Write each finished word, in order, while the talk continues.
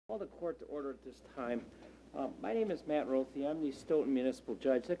Call the court to order at this time. My name is Matt Rothy. I'm the Stoughton Municipal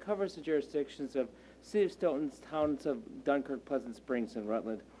Judge that covers the jurisdictions of City of Stoughton's towns of Dunkirk, Pleasant Springs, and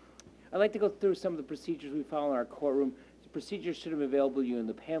Rutland. I'd like to go through some of the procedures we follow in our courtroom. The procedures should have been available to you in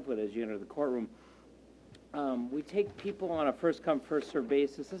the pamphlet as you enter the courtroom. We take people on a first-come, first-served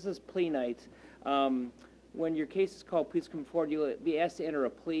basis. This is plea night. When your case is called, please come forward. You'll be asked to enter a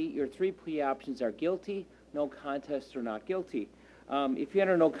plea. Your three plea options are guilty, no contest, or not guilty. If you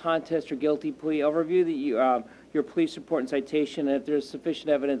enter no contest or guilty plea, I'll review your police report and citation, and if there's sufficient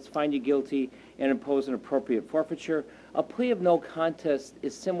evidence, find you guilty and impose an appropriate forfeiture. A plea of no contest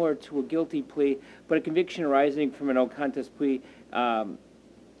is similar to a guilty plea, but a conviction arising from a no contest plea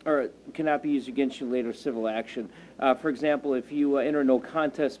or cannot be used against you in later civil action. For example, if you enter a no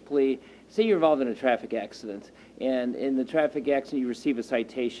contest plea, say you're involved in a traffic accident, and in the traffic accident you receive a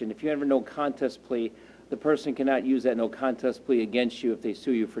citation. If you enter a no contest plea, the person cannot use that no contest plea against you if they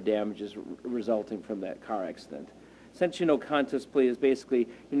sue you for damages resulting from that car accident. Essentially, no contest plea is basically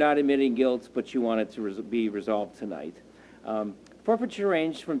you're not admitting guilt, but you want it to be resolved tonight. Forfeiture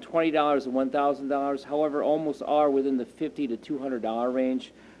range from $20 to $1,000. However, almost all are within the $50 to $200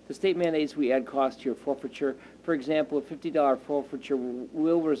 range. The state mandates we add cost to your forfeiture. For example, a $50 forfeiture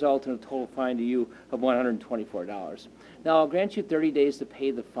will result in a total fine to you of $124. Now, I'll grant you 30 days to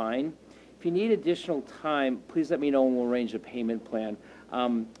pay the fine. If you need additional time, please let me know and we'll arrange a payment plan.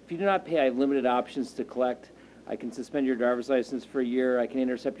 If you do not pay, I have limited options to collect. I can suspend your driver's license for a year. I can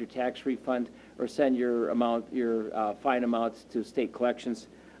intercept your tax refund or send your fine amount to state collections.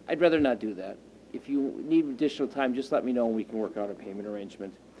 I'd rather not do that. If you need additional time, just let me know and we can work out a payment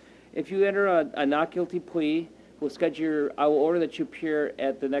arrangement. If you enter a not guilty plea, I will order that you appear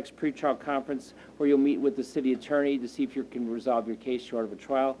at the next pretrial conference where you'll meet with the city attorney to see if you can resolve your case short of a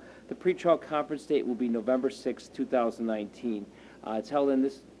trial. The pretrial conference date will be November 6, 2019. It's held in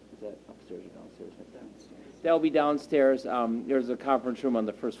this, is that upstairs or downstairs? Downstairs. That'll be downstairs. There's a conference room on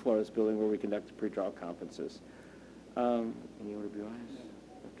the first floor of this building where we conduct the pretrial conferences. Any order of your eyes?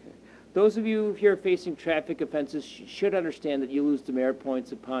 Okay. Those of you here facing traffic offenses should understand that you lose demerit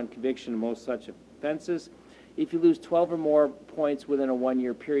points upon conviction of most such offenses. If you lose 12 or more points within a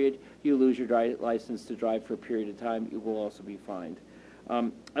one-year period, you lose your license to drive for a period of time. You will also be fined.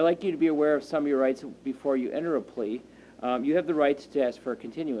 I'd like you to be aware of some of your rights before you enter a plea. You have the right to ask for a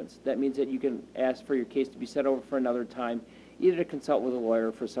continuance. That means that you can ask for your case to be set over for another time, either to consult with a lawyer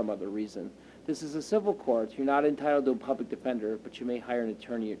or for some other reason. This is a civil court. You're not entitled to a public defender, but you may hire an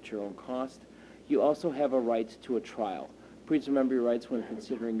attorney at your own cost. You also have a right to a trial. Please remember your rights when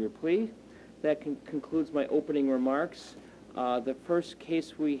considering your plea. That concludes my opening remarks. The first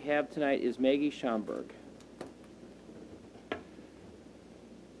case we have tonight is Maggie Schomburg.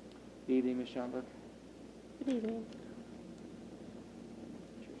 Good evening, Ms. Schomburg. Good evening.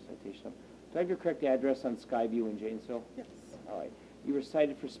 Your citation. Do I have your correct address on Skyview in Janesville? Yes. All right. You were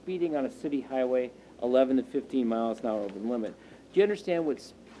cited for speeding on a city highway 11 to 15 miles an hour over the limit. Do you understand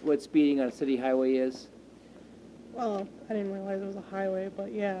what speeding on a city highway is? Well, I didn't realize it was a highway,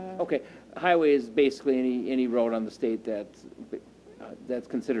 but yeah. Okay. Highway is basically any road on the state that's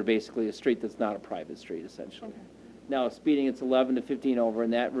considered basically a street that's not a private street, essentially. Okay. Now, speeding, it's 11 to 15 over,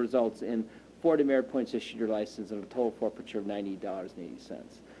 and that results in 4 demerit points issued your license and a total forfeiture of $98.80.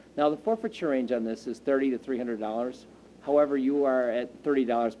 Now, the forfeiture range on this is $30 to $300. However, you are at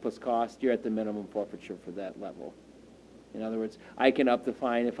 $30 plus cost. You're at the minimum forfeiture for that level. In other words, I can up the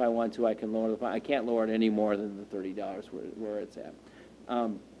fine if I want to. I can lower the fine. I can't lower it any more than the $30 where it's at.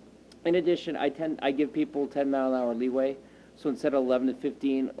 In addition, I give people 10-mile-an-hour leeway. So instead of 11 to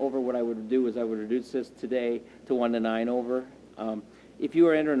 15 over, what I would do is I would reduce this today to 1 to 9 over. If you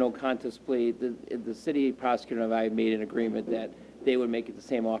were entering a no contest plea, the city prosecutor and I made an agreement that they would make it the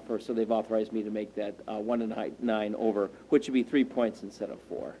same offer, so they've authorized me to make that 1 to 9 over, which would be 3 points instead of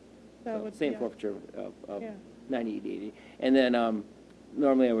 4. Same forfeiture of 98.80. And then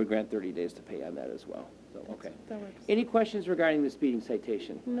normally I would grant 30 days to pay on that as well. So, okay. That works. Any questions regarding the speeding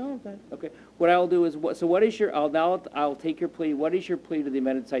citation? No, but. Okay. What I'll do is, what is your, I'll take your plea. What is your plea to the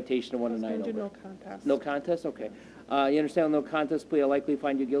amended citation of 1 to 9 over? Do no contest. No contest? Okay. You understand no contest plea, I'll likely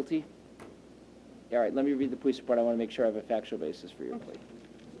find you guilty? All right, let me read the police report. I want to make sure I have a factual basis for your plea.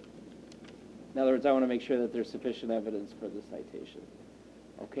 In other words, I want to make sure that there's sufficient evidence for the citation.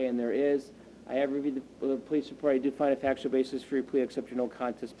 Okay, and there is. I have reviewed the police report. I do find a factual basis for your plea, accept your no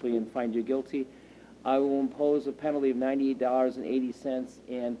contest plea, and find you guilty. I will impose a penalty of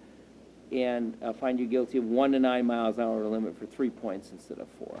 $98.80 and find you guilty of 1 to 9 miles an hour limit for 3 points instead of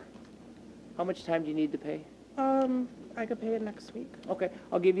 4. How much time do you need to pay? I could pay it next week. Okay,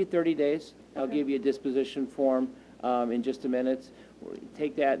 I'll give you 30 days. I'll give you a disposition form in just a minute.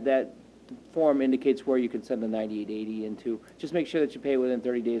 take that form indicates where you can send the 9880 into. Just make sure that you pay within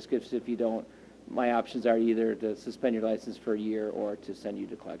 30 days, because if you don't, my options are either to suspend your license for a year or to send you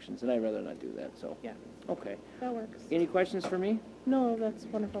to collections, and I'd rather not do that, so. Yeah, Okay. that works. Any questions for me? No, that's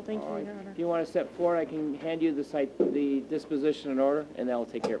wonderful. Thank All you, right. Your Honor. If you want to step forward, I can hand you the disposition in order, and that will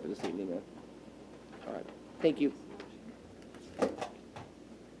take care of it this evening then. All right. Thank you.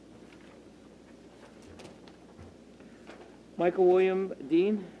 Michael William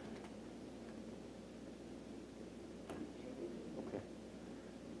Dean? Okay.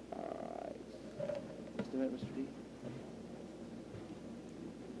 All right. Just a minute, Mr. Dean.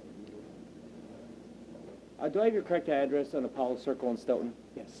 Do I have your correct address on Apollo Circle in Stoughton?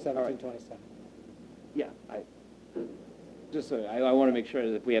 Yes, 1727. Yeah, just so, I want to make sure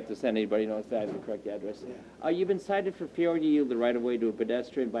that if we have to send anybody, knows that I have the correct address. Yeah. You've been cited for failure to yield the right-of-way to a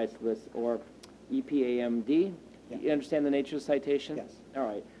pedestrian, bicyclist, or EPAMD. Yeah. You understand the nature of the citation? Yes. All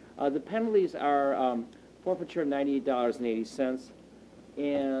right. The penalties are forfeiture of $98.80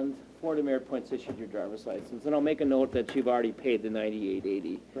 and 4 demerit points issued your driver's license. And I'll make a note that you've already paid the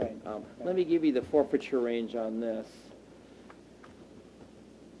 $98.80. Right. Let me give you the forfeiture range on this.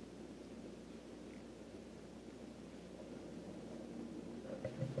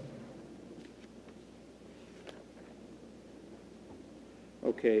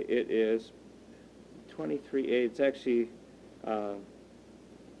 Okay, it is 23A. It's actually,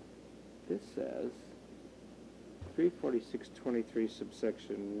 this says 34623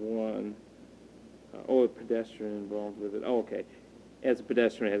 subsection 1. A pedestrian involved with it. Oh, okay. As a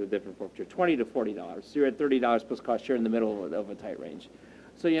pedestrian, it has a different forfeiture. $20 to $40. So you're at $30 plus cost. You're in the middle of a tight range.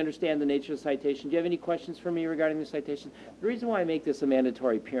 So you understand the nature of the citation. Do you have any questions for me regarding the citation? The reason why I make this a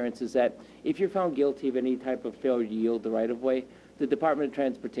mandatory appearance is that if you're found guilty of any type of failure to yield the right-of-way, the Department of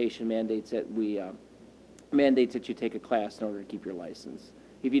Transportation mandates that you take a class in order to keep your license.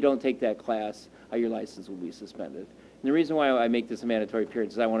 If you don't take that class, your license will be suspended. And the reason why I make this a mandatory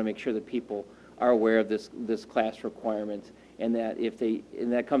appearance is I want to make sure that people are aware of this class requirement, and that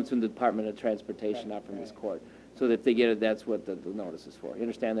and that comes from the Department of Transportation, not from this court. So that if they get it, that's what the notice is for. You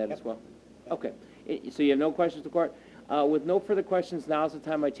understand that as well? Okay. So you have no questions to the court? With no further questions, now's the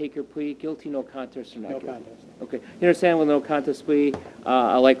time I take your plea. Guilty, no contest, or not guilty? No contest. Okay. You understand with no contest plea,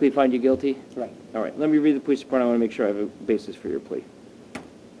 I'll likely find you guilty? That's right. All right. Let me read the police report. I want to make sure I have a basis for your plea.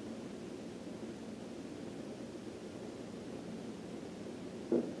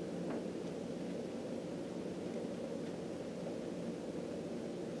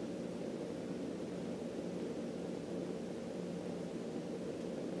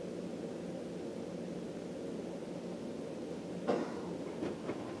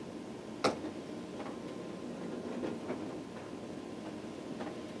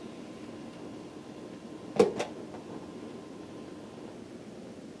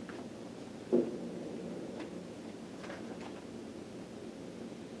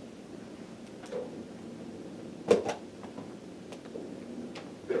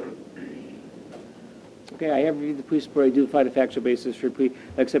 Okay, I have reviewed the police report. I do find a factual basis for your plea.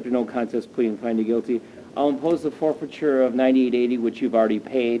 I accept your no contest plea and find you guilty. I'll impose the forfeiture of $98.80, which you've already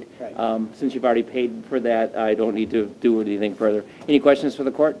paid. Right. Since you've already paid for that, I don't need to do anything further. Any questions for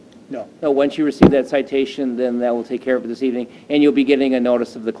the court? No. No, once you receive that citation, then that will take care of it this evening, and you'll be getting a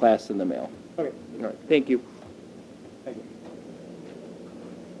notice of the class in the mail. Okay. All right, thank you. Thank you.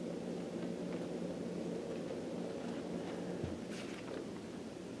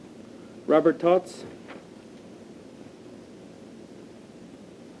 Robert Tots?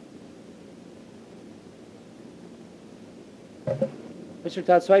 Mr.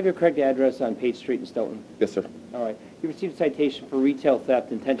 Tots, so I have your correct address on Page Street in Stoughton? Yes, sir. All right. You received a citation for retail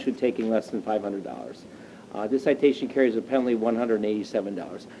theft, intentionally taking less than $500. This citation carries a penalty of $187. Do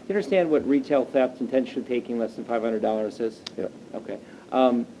you understand what retail theft, intentionally taking less than $500 is? Yeah. Okay.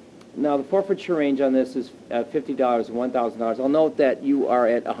 Now, the forfeiture range on this is $50 and $1,000. I'll note that you are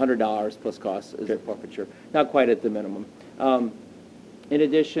at $100 plus costs as a forfeiture, not quite at the minimum. In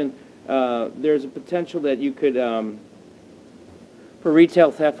addition, there's a potential that you could, for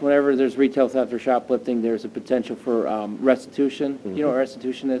retail theft, whenever there's retail theft or shoplifting, there's a potential for restitution. Mm-hmm. You know what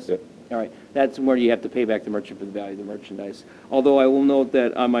restitution is? Yep. All right. That's where you have to pay back the merchant for the value of the merchandise. Although I will note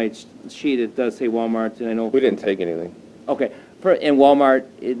that on my sheet, it does say Walmart, and I know... We didn't take anything. Okay. In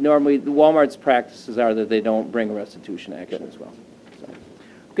Walmart, normally, Walmart's practices are that they don't bring a restitution action as well. So.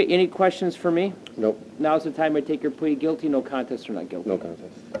 Okay, any questions for me? Nope. Now's the time I take your plea. Guilty, no contest, or not guilty? No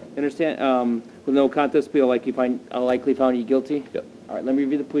contest. Understand? With no contest plea, I'll likely find you guilty? Yep. All right, let me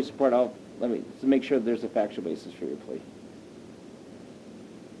review the police report. Let me to make sure there's a factual basis for your plea.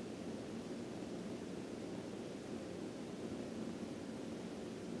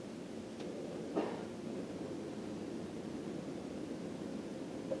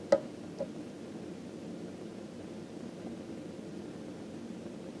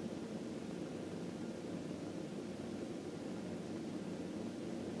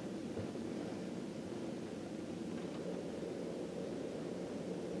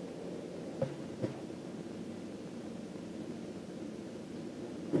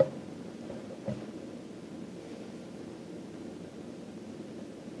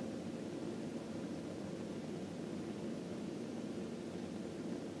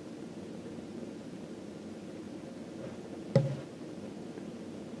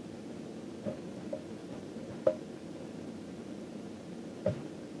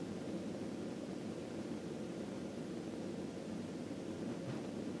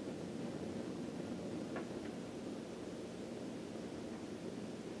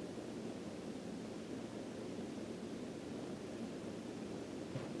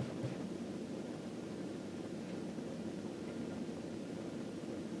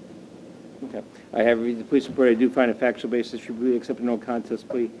 Okay. I have read the police report. I do find a factual basis for you accept a no contest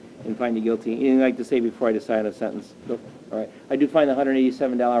plea and find you guilty. Anything you'd like to say before I decide on a sentence? Nope. All right. I do find the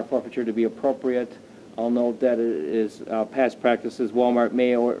 $187 forfeiture to be appropriate. I'll note that it is past practices. Walmart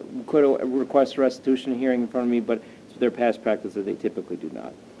may or could request a restitution hearing in front of me, but it's their past practice that they typically do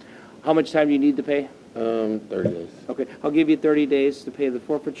not. How much time do you need to pay? 30 days. Okay, I'll give you 30 days to pay the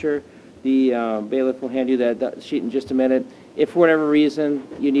forfeiture. The bailiff will hand you that sheet in just a minute. If for whatever reason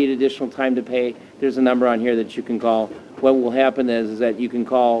you need additional time to pay, there's a number on here that you can call. What will happen is that you can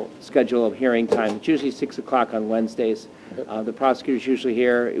call, schedule a hearing time. It's usually 6 o'clock on Wednesdays. The prosecutor's usually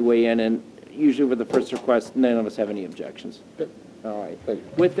here, weigh in, and usually with the first request, none of us have any objections. Good. All right. Thank you.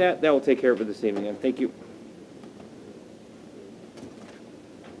 With that, that will take care of it this evening, and thank you.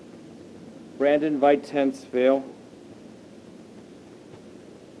 Brandon Vitensville.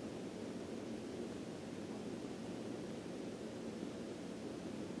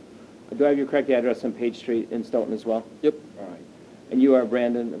 Do I have your correct address on Page Street in Stoughton as well? Yep. All right. And you are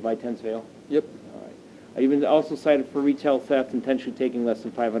Brandon Vitensvale? Yep. All right. You've been also cited for retail theft, intentionally taking less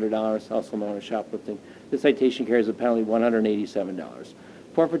than $500, also known as shoplifting. This citation carries a penalty of $187.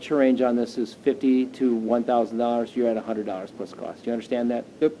 Forfeiture range on this is $50 to $1,000. You're at $100 plus cost. Do you understand that?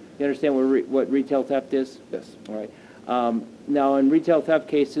 Yep. You understand what retail theft is? Yes. All right. Now, in retail theft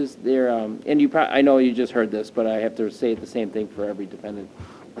cases, and I know you just heard this, but I have to say the same thing for every defendant.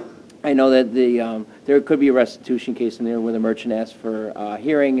 I know that there could be a restitution case in there where the merchant asks for a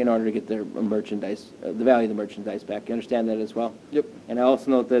hearing in order to get their merchandise, the value of the merchandise back. You understand that as well? Yep. And I also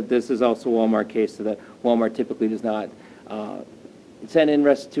note that this is also a Walmart case, so that Walmart typically does not send in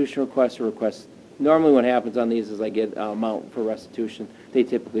restitution requests or requests. Normally what happens on these is I get an amount for restitution. They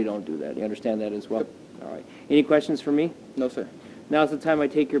typically don't do that. You understand that as well? Yep. All right. Any questions for me? No, sir. Now's the time I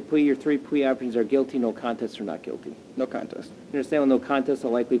take your plea. Your 3 plea options are guilty, no contest, or not guilty. No contest. You understand with no contest,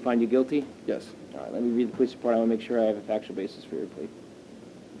 I'll likely find you guilty? Yes. All right, let me read the police report. I want to make sure I have a factual basis for your plea.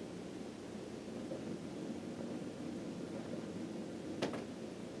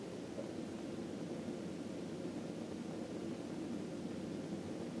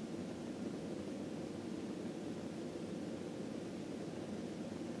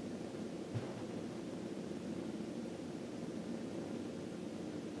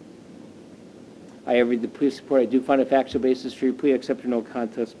 I have read the police report. I do find a factual basis for your plea, accept your no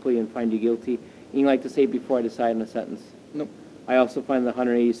contest plea, and find you guilty. Anything you'd like to say before I decide on a sentence? Nope. I also find the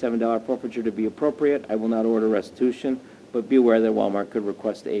 $187 forfeiture to be appropriate. I will not order restitution, but be aware that Walmart could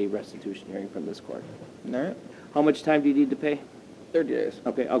request a restitution hearing from this court. All right. How much time do you need to pay? 30 days.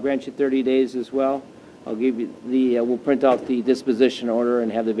 Okay, I'll grant you 30 days as well. I'll give you we'll print out the disposition order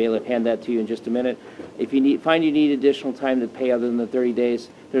and have the bailiff hand that to you in just a minute. If you find you need additional time to pay other than the 30 days,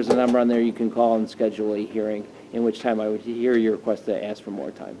 there's a number on there you can call and schedule a hearing, in which time I would hear your request to ask for more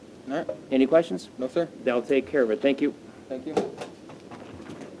time. All right. Any questions? No, sir. That'll take care of it. Thank you. Thank you.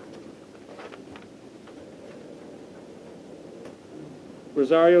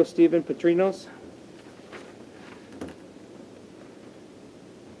 Rosario Stephen Petrinos.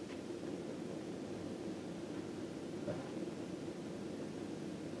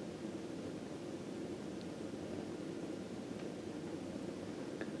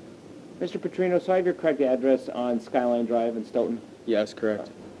 Mr. Petrino, so I have your correct address on Skyline Drive in Stoughton. Yes, correct.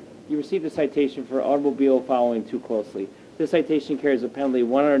 You received a citation for automobile following too closely. This citation carries a penalty of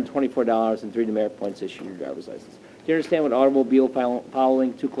 $124 and 3 demerit points issued your driver's license. Do you understand what automobile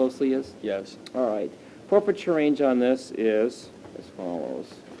following too closely is? Yes. All right. Forfeiture range on this is as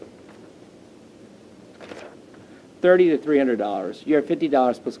follows. $30 to $300. You're at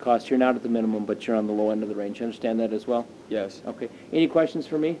 $50 plus cost. You're not at the minimum, but you're on the low end of the range. You understand that as well? Yes. Okay. Any questions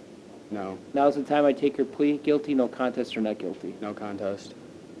for me? No. Now's the time I take your plea. Guilty, no contest, or not guilty. No contest.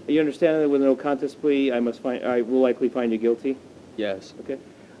 You understand that with a no contest plea, I will likely find you guilty? Yes. Okay.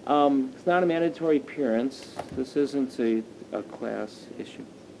 It's not a mandatory appearance. This isn't a class issue.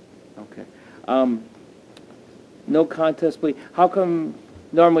 Okay. No contest plea. How come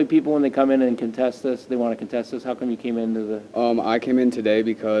normally people, when they come in and contest this, they want to contest this? How come you came into the... I came in today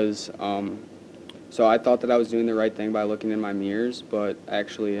because, so I thought that I was doing the right thing by looking in my mirrors, but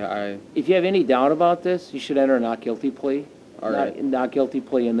actually If you have any doubt about this, you should enter a not guilty plea. All right. Not guilty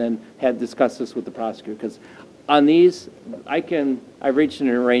plea, and then discuss this with the prosecutor, because on these, I've reached an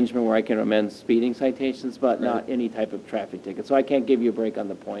arrangement where I can amend speeding citations, but Right. not any type of traffic ticket. So I can't give you a break on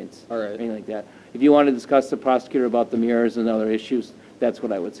the points. All right. Or anything like that. If you want to discuss the prosecutor about the mirrors and other issues, that's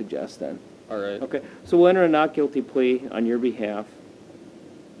what I would suggest then. All right. Okay, so we'll enter a not guilty plea on your behalf.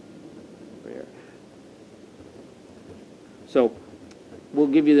 Where? So we'll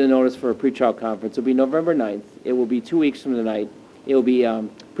give you the notice for a pretrial conference. It'll be November 9th. It will be 2 weeks from tonight. It will be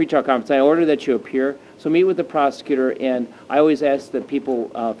pretrial conference. I order that you appear. So meet with the prosecutor, and I always ask that people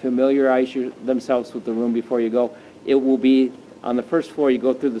familiarize themselves with the room before you go. It will be on the first floor. You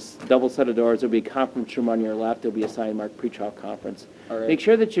go through this double set of doors. There'll be a conference room on your left. There'll be a sign marked pretrial conference. All right. Make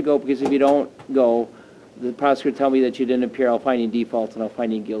sure that you go, because if you don't go, the prosecutor tell me that you didn't appear. I'll find you default, and I'll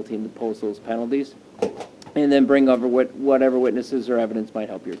find you guilty and impose those penalties. And then bring over whatever witnesses or evidence might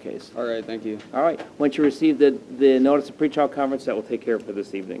help your case. All right, thank you. All right. Once you receive the notice of pretrial conference, that will take care of it for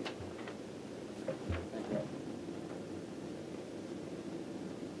this evening.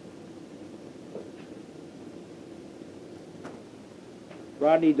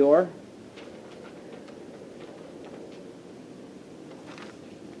 Rodney Dorr.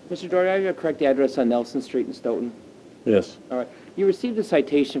 Mr. Dorr, do I have your correct address on Nelson Street in Stoughton? Yes. All right. You received a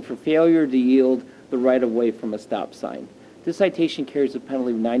citation for failure to yield the right-of-way from a stop sign. This citation carries a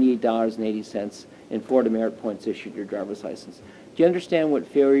penalty of $98.80 and 4 demerit points issued your driver's license. Do you understand what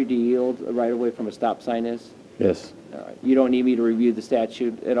failure to yield the right-of-way from a stop sign is? Yes. All right. You don't need me to review the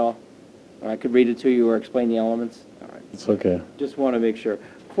statute at all? Or I could read it to you or explain the elements? All right. It's okay. Just want to make sure.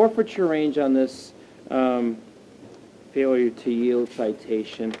 Forfeiture range on this failure to yield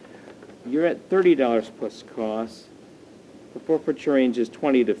citation, you're at $30 plus costs. The forfeiture range is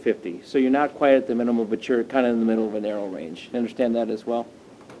 20 to 50. So you're not quite at the minimum, but you're kind of in the middle of a narrow range. You understand that as well?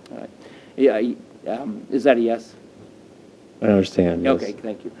 All right. Yeah, is that a yes? I understand, yes. Okay,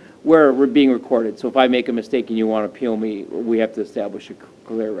 thank you. We're being recorded, so if I make a mistake and you want to appeal me, we have to establish a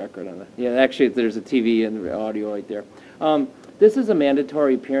clear record on that. Yeah, actually, there's a TV and the audio right there. This is a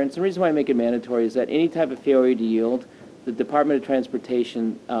mandatory appearance. The reason why I make it mandatory is that any type of failure to yield, the Department of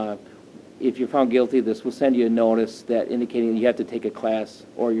Transportation, if you're found guilty of this, will send you a notice that indicating that you have to take a class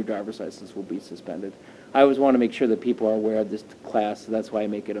or your driver's license will be suspended. I always want to make sure that people are aware of this class, so that's why I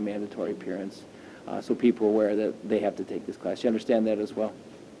make it a mandatory appearance, so people are aware that they have to take this class. You understand that as well?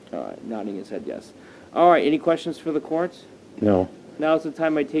 All right, nodding his head yes. All right, any questions for the courts? No. Now's the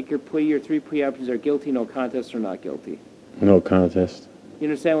time I take your plea. Your 3 plea options are guilty, no contest, or not guilty. No contest. You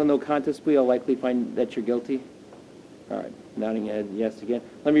understand with no contest plea, I'll likely find that you're guilty? All right, nodding your head yes again.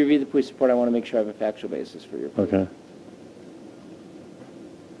 Let me read the police report. I want to make sure I have a factual basis for your plea. Okay.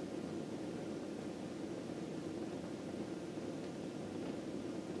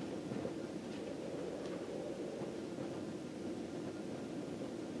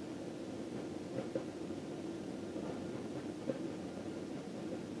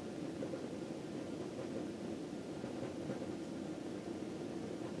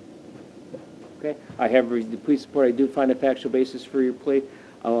 Okay, I have read the police report. I do find a factual basis for your plea.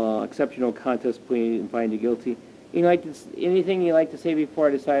 I'll accept your no contest plea and find you guilty. Anything you'd like to say before I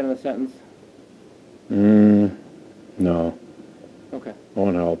decide on the sentence? No. Okay.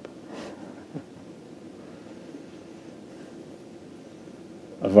 Won't help.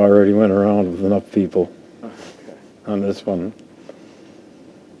 I've already went around with enough people Okay. on this one.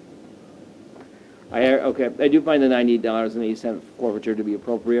 Okay, I do find the $98.80 forfeiture to be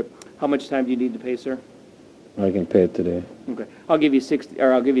appropriate. How much time do you need to pay, sir? I can pay it today. Okay, I'll give you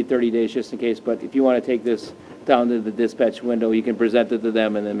 30 days just in case, but if you want to take this down to the dispatch window, you can present it to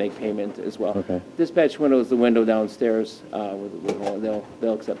them and then make payment as well. Okay. Dispatch window is the window downstairs, they'll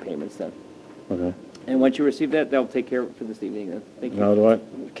accept payments then. Okay. And once you receive that, they'll take care of it for this evening then. Thank you. Now,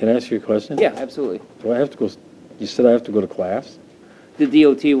 can I ask you a question? Yeah, absolutely. Do I have to go, you said I have to go to class? The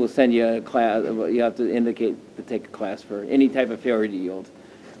DOT will send you a class, you have to indicate to take a class for any type of failure to yield.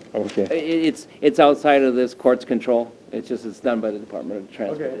 Okay. It's outside of this court's control. It's done by the Department of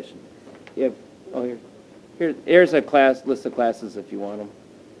Transportation. Yep. Oh, here's a list of classes if you want them.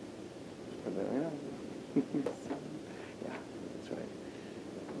 Yeah, that's right.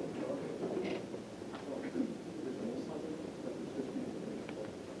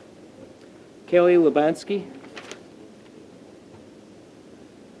 Kelly Lubansky.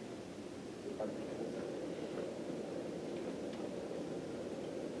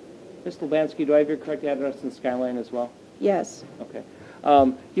 Ms. Lubansky, do I have your correct address in Skyline as well? Yes. Okay.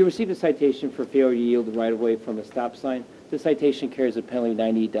 You received a citation for failure to yield the right-of-way from a stop sign. This citation carries a penalty of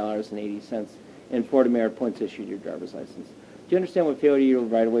 $98.80 and 4 demerit points issued your driver's license. Do you understand what failure to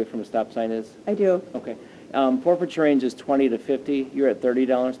yield right-of-way from a stop sign is? I do. Okay. Forfeiture range is 20 to 50. You're at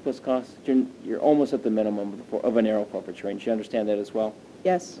 $30 plus cost. You're almost at the minimum of a narrow forfeiture range. You understand that as well?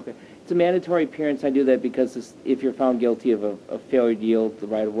 Yes. Okay. It's a mandatory appearance. I do that because if you're found guilty of a failure to yield the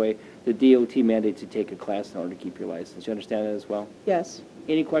right-of-way, the DOT mandates you take a class in order to keep your license. You understand that as well? Yes.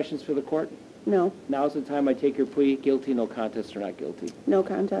 Any questions for the court? No. Now's the time I take your plea, guilty, no contest, or not guilty. No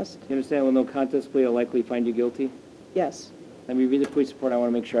contest. You understand with no contest plea, I'll likely find you guilty? Yes. Let me read the police report. I want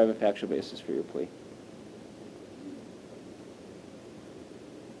to make sure I have a factual basis for your plea.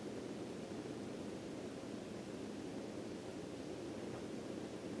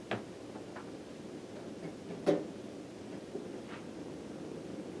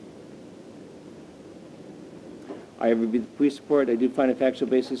 I have reviewed the police report. I do find a factual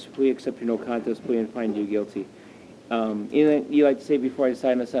basis for plea, accept your no contest plea, and find you guilty. Anything you'd like to say before I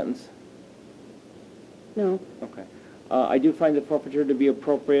sign the sentence? No. Okay. I do find the forfeiture to be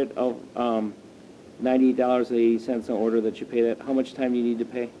appropriate of $98.80 in order that you pay that. How much time do you need to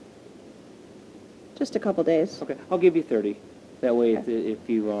pay? Just a couple days. Okay, I'll give you 30. That way, if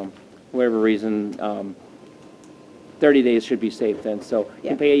you, whatever reason, 30 days should be safe then. So you Yeah.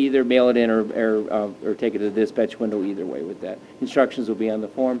 can pay, either mail it in or take it to the dispatch window, either way with that. Instructions will be on the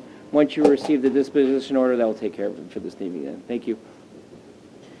form. Once you receive the disposition order, that will take care of it for this evening then. Thank you.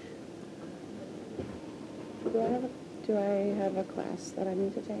 Do I have a class that I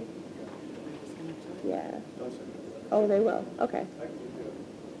need to take? Yeah. Oh, they will, okay.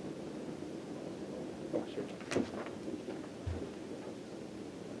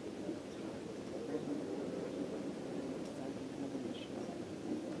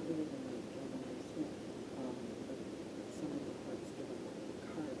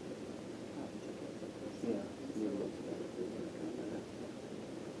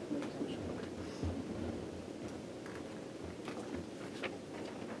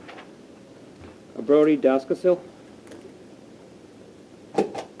 Brody Daskasil?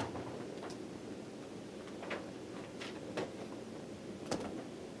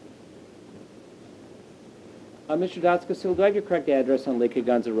 Mr. Daskasil, do I have your correct address on Lake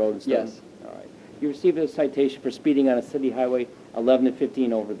Higanza Road in Stoughton? Yes. All right. You received a citation for speeding on a city highway 11 to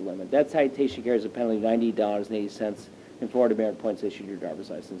 15 over the limit. That citation carries a penalty of $98.80 and 4 demerit points issued your driver's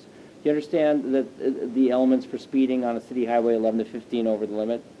license. Do you understand that the elements for speeding on a city highway 11 to 15 over the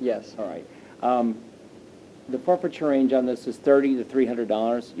limit? Yes. All right. The forfeiture range on this is $30 to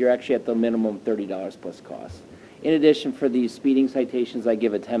 $300. You're actually at the minimum $30 plus costs. In addition, for these speeding citations, I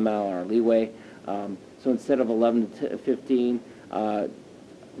give a 10-mile-an-hour leeway. So instead of 11 to 15,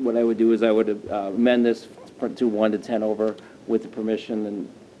 what I would do is I would amend this to 1 to 10 over with the permission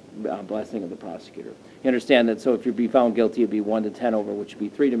and blessing of the prosecutor. You understand that? So if you be found guilty, it'd be 1 to 10 over, which would be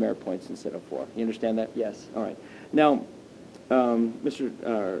 3 demerit points instead of 4. You understand that? Yes. All right. Now, Mr.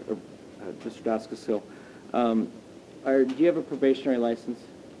 Daskasil, do you have a probationary license?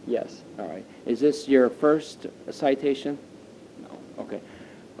 Yes. All right. Is this your first citation? No. Okay.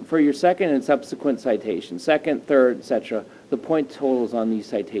 For your second and subsequent citations, second, third, et cetera, the point totals on these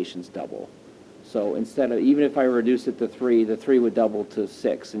citations double. So instead of, even if I reduce it to 3, the 3 would double to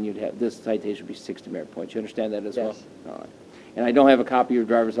 6, and you'd have, this citation would be 6 demerit points. You understand that as well? Yes. All right. And I don't have a copy of your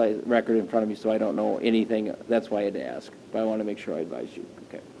driver's record in front of me, so I don't know anything. That's why I had to ask. But I want to make sure I advise you.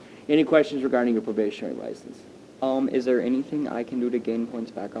 Okay. Any questions regarding your probationary license? Is there anything I can do to gain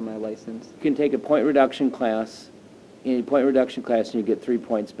points back on my license? You can take a point reduction class, in a point reduction class, and you get 3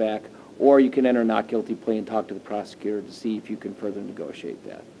 points back, or you can enter a not guilty plea and talk to the prosecutor to see if you can further negotiate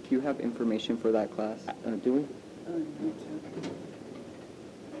that. Do you have information for that class? Do we?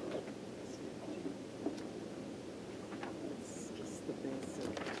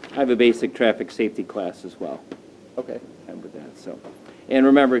 I have a basic traffic safety class as well. Okay. And with that, so. And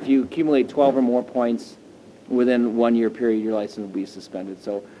remember, if you accumulate 12 or more points within 1 year period, your license will be suspended.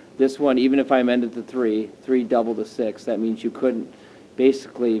 So this one, even if I amended to 3 double to 6, that means you couldn't,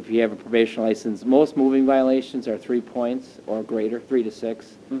 basically, if you have a probation license, most moving violations are 3 points or greater, 3 to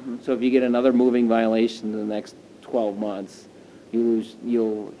 6. Mm-hmm. So if you get another moving violation in the next 12 months,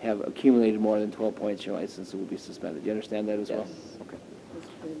 you'll have accumulated more than 12 points, your license will be suspended. Do you understand that as well? Yes. Okay.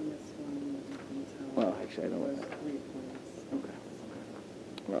 Well, actually, I don't know. Okay.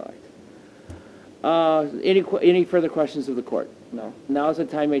 All right. Any further questions of the court? No. Now is the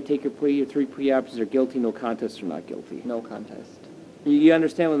time I take your plea. Your 3 plea options are guilty, no contest, or not guilty. No contest. You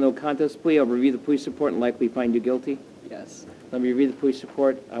understand with no contest plea, I'll review the police report and likely find you guilty? Yes. Let me review the police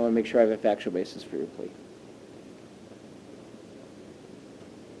report. I want to make sure I have a factual basis for your plea.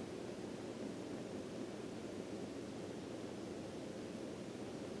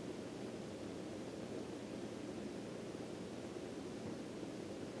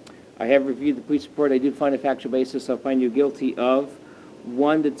 I have reviewed the police report. I do find a factual basis. I'll find you guilty of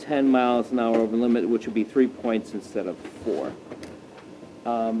 1 to 10 miles an hour over limit, which would be 3 points instead of 4.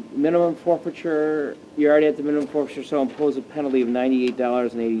 Minimum forfeiture, you're already at the minimum forfeiture, so I'll impose a penalty of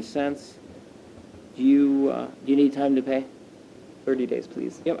 $98.80. Do you need time to pay? 30 days,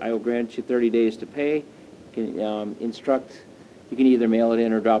 please. Yep, I will grant you 30 days to pay. You can instruct, you can either mail it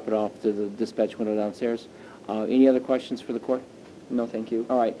in or drop it off to the dispatch window downstairs. Any other questions for the court? No, thank you.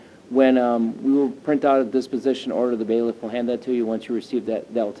 All right. When we will print out a disposition order, the bailiff will hand that to you. Once you receive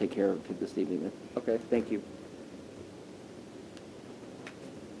that, that will take care of it this evening. Okay. Thank you.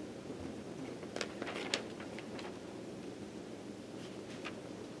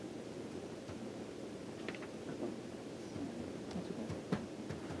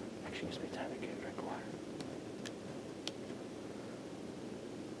 Gives me time to get a drink of water.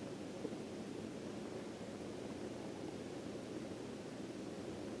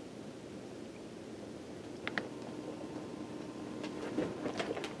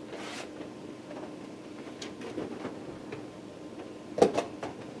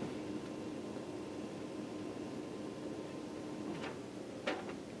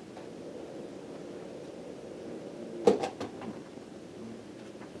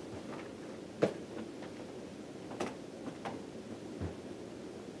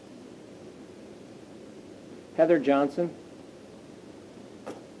 Heather Johnson.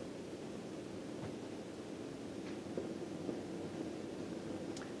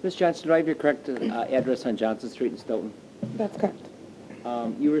 Ms. Johnson, do I have your correct address on Johnson Street in Stoughton? That's correct.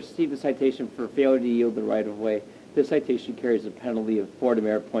 You received a citation for failure to yield the right-of-way. This citation carries a penalty of 4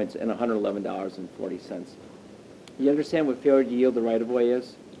 demerit points and $111.40. You understand what failure to yield the right-of-way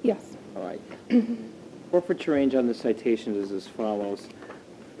is? Yes. All right. Forfeiture range on this citation is as follows.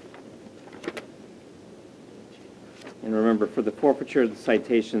 And remember, for the forfeiture of the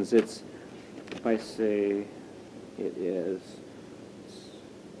citations, it's, if I say it is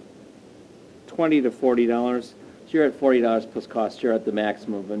 $20 to $40, so you're at $40 plus cost, you're at the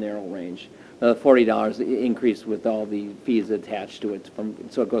maximum of a narrow range. $40 increase with all the fees attached to it,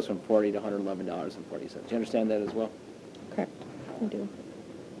 so it goes from $40 to $111.40. Do you understand that as well? Correct. I do.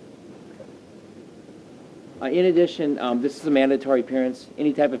 In addition, this is a mandatory appearance.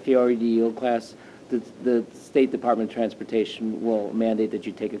 Any type of failure to yield class, the State Department of Transportation will mandate that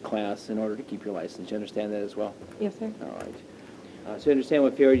you take a class in order to keep your license. You understand that as well? Yes, sir. All right. So you understand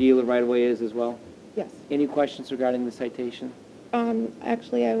what failure to yield the right-of-way is as well? Yes. Any questions regarding the citation?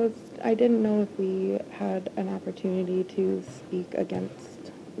 Actually, I didn't know if we had an opportunity to speak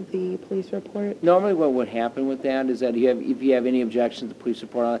against the police report. Normally what would happen with that is that if you have any objections to police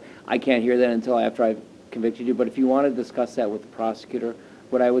report on it, I can't hear that until after I've convicted you, but if you want to discuss that with the prosecutor,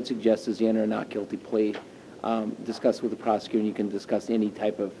 what I would suggest is you enter a not guilty plea, discuss with the prosecutor, and you can discuss any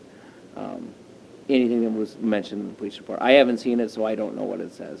type of, anything that was mentioned in the police report. I haven't seen it, so I don't know what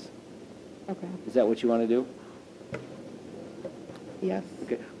it says. Okay. Is that what you want to do? Yes.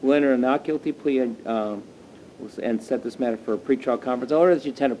 Okay. We'll enter a not guilty plea and set this matter for a pretrial conference. I'll order that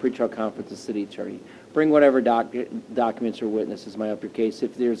you attend a pretrial conference with the city attorney. Bring whatever documents or witnesses might help your case.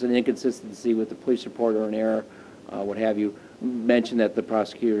 If there's an inconsistency with the police report or an error, what have you, mention that the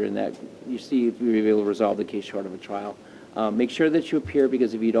prosecutor and that you see if you're able to resolve the case short of a trial. Make sure that you appear,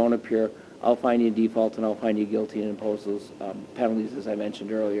 because if you don't appear, I'll find you in default and I'll find you guilty and impose those penalties as I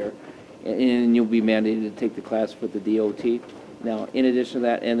mentioned earlier. And you'll be mandated to take the class for the DOT. Now, in addition to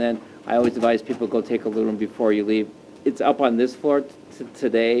that, and then I always advise people go take a lumen before you leave. It's up on this floor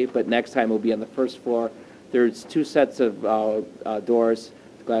today, but next time it'll be on the first floor. There's 2 sets of doors,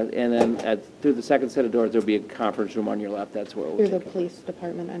 and then through the second set of doors, there'll be a conference room on your left. That's where we'll Through take the it. police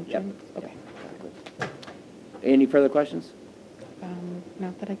department entrance? Yep. Okay. Any further questions?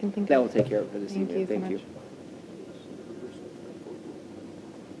 Not that I can think of. That will take care of it for this Thank evening. you so Thank much. you.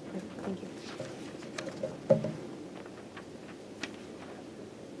 Thank you.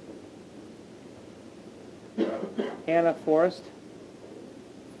 Hannah Forrest.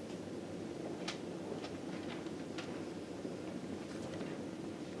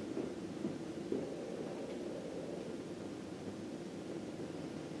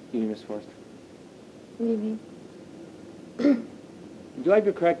 You, Ms. Forrest. Evening. Do I have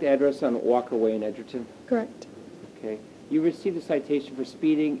your correct address on Walker Way in Edgerton? Correct. Okay. You received a citation for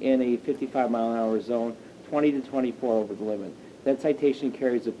speeding in a 55-mile-an-hour zone, 20 to 24 over the limit. That citation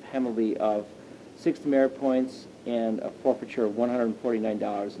carries a penalty of 6 demerit points and a forfeiture of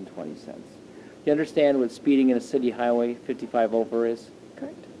 $149.20. Do you understand what speeding in a city highway 55 over is?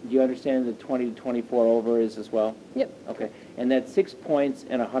 Correct. Do you understand that 20 to 24 over is as well? Yep. Okay, and that's 6 points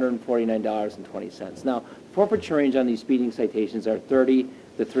and $149.20. Now, forfeiture range on these speeding citations are $30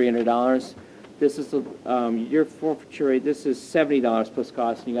 to $300. This is the, your forfeiture rate, this is $70 plus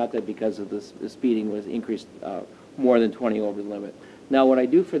cost, and you got that because of this, the speeding was increased more than 20 over the limit. Now, what I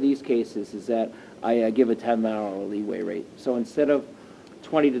do for these cases is that I give a 10-mile leeway rate. So instead of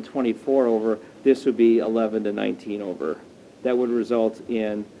 20 to 24 over, this would be 11 to 19 over. That would result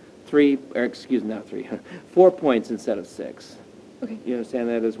in 4 points instead of 6. Okay. You understand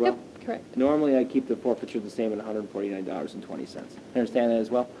that as well? Yep, correct. Normally, I keep the forfeiture the same at $149.20. Understand that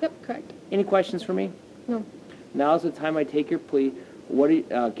as well? Yep, correct. Any questions for me? No. Now's the time I take your plea. What do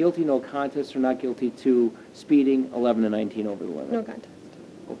you, guilty, no contest, or not guilty to speeding 11 to 19 over the limit? No contest.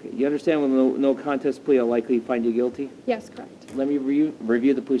 Okay. You understand when no contest plea, I'll likely find you guilty? Yes, correct. Let me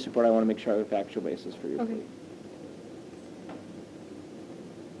review the police report. I want to make sure I have a factual basis for your plea. Okay. Okay. You understand when no contest plea, I'll likely find you guilty? Let me review the police report. I want to make sure I have a factual basis for your plea. Okay. Okay. Let me review the police report. I want to make sure I have a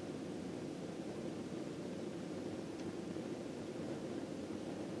factual basis for your plea.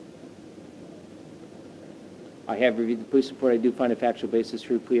 I have reviewed the police report. I do find a factual basis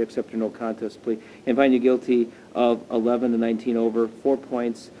for your plea, accept or no contest plea, and find you guilty of 11 to 19 over, 4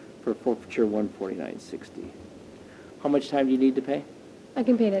 points for forfeiture 149.60. How much time do you need to pay? I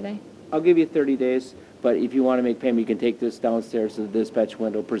can pay today. I'll give you 30 days, but if you want to make payment, you can take this downstairs to the dispatch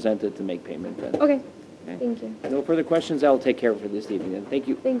window, present it to make payment then. Okay, Okay. thank you. No further questions. I will take care of it for this evening then. Thank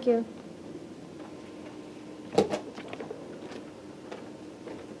you. Thank you.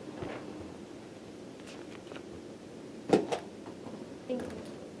 Thank you.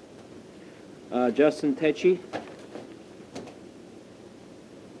 Justin Tecci.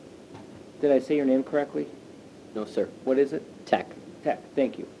 Did I say your name correctly? No, sir. What is it? Tech. Tech,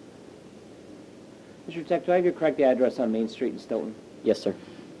 thank you. Mr. Tech, do I have your correct address on Main Street in Stoughton? Yes, sir.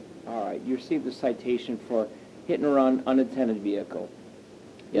 All right, you received a citation for hit and run unattended vehicle.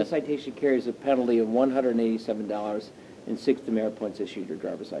 This Yes. citation carries a penalty of $187 and 6 demerit points issued your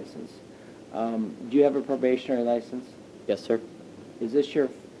driver's license. Do you have a probationary license? Yes, sir. Is this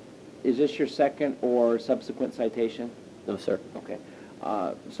your second or subsequent citation? No, sir. Okay.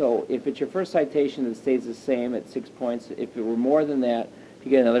 So if it's your first citation, it stays the same at 6 points. If it were more than that, if you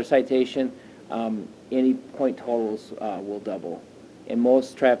get another citation, any point totals will double. And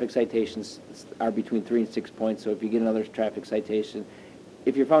most traffic citations are between 3 and 6 points, so if you get another traffic citation,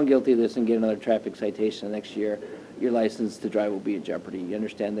 if you're found guilty of this and get another traffic citation next year, your license to drive will be in jeopardy. You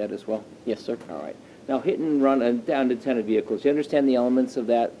understand that as well? Yes, sir. All right. Now, hit and run unattended vehicles, you understand the elements of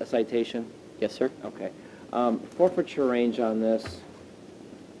that citation? Yes, sir. Okay. Forfeiture range on this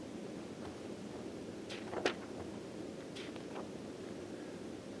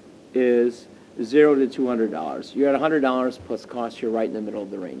is $0 to $200. You're at $100 plus costs, you're right in the middle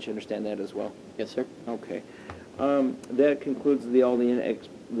of the range. You understand that as well? Yes, sir. Okay. That concludes all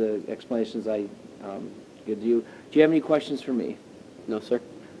the explanations I give you. Do you have any questions for me? No, sir.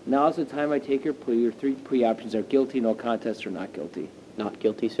 Now is the time I take your plea. Your 3 plea options are guilty, no contest, or not guilty. Not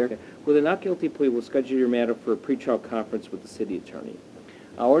guilty, sir. Okay. With a not guilty plea, we'll schedule your matter for a pretrial conference with the city attorney.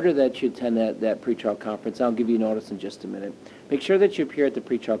 I'll order that you attend that pretrial conference. I'll give you notice in just a minute. Make sure that you appear at the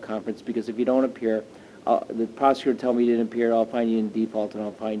pretrial conference, because if you don't appear, the prosecutor will tell me you didn't appear, I'll find you in default, and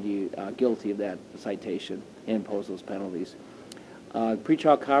I'll find you guilty of that citation and impose those penalties.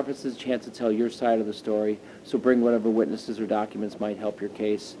 Pretrial conference is a chance to tell your side of the story, so bring whatever witnesses or documents might help your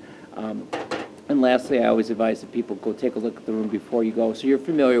case. And lastly, I always advise that people go take a look at the room before you go, so you're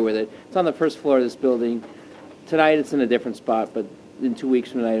familiar with it. It's on the first floor of this building. Tonight it's in a different spot, but in 2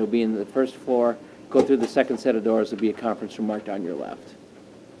 weeks from tonight it'll be in the first floor. Go through the second set of doors. There'll be a conference room marked on your left.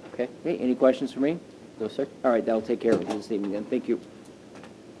 Okay? Any questions for me? No, sir. All right, that'll take care of it this evening then. Thank you.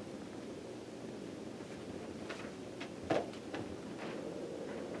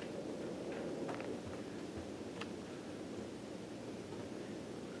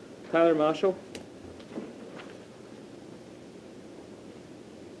 Tyler Marshall?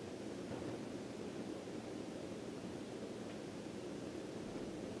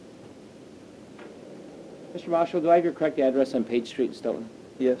 Mr. Marshall, do I have your correct address on Page Street in Stoughton?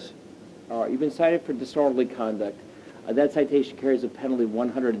 Yes. All right, you've been cited for disorderly conduct. That citation carries a penalty of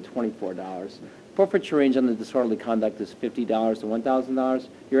 $124. Forfeiture range on the disorderly conduct is $50 to $1,000.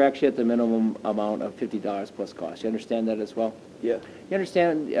 You're actually at the minimum amount of $50 plus cost. You understand that as well? Yeah. You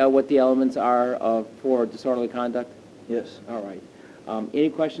understand what the elements are for disorderly conduct? Yes. All right. Any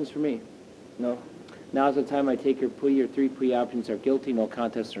questions for me? No. Now is the time I take your plea. Your 3 plea options are guilty, no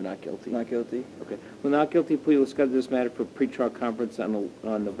contest, or not guilty. Not guilty. Okay. Well, not guilty plea, we'll schedule this matter for pretrial conference on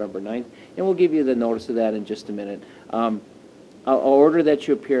November 9th, and we'll give you the notice of that in just a minute. I'll order that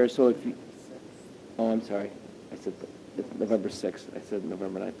you appear, so if you... Oh, I'm sorry. I said it's November 6th. I said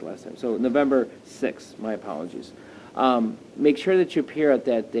November 9th the last time. So November 6th, my apologies. Make sure that you appear at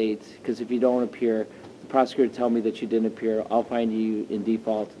that date, because if you don't appear, the prosecutor will tell me that you didn't appear. I'll find you in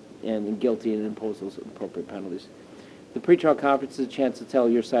default and guilty and impose those appropriate penalties. The pretrial conference is a chance to tell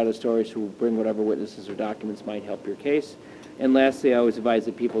your side of the story, so we'll bring whatever witnesses or documents might help your case. And lastly, I always advise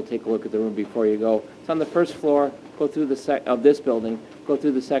that people take a look at the room before you go. It's on the first floor. Go through of this building. Go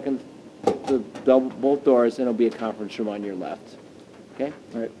through the second, both doors, and it'll be a conference room on your left. Okay?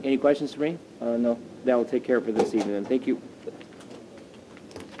 All right. Any questions for me? No. That will take care of it this evening, and thank you.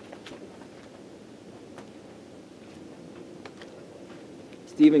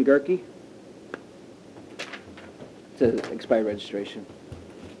 Stephen Gerke. It's an expired registration.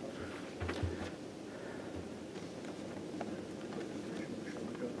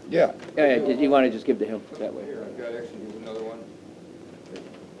 Yeah. Yeah, did you want to just give to him that way? Here, I've got actually another one.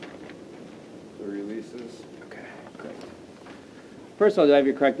 The releases. Okay, great. First of all, do I have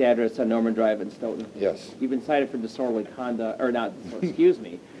your correct address on Norman Drive in Stoughton? Yes. You've been cited for disorderly conduct, or not, excuse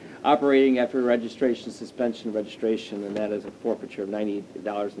me, operating after registration, suspension of registration, and that is a forfeiture of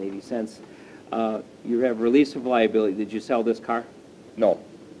 $98.80. You have release of liability. Did you sell this car? No.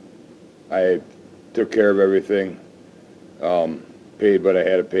 I took care of everything, paid what I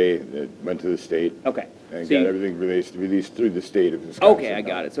had to pay, it went to the state, Okay. and So got you- everything released through the state of Wisconsin. Okay, I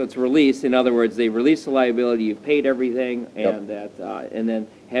got it. So it's released. In other words, they release the liability, you've paid everything, Yep. and and then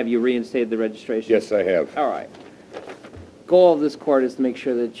have you reinstated the registration? Yes, I have. All right. Goal of this court is to make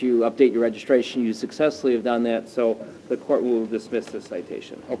sure that you update your registration. You successfully have done that, so the court will dismiss this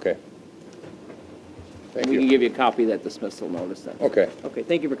citation. Okay. Thank We can you. give you a copy of that dismissal notice then. Okay, Okay,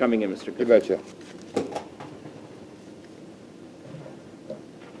 thank you for coming in, Mr. you Cook. betcha.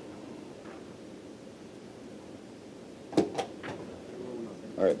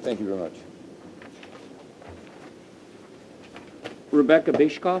 All right, thank you very much. Rebecca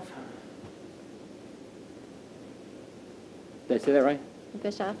Bishkoff? Did I say that right?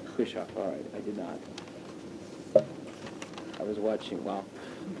 Bishop. Bischoff, all right, I did not. I was watching, wow,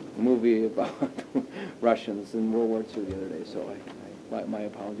 a movie about Russians in World War II the other day, so my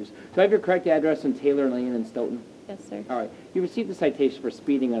apologies. So I have your correct address in Taylor Lane in Stoughton? Yes, sir. All right, you received a citation for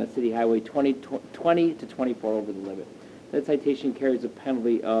speeding on a city highway 20 to 24 over the limit. That citation carries a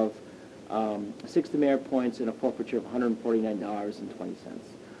penalty of 6 demerit points and a forfeiture of $149.20.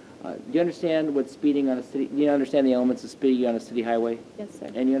 Do you understand what speeding on a city, do you understand the elements of speeding on a city highway? Yes, sir.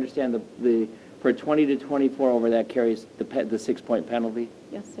 And you understand for 20 to 24 over that carries the 6-point penalty?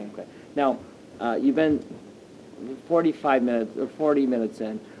 Yes, sir. Okay. Now, you've been 45 minutes, or 40 minutes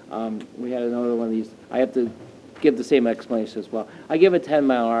in. We had another one of these. I have to give the same explanation as well. I give a 10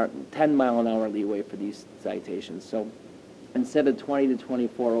 mile an hour leeway for these citations. So instead of 20 to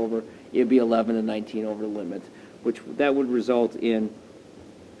 24 over, it'd be 11 to 19 over the limit, that would result in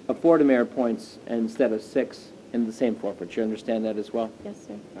a 4 demerit points instead of 6 in the same forfeiture. You understand that as well? Yes,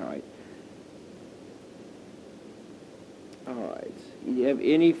 sir. All right. All right. You have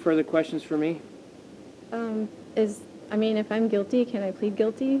any further questions for me? If I'm guilty, can I plead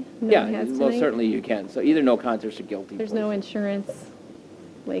guilty? No Yeah, has well, tonight? certainly you can. So either no contest or guilty. There's please. no insurance,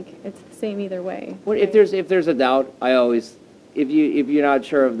 it's the same either way. Well, if there's a doubt, if you're not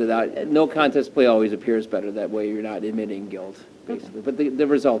sure of the doubt, no contest plea always appears better. That way you're not admitting guilt, basically. But the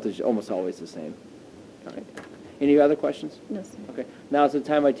result is almost always the same. All right. Any other questions? No, sir. Okay. Now is the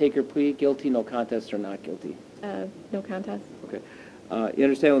time I take your plea, guilty, no contest, or not guilty. No contest? Okay. You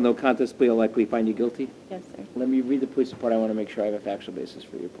understand with no contest plea will likely find you guilty? Yes, sir. Let me read the police report. I want to make sure I have a factual basis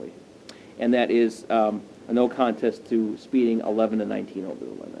for your plea. And that is a no contest to speeding 11 to 19 over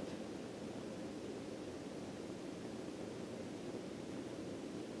the limit.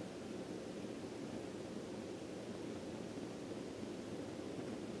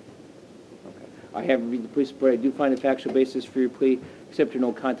 Okay. I have read the police report. I do find a factual basis for your plea, accept your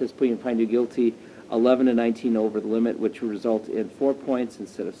no contest plea and find you guilty 11 to 19 over the limit, which will result in 4 points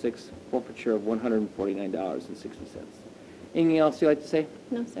instead of 6, forfeiture of $149.60. Anything else you'd like to say?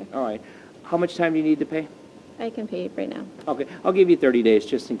 No, sir. All right. How much time do you need to pay? I can pay right now. Okay, I'll give you 30 days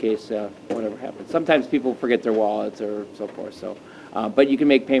just in case whatever happens. Sometimes people forget their wallets or so forth, so. But you can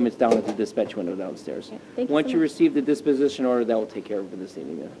make payments down at the dispatch window downstairs. Okay, thank you Once so you much. receive the disposition order, that will take care of it this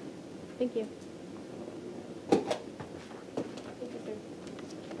evening then. Thank you. Thank you, sir.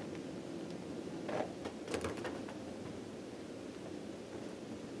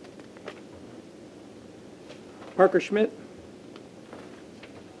 Parker Schmidt?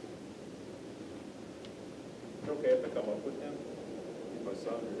 Okay, if I come up with him, my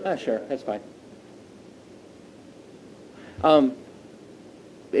son. Sure, that's fine.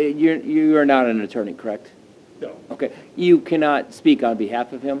 You are not an attorney, correct? No, Okay, you cannot speak on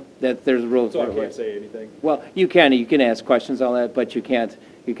behalf of him, there's rules. so I can't say anything. Well, you can ask questions on that, but you can't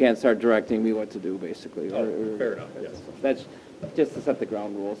start directing me what to do, basically. Oh, fair enough, yes. That's just to set the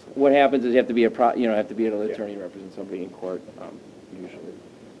ground rules. What happens is you have to be have to be an attorney to represent somebody in court, usually.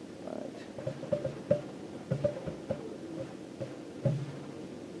 All right.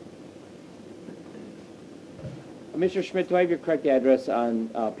 Mr. Schmidt, do I have your correct address on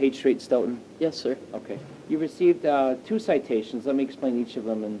Page Street, Stoughton? Yes, sir. Okay. You received 2 citations. Let me explain each of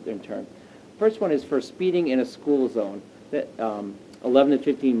them in turn. First one is for speeding in a school zone, that 11 to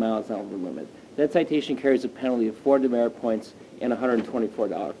 15 miles over the limit. That citation carries a penalty of 4 demerit points and a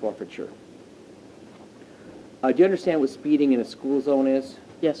 $124 forfeiture. Do you understand what speeding in a school zone is?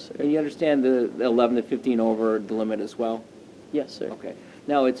 Yes, sir. And you understand the 11 to 15 over the limit as well? Yes, sir. Okay.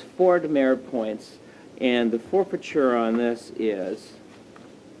 Now, it's 4 demerit points, and the forfeiture on this is,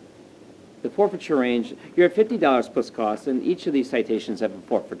 the forfeiture range, you're at $50 plus cost, and each of these citations have a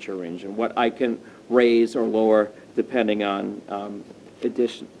forfeiture range, and what I can raise or lower depending on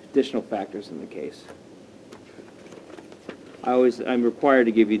additional factors in the case. I'm required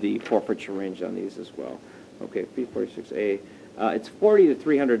to give you the forfeiture range on these as well. Okay, 346A. It's $40 to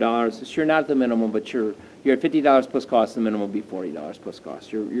 $300. It's, you're not at the minimum, but you're at $50 plus cost. The minimum will be $40 plus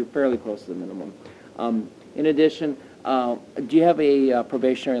cost. You're fairly close to the minimum. In addition, do you have a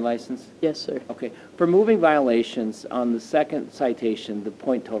probationary license? Yes, sir. Okay. For moving violations, on the second citation, the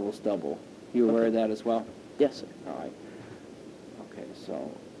point total's double. You aware of that as well? Yes, sir. All right. Okay, so,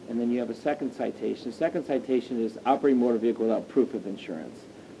 and then you have a second citation. The second citation is operating motor vehicle without proof of insurance.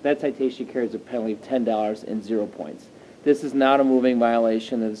 That citation carries a penalty of $10 and 0 points. This is not a moving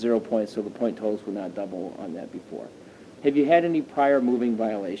violation of 0 points, so the point totals would not double on that before. Have you had any prior moving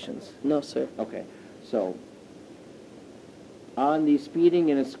violations? No, sir. Okay, so on the speeding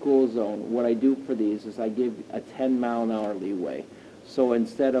in a school zone, what I do for these is I give a 10-mile-an-hour leeway. So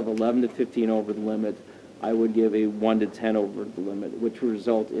instead of 11 to 15 over the limit, I would give a 1 to 10 over the limit, which would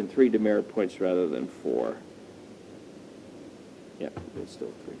result in 3 demerit points rather than 4. Yeah, it's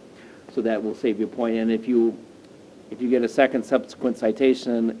still 3. So that will save you a point. And if you get a second subsequent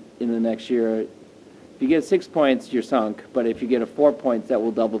citation in the next year, if you get 6 points, you're sunk. But if you get a 4 points, that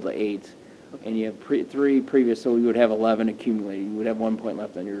will double to 8. And you have 3 previous, so you would have 11 accumulated. You would have 1 point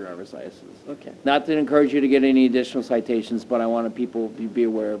left on your driver's license. Okay. Not to encourage you to get any additional citations, but I wanted people to be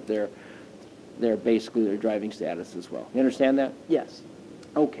aware of their basically their driving status as well. You understand that? Yes.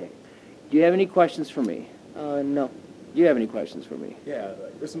 Okay. Do you have any questions for me? No. Do you have any questions for me? Yeah,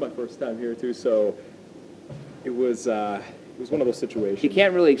 this is my first time here too, so it was one of those situations. You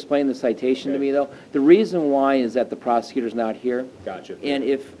can't really explain the citation to Okay. me, though. The reason why is that the prosecutor's not here. Gotcha. And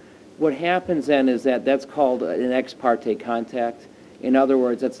if, what happens then is that that's called an ex parte contact. In other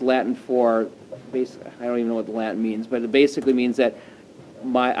words, that's Latin for, I don't even know what the Latin means, but it basically means that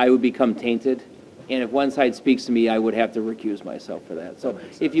I would become tainted. And if one side speaks to me, I would have to recuse myself for that. So That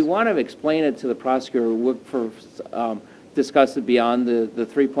makes if you sense. want to explain it to the prosecutor, look for, discuss it beyond the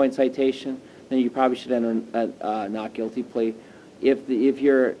 3-point citation, then you probably should enter a not guilty plea. If the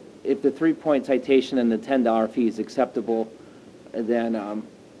 3-point citation and the $10 fee is acceptable, then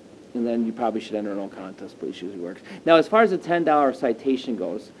you probably should enter a no contest plea. Usually works. Now, as far as the $10 citation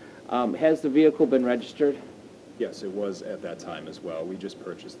goes, has the vehicle been registered? Yes, it was at that time as well. We just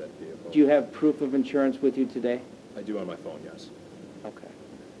purchased that vehicle. Do you have proof of insurance with you today? I do on my phone, yes. Okay.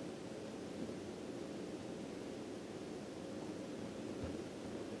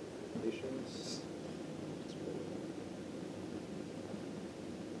 Patients.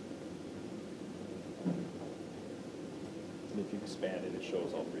 And if you expand it, it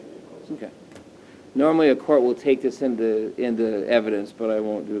shows all 3 vehicles. Okay. Normally, a court will take this into evidence, but I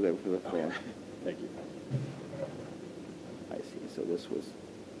won't do that for the form. Thank you. I see. So this was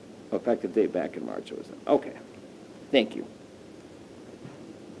effective date back in March. It was okay. Thank you.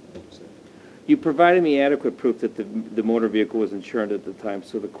 You provided me adequate proof that the motor vehicle was insured at the time,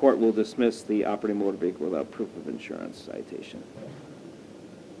 so the court will dismiss the operating motor vehicle without proof of insurance citation.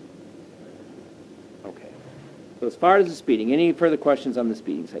 Okay. So as far as the speeding, any further questions on the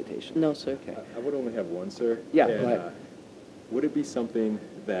speeding citation? No, sir. Okay. I would only have one, sir. Yeah, And, go ahead. would it be something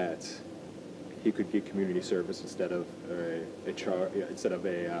that he could get community service instead of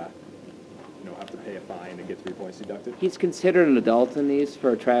have to pay a fine and get 3 points deducted? He's considered an adult in these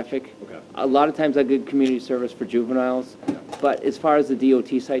for traffic. Okay. A lot of times I get community service for juveniles, but as far as the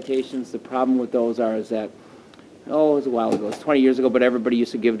DOT citations, the problem with those is that, it was a while ago, it's 20 years ago, but everybody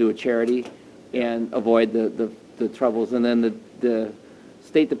used to give to a charity and avoid the troubles. And then the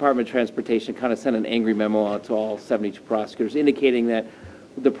State Department of Transportation kind of sent an angry memo out to all 72 prosecutors indicating that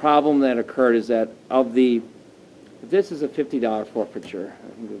the problem that occurred is that this is a $50 forfeiture.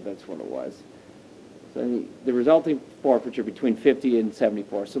 I think that's what it was. So the resulting forfeiture between 50 and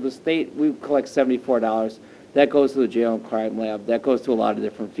 74. So the state, we collect $74. That goes to the jail and crime lab. That goes to a lot of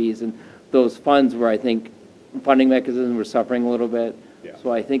different fees. And those funds were, I think, funding mechanisms were suffering a little bit. Yeah.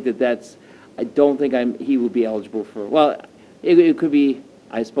 So I think I don't think he would be eligible for, well, it could be,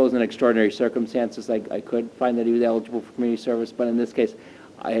 I suppose, in extraordinary circumstances, I could find that he was eligible for community service. But in this case,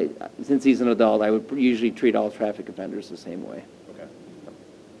 since he's an adult, I would usually treat all traffic offenders the same way. Okay.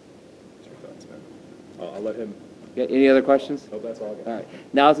 That's your thoughts, man. I'll let him. Any other questions? Oh, that's all I got. All right.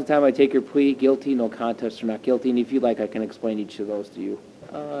 Now's the time I take your plea, guilty, no contest, or not guilty. And if you'd like, I can explain each of those to you.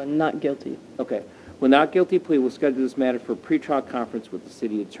 Not guilty. Okay. With not guilty plea, we'll schedule this matter for a pretrial conference with the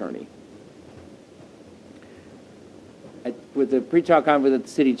city attorney. With the pretrial conference with the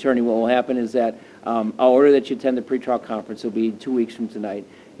city attorney, what will happen is that I'll order that you attend the pretrial conference. It'll be 2 weeks from tonight.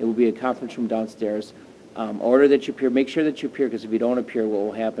 It will be a conference room downstairs. Order that you appear. Make sure that you appear, because if you don't appear, what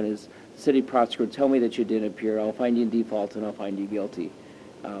will happen is the city prosecutor will tell me that you didn't appear. I'll find you in default, and I'll find you guilty.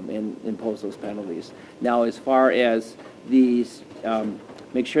 and impose those penalties. Now, as far as these,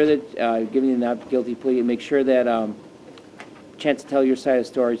 make sure that, giving the not guilty plea, and make sure that, chance to tell your side of the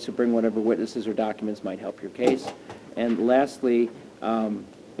story, to bring whatever witnesses or documents might help your case. And lastly,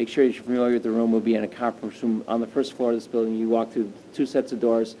 make sure that you're familiar with the room. We'll be in a conference room on the first floor of this building. You walk through 2 sets of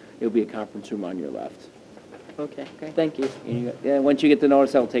doors, it'll be a conference room on your left. Okay, thank you. And once you get the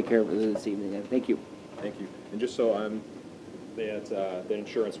notice, I'll take care of it this evening. Thank you. Thank you. And just so I'm, that, the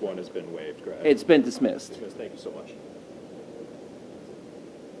insurance one has been waived, correct? It's been dismissed. Dismissed. Thank you so much.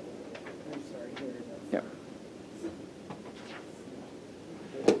 Yeah.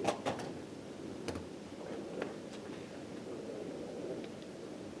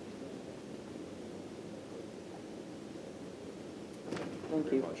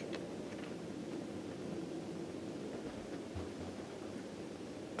 Thank you.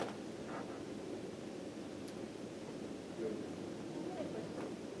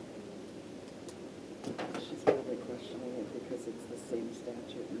 She's probably questioning it because it's the same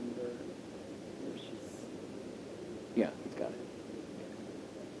statute number where she's. Yeah, he's got it.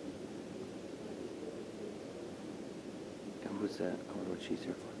 And who's that? I wonder what she's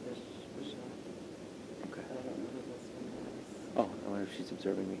here for. Okay. I don't know who this one is. Oh, I wonder if she's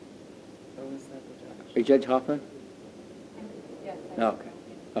observing me. Oh, is that the judge? Are you Judge Hoffman? Yes. Oh, okay.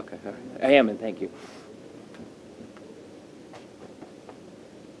 Okay, all right. I am, and thank you.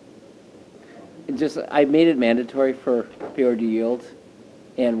 It just, I made it mandatory for PR to yield,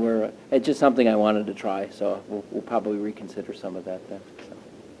 and it's just something I wanted to try, so we'll probably reconsider some of that then. So.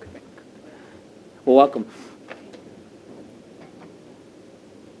 Okay. Well, welcome.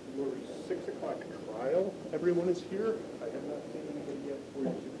 Your 6 o'clock trial, everyone is here. I have not seen anybody yet for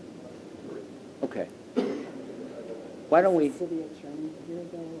your 6 o'clock. Okay. Why don't we, Is the city attorney here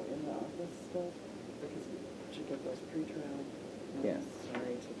though in the office still? Because we should get those pre-trial. Yeah.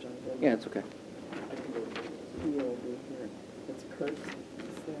 Sorry to jump in. yeah, it's okay. He will be here. It's Kurt. Is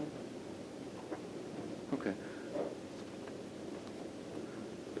there? Okay.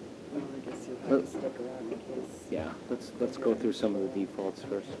 Well, I guess you'll have Well- to stick around in case. Yeah, let's go through some of the defaults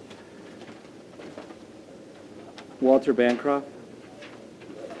first. Walter Bancroft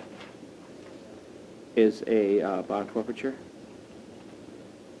is a bond forfeiture.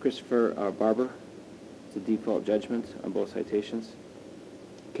 Christopher Barber is a default judgment on both citations.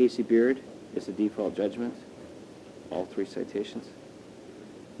 Casey Beard is a default judgment, all 3 citations.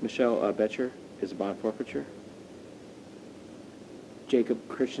 Michelle Betcher is a bond forfeiture. Jacob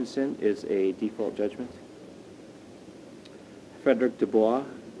Christensen is a default judgment. Frederick Dubois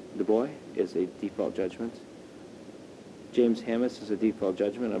is a default judgment. James Hammis is a default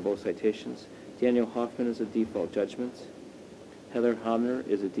judgment on both citations. Daniel Hoffman is a default judgment. Heather Hamner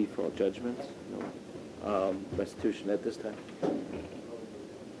is a default judgment. No restitution at this time.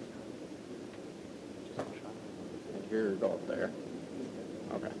 Here, go up there.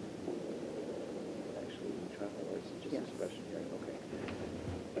 Okay. Actually, trial or is it just Yes. a special hearing? Okay.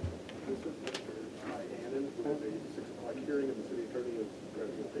 This is Mr. Hannon, who has a 6 o'clock hearing, and the city attorney is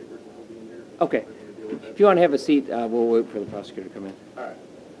grabbing his papers and will be in here. Okay. We're gonna deal with that. If you want to have a seat, we'll wait for the prosecutor to come in. All right.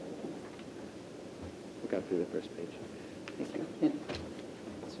 We got through the first page. Thank you.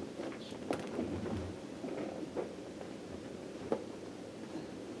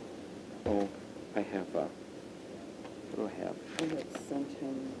 Oh, I have, what do I have? I had sent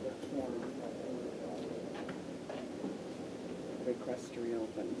him the form request to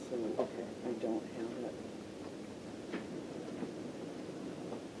reopen, so Okay. I don't have it.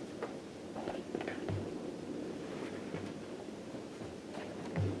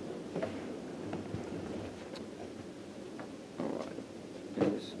 All right. And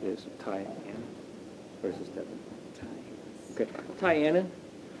this is Ty Annan. Or is this Devin? Okay. Ty Annan,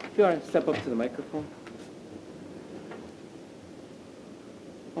 if you want to step up to the microphone.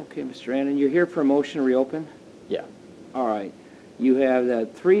 Okay, Mr. Annan, you're here for a motion to reopen? Yeah. All right. You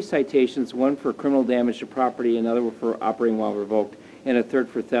have 3 citations, one for criminal damage to property, another one for operating while revoked, and a third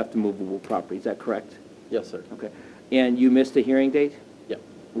for theft of movable property. Is that correct? Yes, sir. Okay. And you missed a hearing date? Yeah.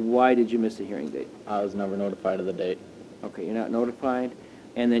 Why did you miss a hearing date? I was never notified of the date. Okay, you're not notified,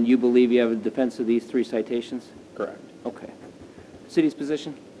 and then you believe you have a defense of these 3 citations? Correct. Okay. City's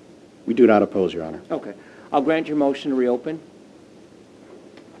position? We do not oppose, Your Honor. Okay. I'll grant your motion to reopen.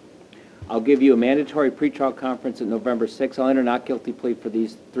 I'll give you a mandatory pretrial conference at November 6th. I'll enter not guilty plea for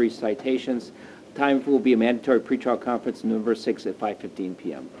these 3 citations. Time will be a mandatory pretrial conference November 6th at 5:15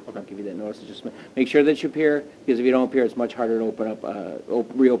 p.m. I'll give you that notice. Just make sure that you appear, because if you don't appear, it's much harder to open up,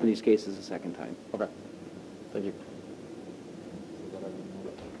 reopen these cases a second time. Okay. Thank you.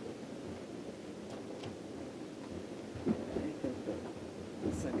 I think that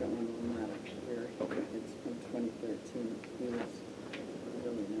the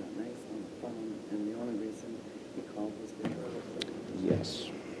Yes.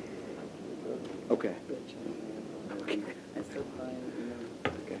 Okay. I said fine, and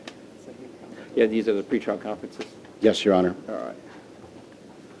then Okay. said he probably. Yeah, these are the pretrial conferences. Yes, Your Honor. All right.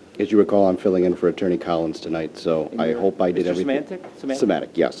 As you recall, I'm filling in for Attorney Collins tonight, so And I you're hope I did Mr. everything. Semantic? Semantic,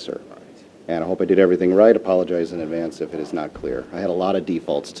 yes, sir. All right. And I hope I did everything right. Apologize in advance if it is not clear. I had a lot of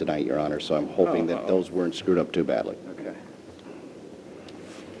defaults tonight, Your Honor, so I'm hoping that those weren't screwed up too badly. Okay.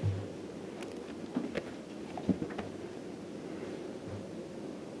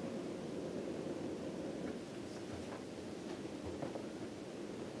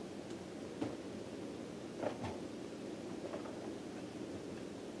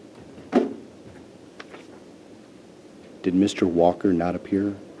 Did Mr. Walker not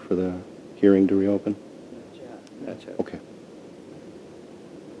appear for the hearing to reopen? That's it. Okay.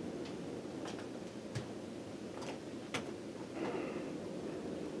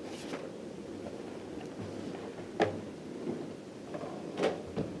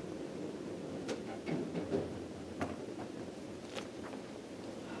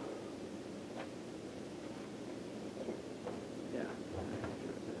 Yeah.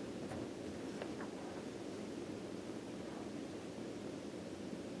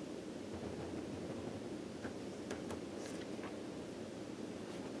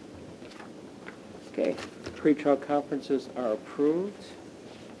 Okay, pretrial conferences are approved.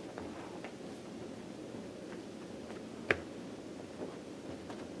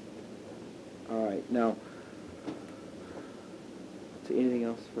 All right, now, so anything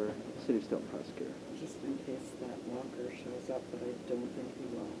else for City of Stoughton prosecutor? Just in case that Walker shows up, but I don't think he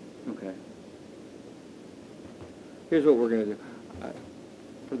will. Okay. Here's what we're gonna do.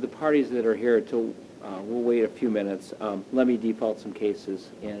 For the parties that are here till, we'll wait a few minutes. Let me default some cases,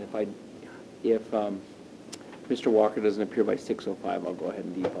 and if Mr. Walker doesn't appear by 6:05, I'll go ahead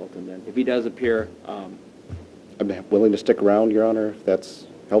and default him then. If he does appear, I'm willing to stick around, Your Honor, if that's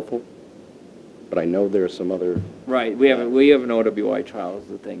helpful. But I know there are some other, right, we have an OWI trial is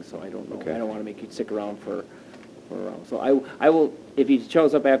the thing, so I don't know. Okay. I don't want to make you stick around so I will, if he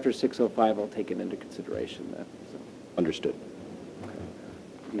shows up after 6:05, I'll take it into consideration then, so. understood.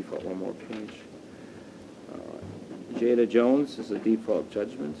 Default one more page. Jada Jones is a default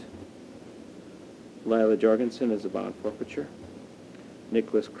judgment. Lila Jorgensen is a bond forfeiture.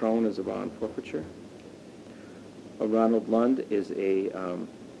 Nicholas Crone is a bond forfeiture. Ronald Lund is a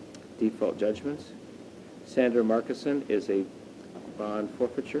default judgment. Sandra Markison is a bond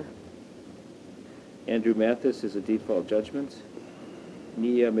forfeiture. Andrew Mathis is a default judgment.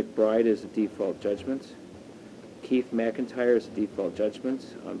 Nia McBride is a default judgment. Keith McIntyre is a default judgment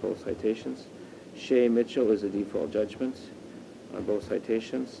on both citations. Shay Mitchell is a default judgment on both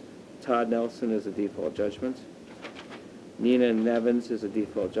citations. Todd Nelson is a default judgment. Nina Nevins is a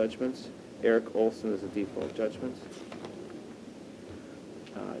default judgment. Eric Olson is a default judgment.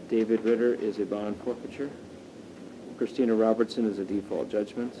 David Ritter is a bond forfeiture. Christina Robertson is a default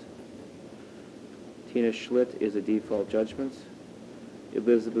judgment. Tina Schlitt is a default judgment.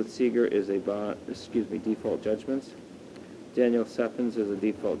 Elizabeth Seeger is a default judgment. Daniel Seffens is a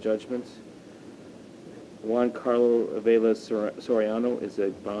default judgment. Juan Carlo Avela Soriano is a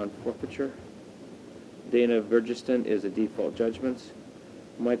bond forfeiture. Dana Vergiston is a default judgment.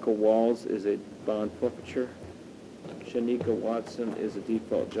 Michael Walls is a bond forfeiture. Shanika Watson is a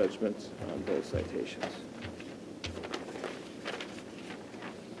default judgment on both citations.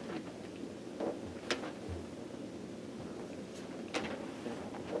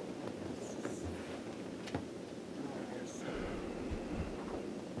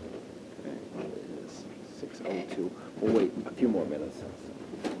 Okay, it is 6:02. We'll wait a few more minutes.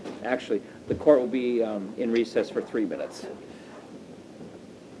 Actually, the court will be in recess for 3 minutes.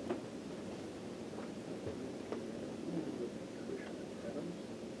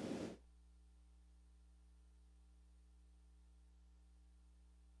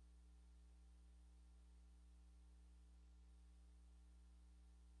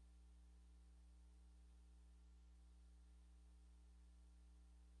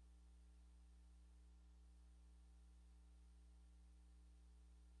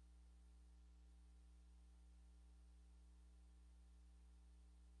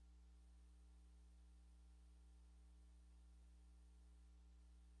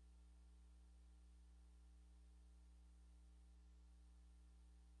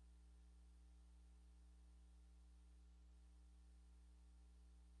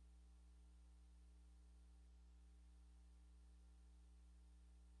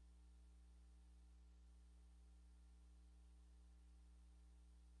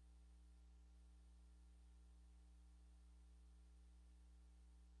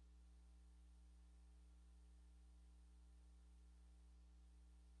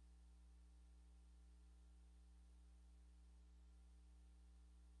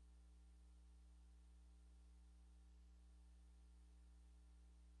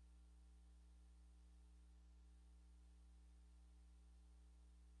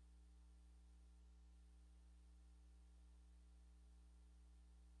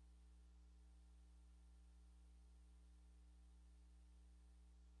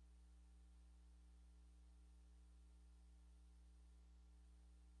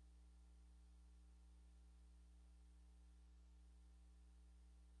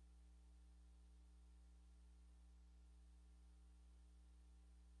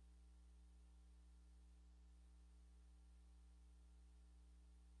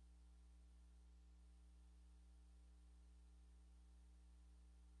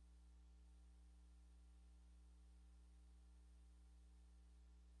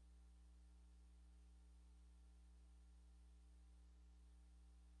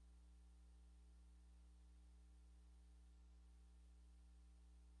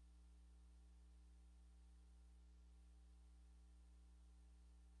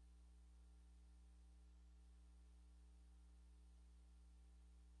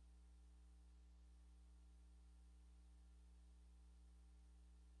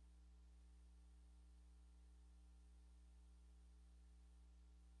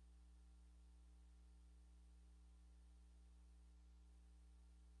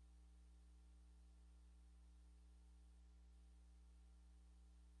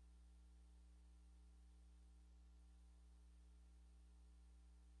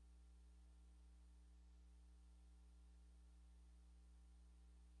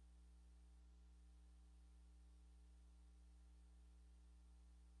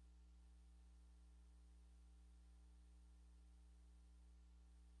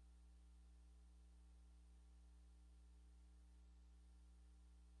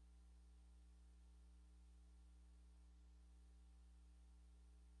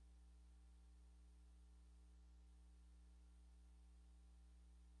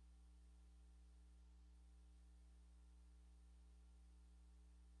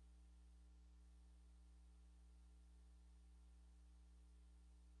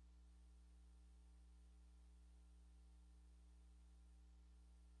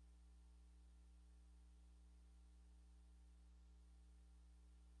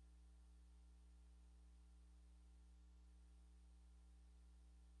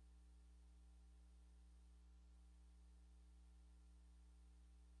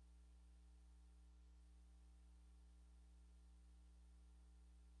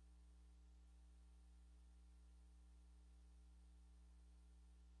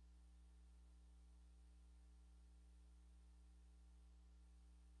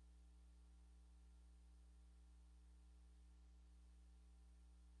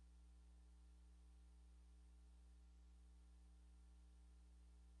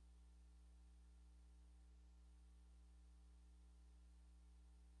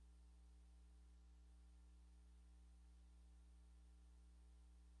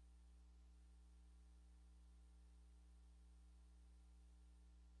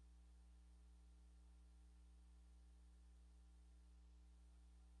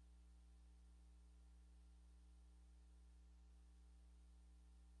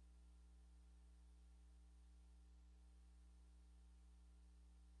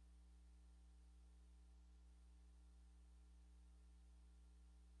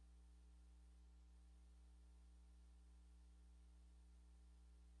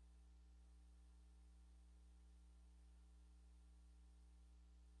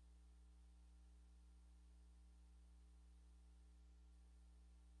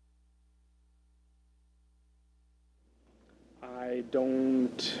 I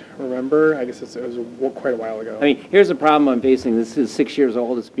don't remember. I guess it was quite a while ago. I mean, here's the problem I'm facing. This is 6 years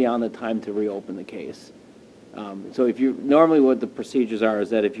old. It's beyond the time to reopen the case. So if you, normally what the procedures are is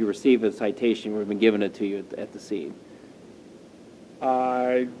that if you receive a citation, we've been giving it to you at the scene.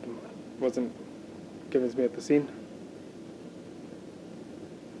 I wasn't given to me at the scene.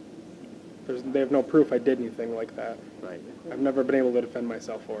 They have no proof I did anything like that. Right. I've never been able to defend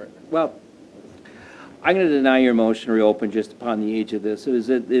myself for it. Well, I'm going to deny your motion to reopen just upon the age of this. Is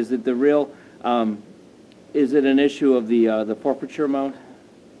it the real, is it an issue of the forfeiture amount?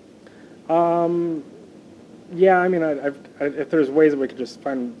 Yeah, I mean, if there's ways that we could just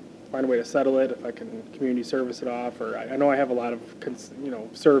find a way to settle it, if I can community service it off, or I know I have a lot of,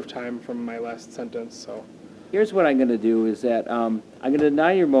 serve time from my last sentence, so. Here's what I'm going to do is that I'm going to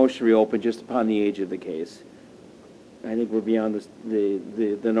deny your motion to reopen just upon the age of the case. I think we're beyond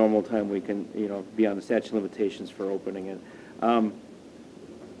the normal time we can, beyond the statute of limitations for opening it.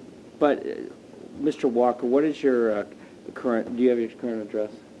 But, Mr. Walker, what is your current, do you have your current address?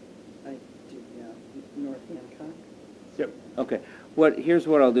 I do, yeah, North Hancock. Yep. Okay. Here's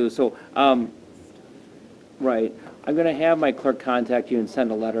what I'll do. So, right, I'm going to have my clerk contact you and send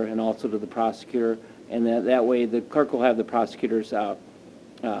a letter, and also to the prosecutor, and that way the clerk will have the prosecutor's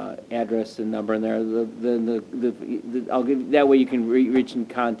address and number in there. I'll give, that way you can be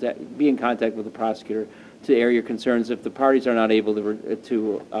in contact with the prosecutor to air your concerns. If the parties are not able if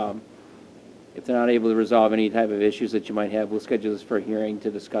they're not able to resolve any type of issues that you might have, we'll schedule this for a hearing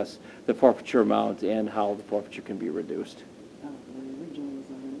to discuss the forfeiture amount and how the forfeiture can be reduced. The original was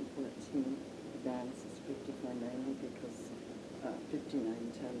 114, the balance is 54.90 because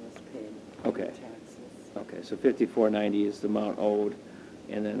 59.10 was paid. Okay. Taxes. Okay, so 54.90 is the amount owed,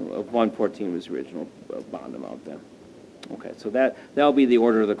 and then 114 was the original bond amount then. Okay, so that'll be the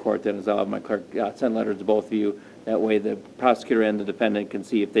order of the court then, is I'll have my clerk send letters to both of you. That way the prosecutor and the defendant can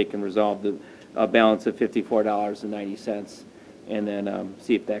see if they can resolve the balance of $54.90, and then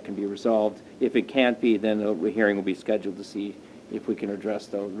see if that can be resolved. If it can't be, then a hearing will be scheduled to see if we can address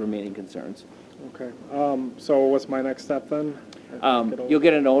the remaining concerns. Okay, so what's my next step then? You'll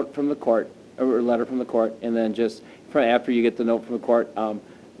get a note from the court, or a letter from the court, and then just after you get the note from the court,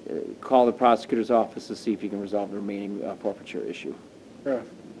 call the prosecutor's office to see if you can resolve the remaining forfeiture issue. Yeah.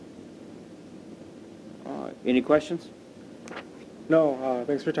 Any questions? No,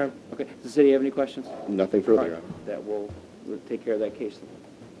 thanks for your time. Okay, does the city have any questions? Nothing further, Your Honor. That we'll take care of that case.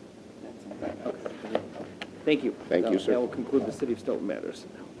 That's all. Okay. Thank you. Thank you, sir. That will conclude the city of Stoughton matters.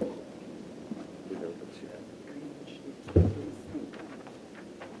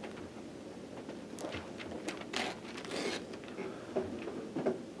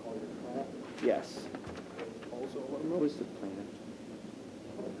 Yes. Who is the plaintiff?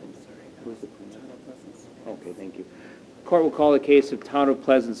 I'm sorry. Who is the plaintiff? Town of Pleasant Springs. Okay, thank you. Court will call the case of Town of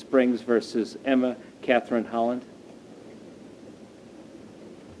Pleasant Springs versus Emma Catherine Holland.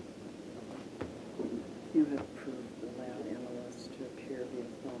 You have approved the lab analyst to appear via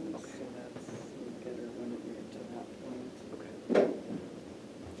phone, so that's, we'll get her when we get to that point. Okay.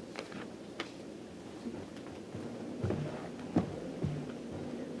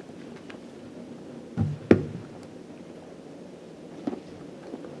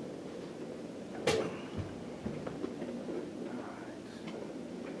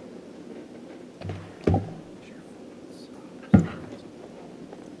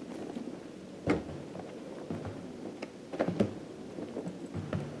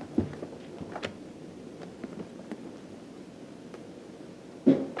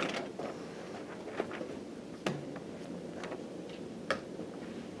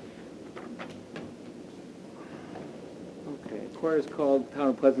 Okay, court is called Town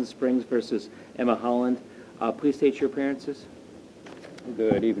of Pleasant Springs versus Emma Holland. Please state your appearances.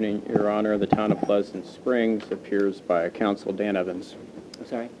 Good evening, Your Honor. The Town of Pleasant Springs appears by counsel Dan Evans. I'm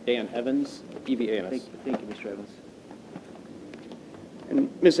sorry? Dan Evans, E-V-A-N-S. Thank you, Mr. Evans. And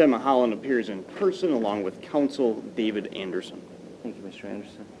Ms. Emma Holland appears in person along with counsel David Anderson. Thank you, Mr.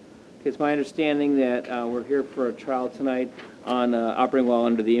 Anderson. Okay, it's my understanding that we're here for a trial tonight on operating while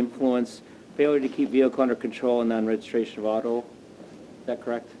under the influence, failure to keep vehicle under control, and non-registration of auto. Is that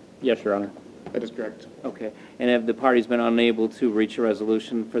correct? Yes, Your Honor. That is correct. Okay. And have the parties been unable to reach a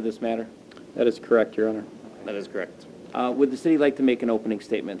resolution for this matter? That is correct, Your Honor. That is correct. Would the city like to make an opening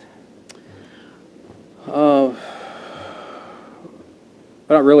statement? Not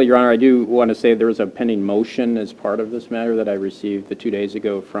really, Your Honor. I do want to say there is a pending motion as part of this matter that I received 2 days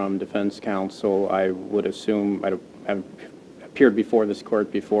ago from defense counsel. I would assume, I haven't appeared before this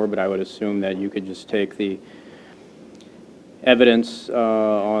court before, but I would assume that you could just take the evidence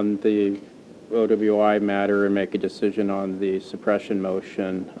on the OWI matter and make a decision on the suppression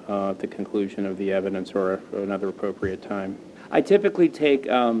motion at the conclusion of the evidence or another appropriate time? I typically take,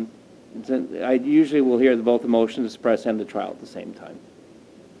 I usually will hear both the motion to suppress and the trial at the same time.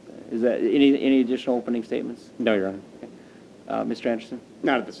 Is that, any additional opening statements? No, Your Honor. Mr. Anderson?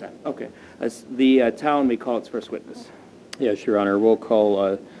 Not at this time. Okay. The town may call its first witness. Yes, Your Honor. We'll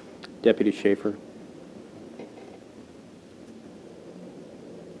call Deputy Schaefer.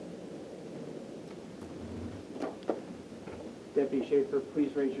 Deputy Schaefer, please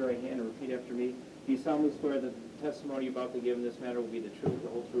raise your right hand and repeat after me. Do you solemnly swear that the testimony you're about to give in this matter will be the truth, the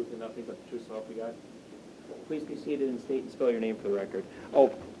whole truth, and nothing but the truth, so help you God? Please be seated and state and spell your name for the record.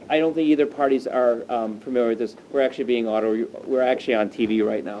 Oh, I don't think either parties are familiar with this. We're actually we're actually on TV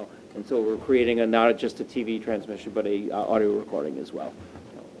right now, and so we're creating not just a TV transmission, but a audio recording as well.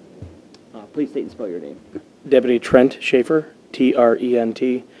 Please state and spell your name. Deputy Trent Schaefer, Trent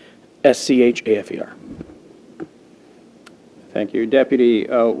Schafer. Thank you. Deputy,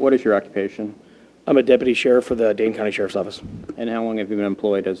 what is your occupation? I'm a deputy sheriff for the Dane County Sheriff's Office. And how long have you been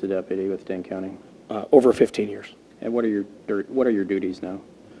employed as a deputy with Dane County? Over 15 years. And what are your duties now?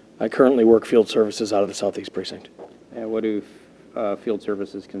 I currently work field services out of the Southeast Precinct. And what do field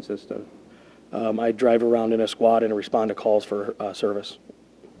services consist of? I drive around in a squad and respond to calls for service.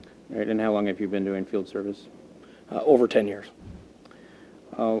 Right, and how long have you been doing field service? Over 10 years.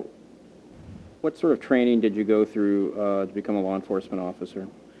 What sort of training did you go through to become a law enforcement officer?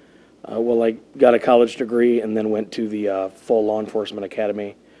 Well, I got a college degree and then went to the full law enforcement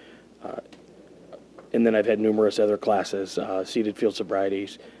academy. And then I've had numerous other classes, seated field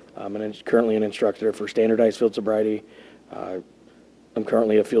sobrieties. I'm currently an instructor for standardized field sobriety. I'm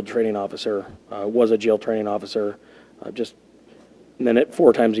currently a field training officer, was a jail training officer. And then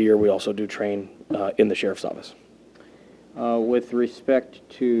 4 times a year we also do train in the sheriff's office. With respect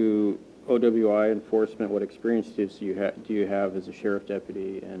to OWI enforcement, what experience do you have as a sheriff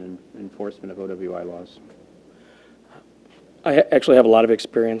deputy and enforcement of OWI laws? I actually have a lot of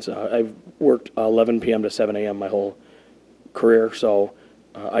experience. I've worked 11 p.m. to 7 a.m. my whole career, so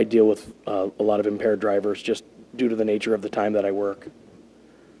I deal with a lot of impaired drivers just due to the nature of the time that I work.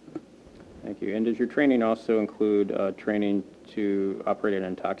 Thank you. And does your training also include training to operate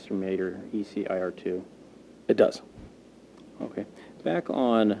an intoximeter, ECIR2? It does. Okay. Back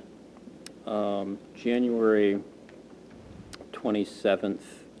on January 27th,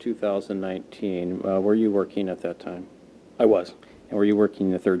 2019, were you working at that time? I was. And were you working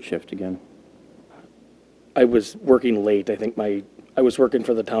the third shift again? I was working late. I think I was working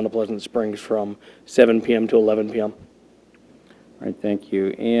for the town of Pleasant Springs from 7 p.m. to 11 p.m. All right, thank you.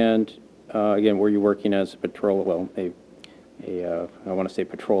 And again, were you working as a patrol, well, I want to say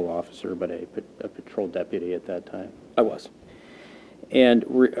patrol officer, but a patrol deputy at that time? I was. And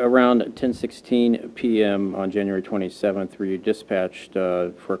around 10:16 p.m. on January 27th, were you dispatched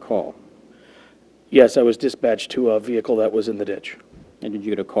for a call? Yes, I was dispatched to a vehicle that was in the ditch. And did you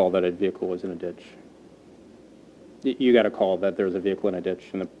get a call that a vehicle was in a ditch? You got a call that there was a vehicle in a ditch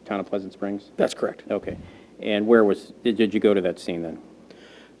in the town of Pleasant Springs? That's correct. Okay. And did you go to that scene then?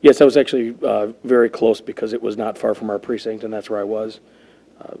 Yes, I was actually very close because it was not far from our precinct, and that's where I was.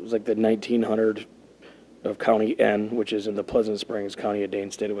 It was like the 1900 of County N, which is in the Pleasant Springs, County of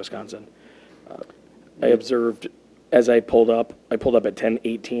Dane, state of Wisconsin. I observed as I pulled up at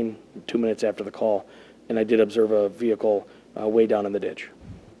 10:18, 2 minutes after the call, and I did observe a vehicle way down in the ditch.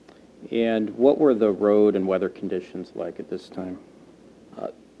 And what were the road and weather conditions like at this time?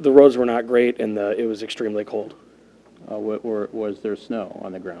 The roads were not great, and it was extremely cold. Was there snow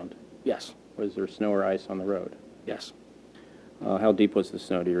on the ground? Yes. Was there snow or ice on the road? Yes. How deep was the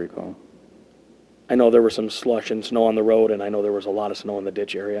snow, do you recall? I know there was some slush and snow on the road, and I know there was a lot of snow in the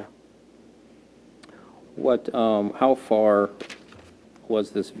ditch area. How far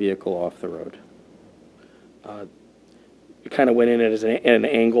was this vehicle off the road? It kind of went in at an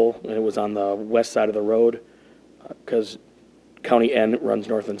angle, and it was on the west side of the road because County N runs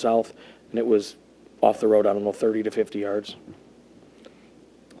north and south, and it was off the road, I don't know, 30 to 50 yards.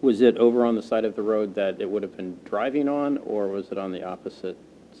 Was it over on the side of the road that it would have been driving on, or was it on the opposite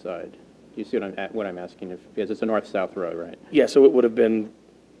side? Do you see what I'm asking? Because it's a north-south road, right? Yeah, so it would have been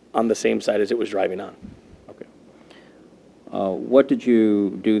on the same side as it was driving on. Okay. What did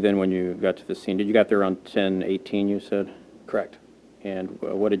you do then when you got to the scene? Did you got there around 10:18, you said? Correct. And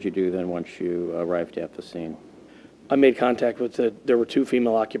what did you do then once you arrived at the scene? I made contact with there were 2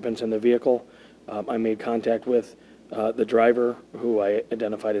 female occupants in the vehicle. I made contact with the driver, who I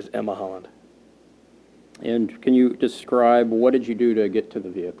identified as Emma Holland. And can you describe what did you do to get to the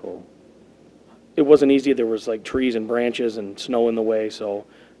vehicle? It wasn't easy. There was like trees and branches and snow in the way, so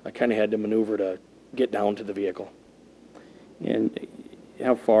I kind of had to maneuver to get down to the vehicle. And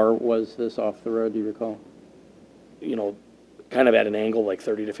how far was this off the road, do you recall? You know, kind of at an angle, like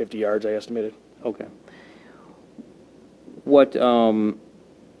 30 to 50 yards, I estimated. Okay. What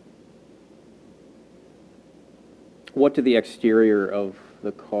did the exterior of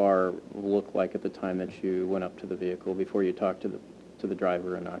the car look like at the time that you went up to the vehicle before you talked to the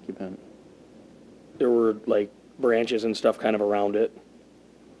driver and occupant? There were like branches and stuff kind of around it.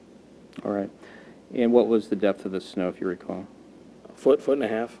 All right. And what was the depth of the snow, if you recall? A foot, foot and a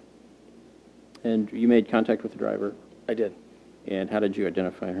half. And you made contact with the driver? I did. And how did you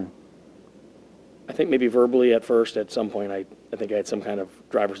identify her? I think maybe verbally at first. At some point, I think I had some kind of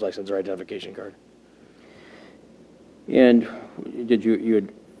driver's license or identification card. And did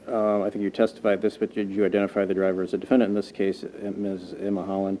I think you testified this, but did you identify the driver as a defendant in this case, Ms. Emma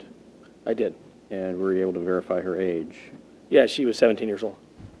Holland? I did. And were you able to verify her age? Yeah, she was 17 years old.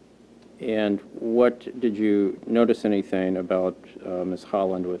 And did you notice anything about Ms.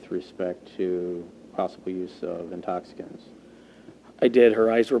 Holland with respect to possible use of intoxicants? I did.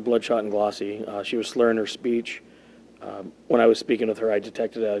 Her eyes were bloodshot and glossy. She was slurring her speech. When I was speaking with her, I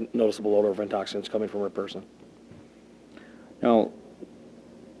detected a noticeable odor of intoxicants coming from her person. Now,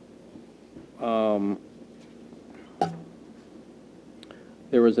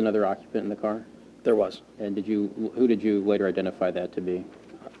 there was another occupant in the car? There was. And who did you later identify that to be?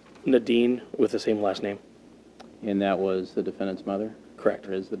 Nadine, with the same last name. And that was the defendant's mother? Correct.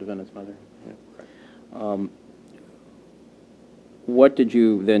 Or is the defendant's mother? Yeah. Correct. What did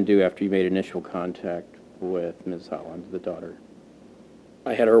you then do after you made initial contact with Ms. Holland, the daughter?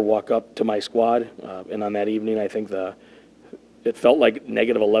 I had her walk up to my squad, and on that evening, I think it felt like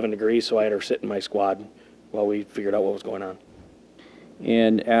negative 11 degrees, so I had her sit in my squad while we figured out what was going on.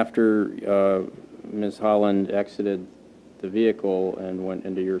 And after Ms. Holland exited the vehicle and went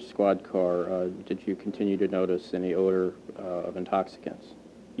into your squad car, did you continue to notice any odor of intoxicants?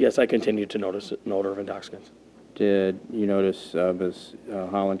 Yes, I continued to notice an odor of intoxicants. Did you notice Ms.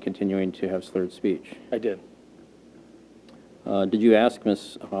 Holland continuing to have slurred speech? I did. Did you ask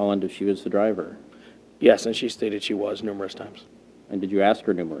Ms. Holland if she was the driver? Yes, and she stated she was numerous times. And did you ask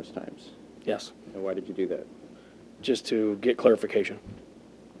her numerous times? Yes. And why did you do that? Just to get clarification.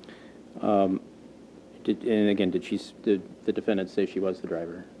 And again, did the defendant say she was the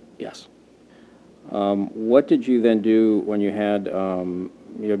driver? Yes. What did you then do when you had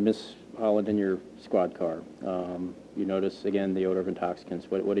Ms. Holland in your squad car? You noticed, again, the odor of intoxicants.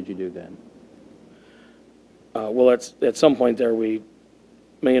 What did you do then? Well, at some point there, me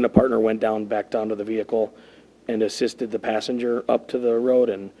and a partner went back down to the vehicle and assisted the passenger up to the road,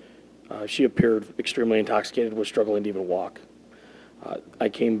 and she appeared extremely intoxicated, was struggling to even walk. I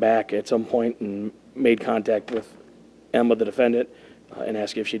came back at some point and made contact with Emma, the defendant, and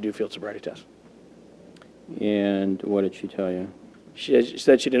asked if she'd do field sobriety tests. And what did she tell you? She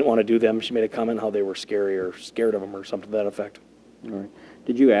said she didn't want to do them. She made a comment how they were scary or scared of them or something to that effect. All right.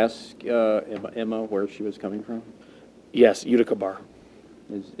 Did you ask Emma where she was coming from? Yes, Utica Bar.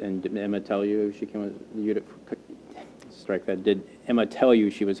 And did Emma tell you she came with the Utica? Strike that. Did Emma tell you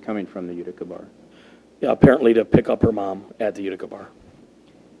she was coming from the Utica Bar? Yeah, apparently to pick up her mom at the Utica Bar.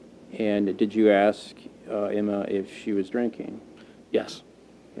 And did you ask Emma if she was drinking? Yes.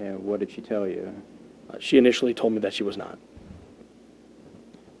 And what did she tell you? She initially told me that she was not.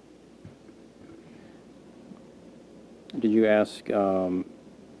 Did you ask,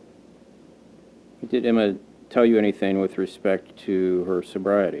 did Emma tell you anything with respect to her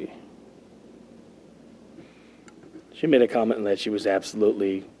sobriety? She made a comment that she was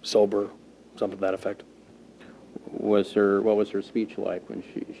absolutely sober, something to that effect. What was her speech like when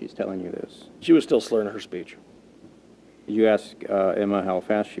she's telling you this? She was still slurring her speech. Did you ask Emma how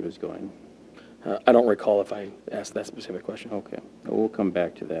fast she was going? I don't recall if I asked that specific question. Okay, we'll come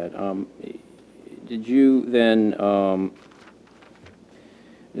back to that. Did you then,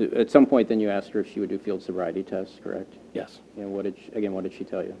 at some point then you asked her if she would do field sobriety tests, correct? Yes. And what did she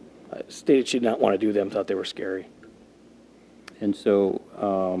tell you? Stated she did not want to do them, thought they were scary. And so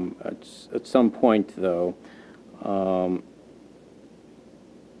at some point, though,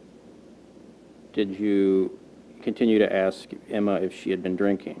 did you continue to ask Emma if she had been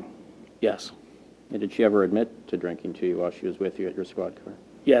drinking? Yes. And did she ever admit to drinking to you while she was with you at your squad car?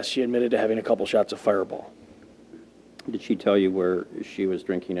 Yes, she admitted to having a couple shots of Fireball. Did she tell you where she was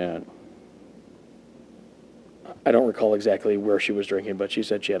drinking at? I don't recall exactly where she was drinking, but she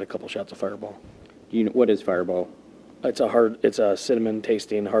said she had a couple shots of Fireball. Do you know, what is Fireball? It's a cinnamon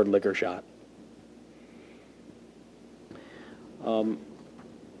tasting hard liquor shot.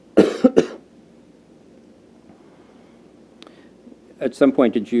 At some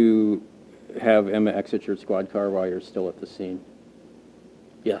point, did you have Emma exit your squad car while you're still at the scene?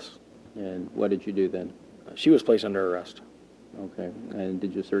 Yes. And what did you do then? She was placed under arrest. Okay. And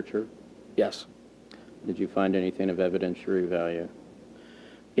did you search her? Yes. Did you find anything of evidentiary value?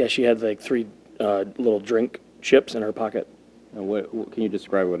 Yeah, she had like 3 little drink chips in her pocket. And what can you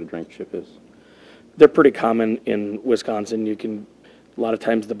describe what a drink chip is? They're pretty common in Wisconsin. A lot of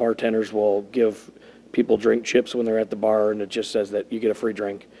times the bartenders will give people drink chips when they're at the bar, and it just says that you get a free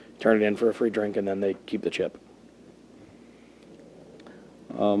drink, turn it in for a free drink, and then they keep the chip.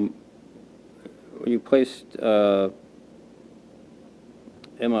 When you placed Emma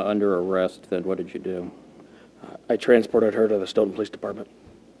under arrest, then what did you do? I transported her to the Stoughton Police Department.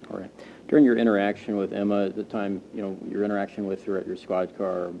 All right. During your interaction with Emma at the time, your interaction with her at your squad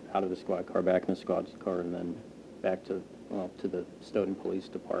car, out of the squad car, back in the squad car, and then back to the Stoughton Police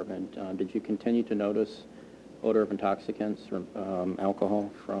Department, did you continue to notice odor of intoxicants or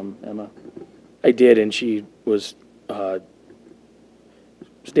alcohol from Emma? I did, and she was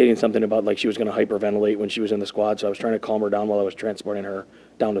stating something about like she was going to hyperventilate when she was in the squad, so I was trying to calm her down while I was transporting her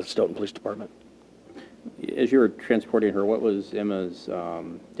down to the Stoughton Police Department. As you were transporting her, what was Emma's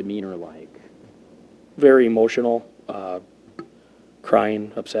demeanor like? Very emotional,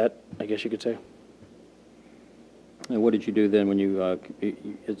 crying, upset, I guess you could say. And what did you do then when you,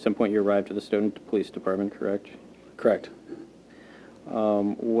 at some point you arrived at the Stoughton Police Department, correct? Correct.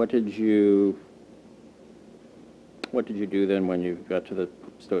 What did you do then when you got to the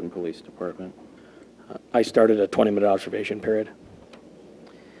Stoughton Police Department? I started a 20-minute observation period.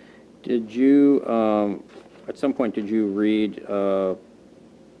 Did you, at some point, did you read an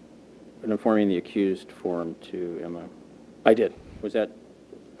informing the accused form to Emma? I did. Was that,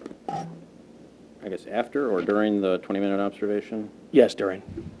 I guess, after or during the 20-minute observation? Yes, during.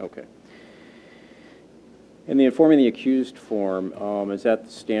 Okay. And the informing the accused form, is that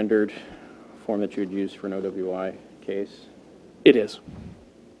the standard form that you would use for an OWI case? It is.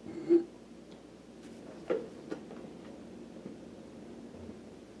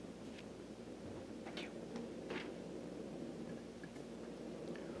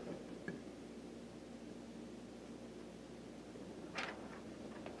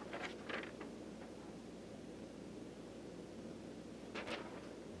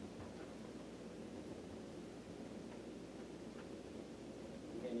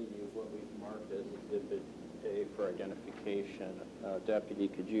 What we've marked as Exhibit A for identification. Deputy,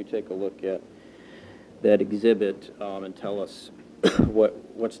 could you take a look at that exhibit and tell us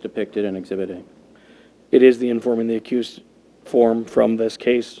what's depicted in Exhibit A? It is the informing the accused form from this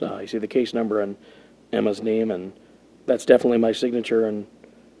case. You see the case number and Emma's name, and that's definitely my signature and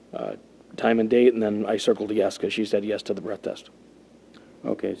time and date, and then I circled yes because she said yes to the breath test.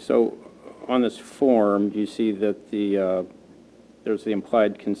 Okay, so on this form, you see that there's the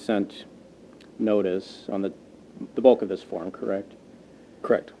implied consent notice on the bulk of this form, correct?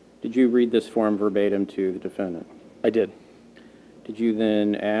 Correct. Did you read this form verbatim to the defendant? I did. Did you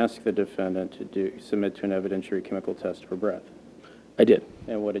then ask the defendant to submit to an evidentiary chemical test for breath? I did.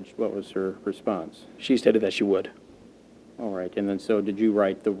 And what was her response? She stated that she would. All right, and then so did you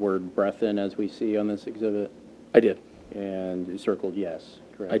write the word breath in as we see on this exhibit? I did. And you circled yes,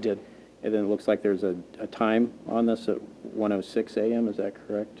 correct? I did. And then it looks like there's a time on this at 1:06 a.m., is that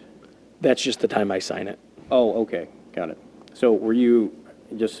correct? That's just the time I sign it. Oh, okay, got it. So were you,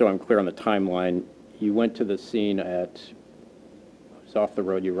 just so I'm clear on the timeline, you went to the scene it's off the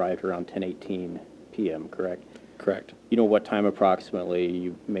road, you arrived around 10:18 p.m., correct? Correct. You know what time approximately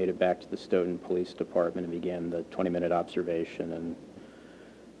you made it back to the Stoughton Police Department and began the 20-minute observation? And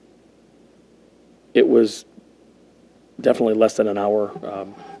it was definitely less than an hour.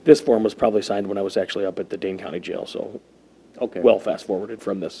 This form was probably signed when I was actually up at the Dane County Jail, so okay. Well fast forwarded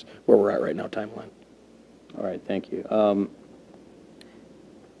from this, where we're at right now, timeline. All right, thank you.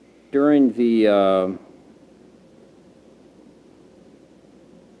 During the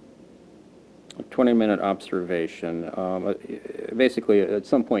 20-minute observation, basically at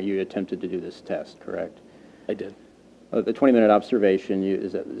some point you attempted to do this test, correct? I did. The 20-minute observation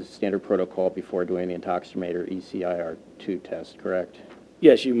is a standard protocol before doing the intoximeter ECIR2 test, correct?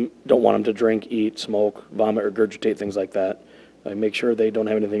 Yes, you don't want them to drink, eat, smoke, vomit, or regurgitate, things like that. Make sure they don't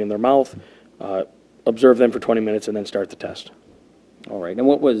have anything in their mouth, observe them for 20 minutes, and then start the test. All right, and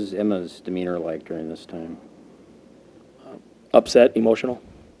what was Emma's demeanor like during this time? Upset, emotional.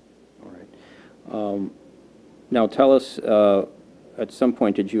 All right. Now tell us, at some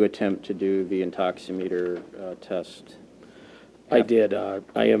point did you attempt to do the intoximeter test? I did. I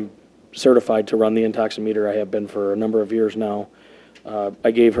am certified to run the intoximeter. I have been for a number of years now.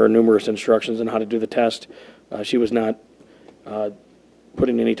 I gave her numerous instructions on how to do the test. She was not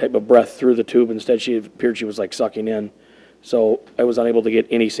putting any type of breath through the tube. Instead, she appeared she was like sucking in. So I was unable to get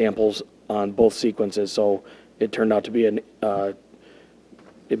any samples on both sequences, so it turned out to be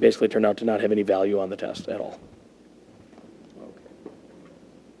it basically turned out to not have any value on the test at all.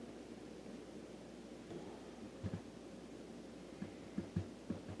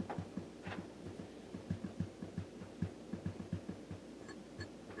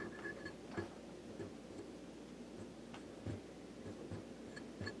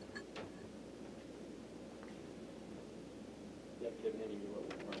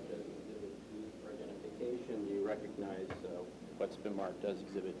 Do you recognize what's been marked as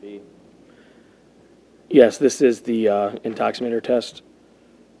Exhibit B? Yes, this is the intoximeter test.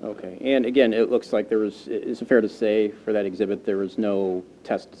 Okay, and again, it looks like is it fair to say for that exhibit there was no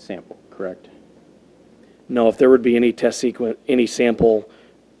test sample, correct? No, if there would be any any sample,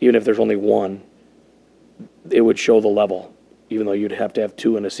 even if there's only one, it would show the level, even though you'd have to have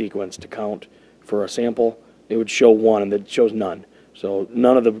two in a sequence to count for a sample. It would show one, and it shows none. So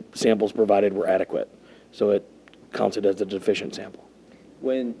none of the samples provided were adequate. So it counts it as a deficient sample.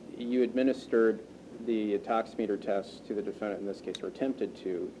 When you administered the intoximeter test to the defendant in this case, or attempted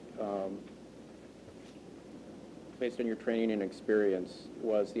to, based on your training and experience,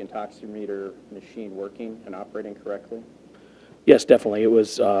 was the intoximeter machine working and operating correctly? Yes, definitely. It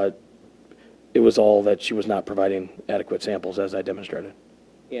was all that she was not providing adequate samples, as I demonstrated.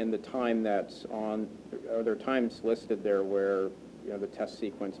 And the time that's on, are there times listed there where the test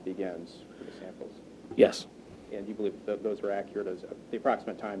sequence begins for the samples? Yes. And you believe that those are accurate as the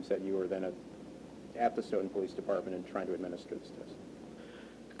approximate times that you were then at the Stoughton Police Department and trying to administer this test?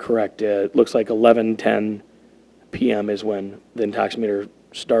 Correct. It looks like 11:10 p.m. is when the intoximeter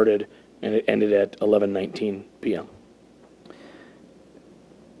started, and it ended at 11:19 p.m.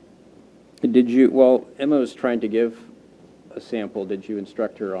 While Emma was trying to give a sample, did you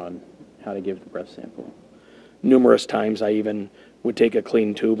instruct her on how to give the breath sample? Numerous times I even would take a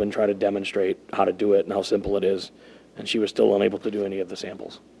clean tube and try to demonstrate how to do it and how simple it is, and she was still unable to do any of the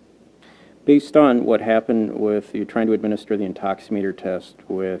samples. Based on what happened with you trying to administer the intoximeter test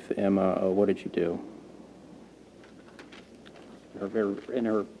with Emma, what did you do? In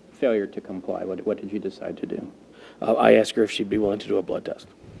her failure to comply, what did you decide to do? I asked her if she'd be willing to do a blood test.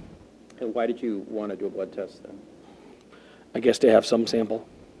 And why did you want to do a blood test then? I guess to have some sample.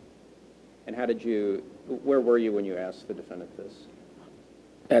 And where were you when you asked the defendant this?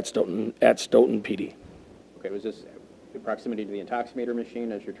 At Stoughton PD. Okay, was this in proximity to the intoximeter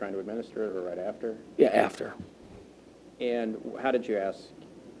machine as you're trying to administer it, or right after? Yeah, after. And how did you ask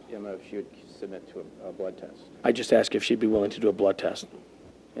Emma if she would submit to a blood test? I just asked if she'd be willing to do a blood test.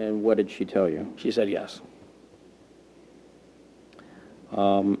 And what did she tell you? She said yes.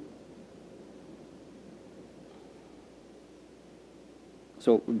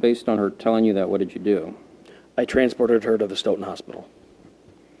 So based on her telling you that, what did you do? I transported her to the Stoughton Hospital.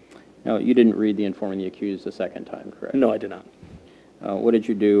 Now, you didn't read the informing the accused the second time, correct? No, I did not. What did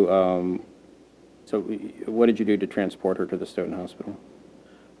you do? What did you do to transport her to the Stoughton Hospital?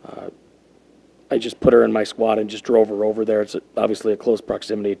 I just put her in my squad and just drove her over there. It's obviously a close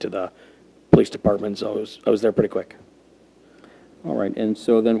proximity to the police department, so I was there pretty quick. All right, and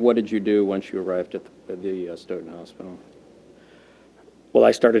so then what did you do once you arrived at the Stoughton Hospital? Well,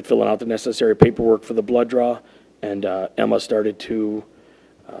 I started filling out the necessary paperwork for the blood draw, and Emma started to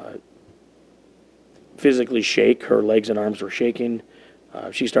physically shake. Her legs and arms were shaking.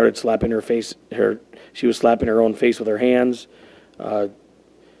 She started slapping her face. She was slapping her own face with her hands.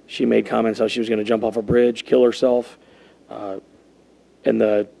 She made comments how she was going to jump off a bridge, kill herself. And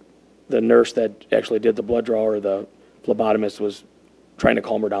the nurse that actually did the blood draw, or the phlebotomist, was trying to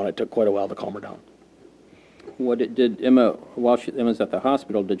calm her down. It took quite a while to calm her down. Did Emma, while Emma's at the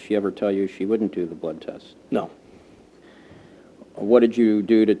hospital, did she ever tell you she wouldn't do the blood test? No. What did you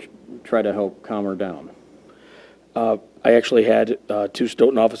do to try to help calm her down? I actually had two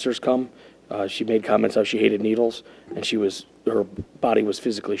Stoughton officers come. She made comments how she hated needles, and her body was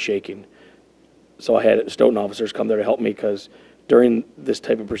physically shaking. So I had Stoughton officers come there to help me, because during this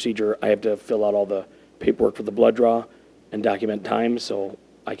type of procedure, I have to fill out all the paperwork for the blood draw and document times, so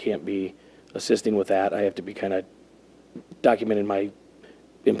I can't be assisting with that. I have to be kind of documenting my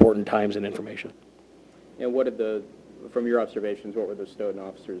important times and information. And from your observations, what were the Stoughton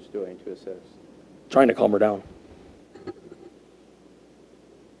officers doing to assist? Trying to calm her down.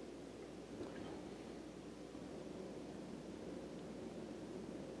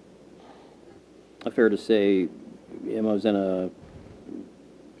 Fair to say Emma was in a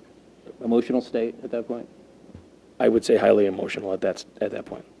emotional state at that point? I would say highly emotional at that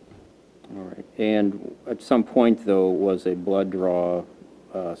point. All right. And at some point, though, was a blood draw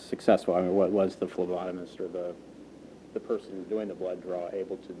successful? I mean, what was the phlebotomist or the person doing the blood draw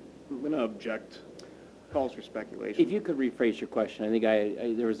able to? I'm going to object. Calls for speculation. If you could rephrase your question, I think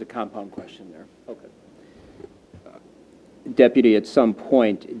there was a compound question there. Okay. Deputy, at some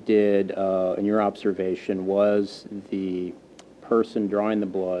point, did, in your observation, was the person drawing the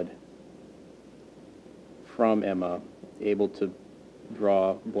blood from Emma able to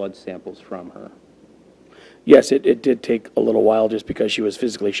draw blood samples from her? Yes, it did take a little while just because she was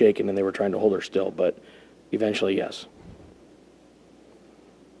physically shaken and they were trying to hold her still, but eventually, yes.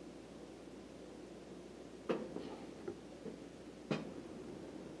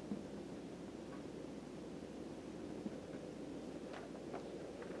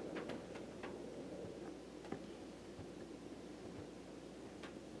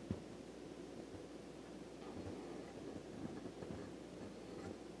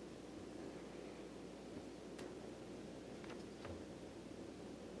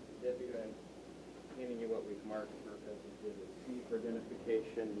 Deputy, I'm handing you what we've marked for Exhibit C for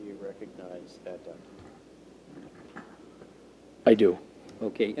identification. Do you recognize that document? I do.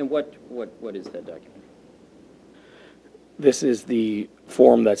 Okay, and what is that document? This is the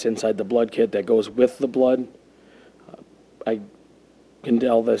form that's inside the blood kit that goes with the blood. I can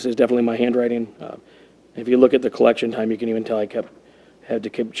tell this is definitely my handwriting. If you look at the collection time, you can even tell I had to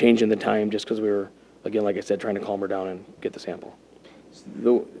keep changing the time just because we were, again, like I said, trying to calm her down and get the sample.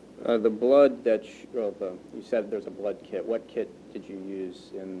 The blood that, you said there's a blood kit. What kit did you use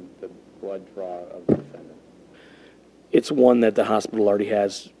in the blood draw of the defendant? It's one that the hospital already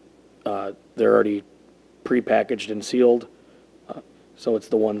has. They're already prepackaged and sealed. So it's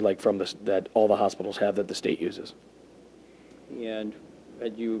the one like from that all the hospitals have that the state uses. And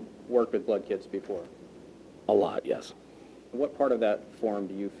had you worked with blood kits before? A lot, yes. What part of that form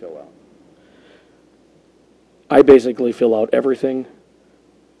do you fill out? I basically fill out everything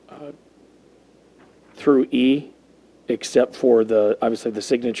through E, except for obviously the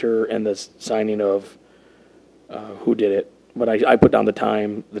signature and the signing of who did it. But I put down the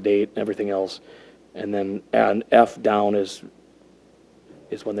time, the date, everything else, and then an F down is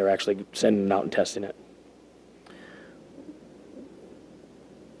when they're actually sending it out and testing it.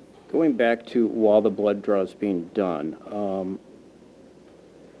 Going back to while the blood draw is being done,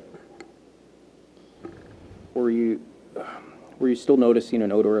 were you still noticing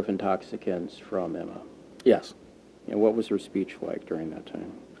an odor of intoxicants from Emma? Yes. And what was her speech like during that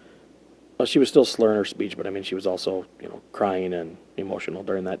time? Well, she was still slurring her speech, but I mean, she was also, crying and emotional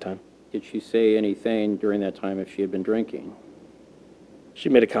during that time. Did she say anything during that time if she had been drinking? She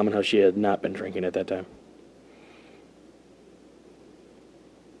made a comment how she had not been drinking at that time.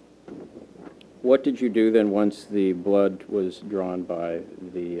 What did you do then once the blood was drawn by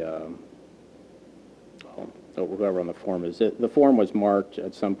the, whoever on the form is? The form was marked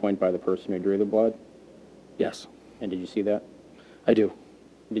at some point by the person who drew the blood? Yes. And did you see that? I do.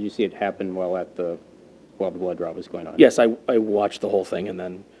 Did you see it happen while the blood draw was going on? Yes, I watched the whole thing, and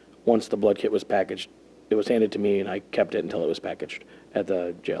then once the blood kit was packaged, it was handed to me, and I kept it until it was packaged at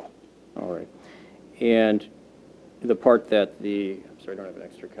the jail. All right. And the part that I'm sorry, I don't have an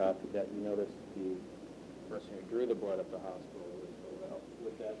extra copy, that you noticed the person who drew the blood at the hospital was filled out.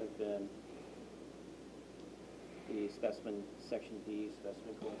 Would that have been the specimen, section D,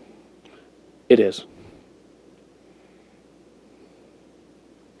 specimen collection? It is.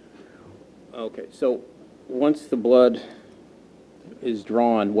 Okay, so once the blood is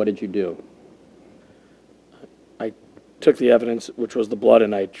drawn, what did you do? I took the evidence, which was the blood,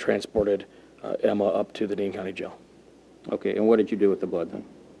 and I transported Emma up to the Dane County Jail. Okay, and what did you do with the blood then?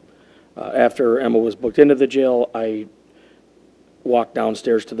 After Emma was booked into the jail, I walked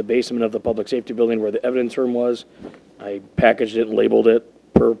downstairs to the basement of the public safety building where the evidence room was. I packaged it, labeled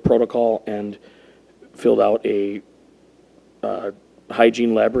it per protocol, and filled out a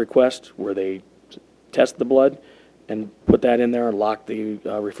hygiene lab request where they test the blood and put that in there and locked the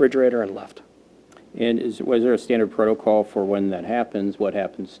refrigerator and left. And was there a standard protocol for when that happens? What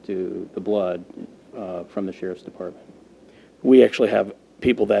happens to the blood from the sheriff's department? We actually have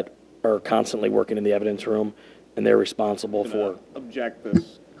people that are constantly working in the evidence room, and they're responsible for... Object.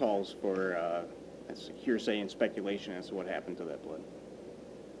 This calls for hearsay and speculation as to what happened to that blood.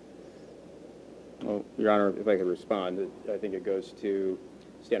 Well, Your Honor, if I could respond, I think it goes to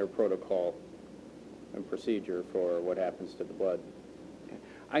standard protocol and procedure for what happens to the blood.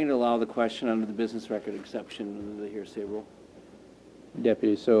 I'm going to allow the question under the business record exception under the hearsay rule.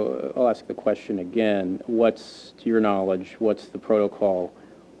 Deputy, so I'll ask the question again. To your knowledge, what's the protocol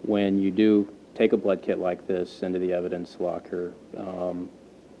when you do take a blood kit like this into the evidence locker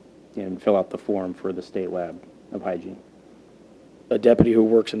and fill out the form for the state lab of hygiene? a deputy who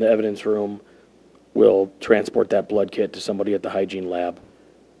works in the evidence room will transport that blood kit to somebody at the hygiene lab,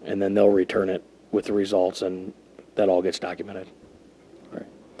 and then they'll return it with the results, and that all gets documented. All right.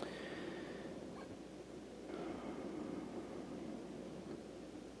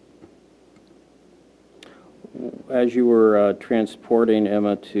 As you were transporting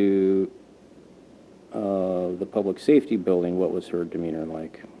Emma to the public safety building, what was her demeanor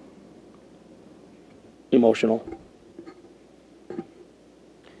like? Emotional.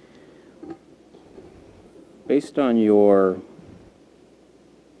 Based on your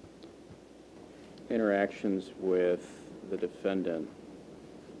interactions with the defendant,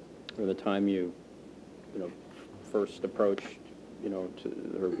 or the time you first approached, to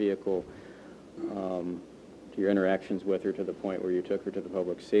her vehicle, to your interactions with her to the point where you took her to the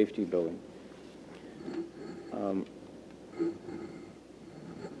public safety building,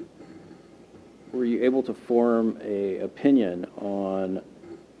 were you able to form an opinion on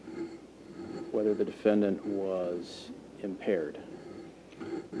whether the defendant was impaired?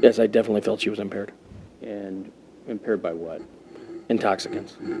 Yes, I definitely felt she was impaired. And impaired by what?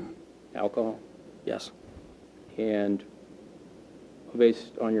 Intoxicants. Alcohol? Yes. And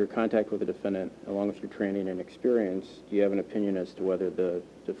based on your contact with the defendant, along with your training and experience, do you have an opinion as to whether the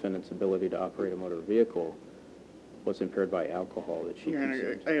defendant's ability to operate a motor vehicle was impaired by alcohol that she Your Honor,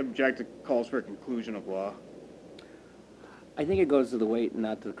 consumed? I object to calls for a conclusion of law. I think it goes to the weight and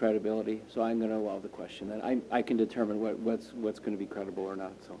not to the credibility, so I'm going to allow the question. And I can determine what's going to be credible or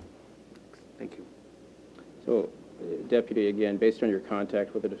not, so thank you. So, Deputy, again, based on your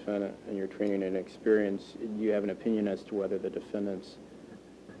contact with the defendant and your training and experience, do you have an opinion as to whether the defendant's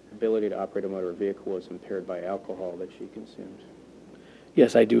ability to operate a motor vehicle was impaired by alcohol that she consumed?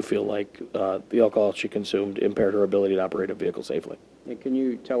 Yes, I do feel like the alcohol she consumed impaired her ability to operate a vehicle safely. And can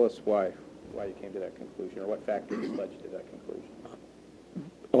you tell us why you came to that conclusion, or what factors led you to that conclusion?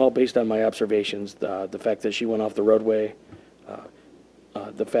 Well, based on my observations, the fact that she went off the roadway,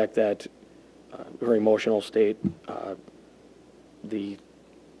 the fact that her emotional state, again,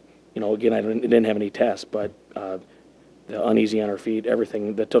 I didn't have any tests, but the uneasy on her feet,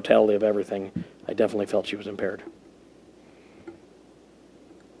 everything, the totality of everything, I definitely felt she was impaired.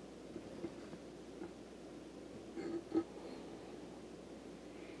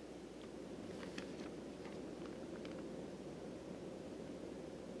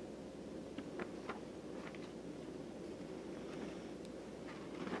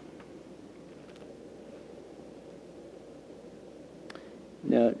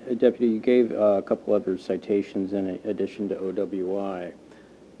 Now, Deputy, you gave a couple other citations in addition to OWI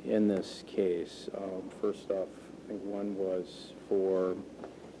in this case. First off, I think one was for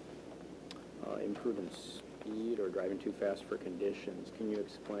imprudent speed or driving too fast for conditions. Can you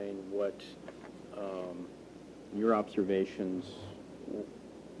explain what, your observations,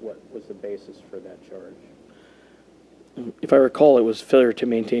 what was the basis for that charge? If I recall, it was failure to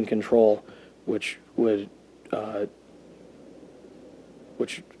maintain control, which was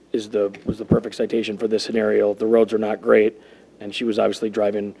the perfect citation for this scenario. The roads are not great, and she was obviously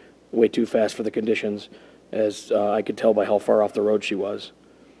driving way too fast for the conditions, as I could tell by how far off the road she was.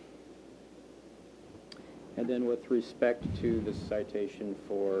 And then with respect to the citation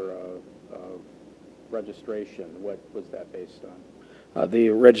for registration, what was that based on? The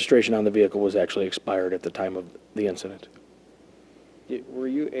registration on the vehicle was actually expired at the time of the incident. Were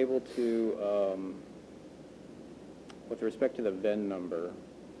you able to, with respect to the VIN number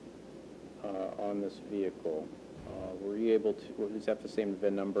on this vehicle, were you able to, is that the same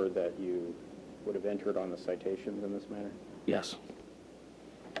VIN number that you would have entered on the citations in this manner? Yes.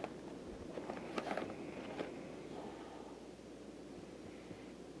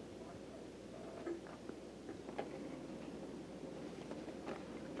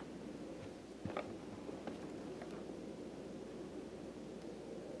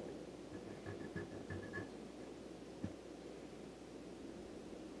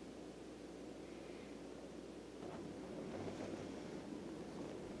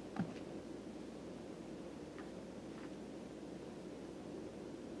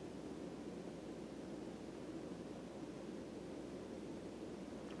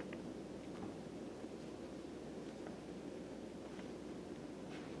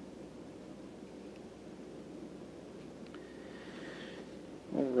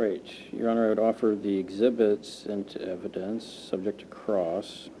 All right, Your Honor, I would offer the exhibits into evidence, subject to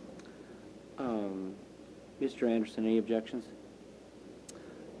cross. Mr. Anderson, any objections?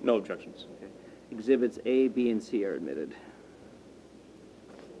 No objections. Okay. Exhibits A, B, and C are admitted.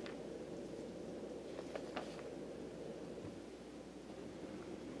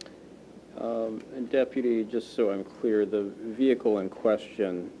 And Deputy, just so I'm clear, the vehicle in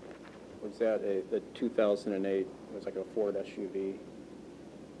question, was that the 2008, it was like a Ford SUV?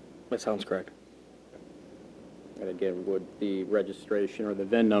 That sounds correct. And again, would the registration or the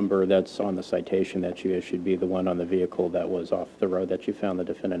VIN number that's on the citation that you issued be the one on the vehicle that was off the road that you found the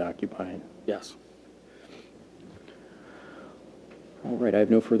defendant occupying? Yes. All right, I have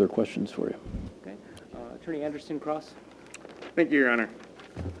no further questions for you. Okay. Attorney Anderson Cross? Thank you, Your Honor.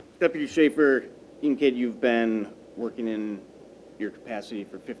 Deputy Schaefer, you indicated you've been working in your capacity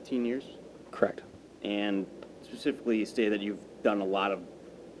for 15 years, Correct. and specifically you stated that you've done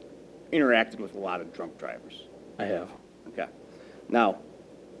interacted with a lot of drunk drivers. I have. Okay. Now,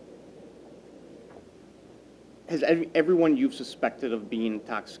 has everyone you've suspected of being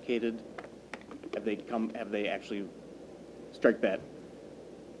intoxicated, have they actually, strike that?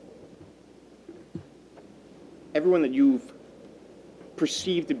 Everyone that you've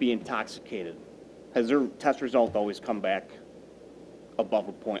perceived to be intoxicated, has their test result always come back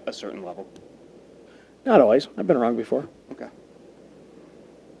above a certain level? Not always. I've been wrong before. Okay.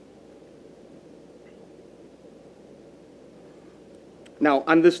 Now,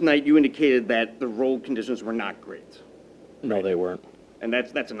 on this night, you indicated that the road conditions were not great, No, they weren't. and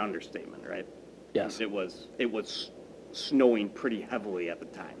that's an understatement, right? Yes. It was snowing pretty heavily at the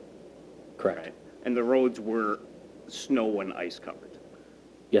time, Correct. right? And the roads were snow and ice covered.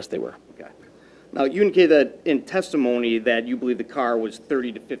 Yes, they were. Okay. Now, you indicated that in testimony that you believe the car was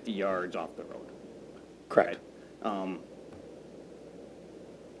 30 to 50 yards off the road. Correct.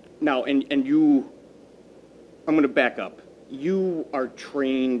 Now, and you, I'm going to back up. You are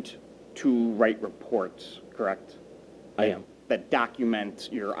trained to write reports, correct? I am. That document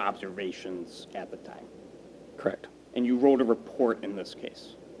your observations at the time. Correct. And you wrote a report in this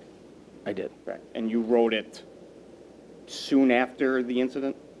case, I did. correct? And you wrote it soon after the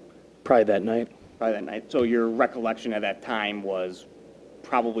incident? Probably that night. By that night. So your recollection at that time was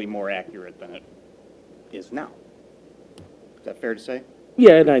probably more accurate than it is now. Is that fair to say?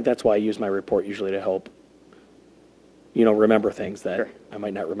 Yeah, and that's why I use my report usually to help, remember things that Sure. I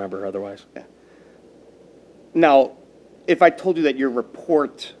might not remember otherwise. Yeah. Now, if I told you that your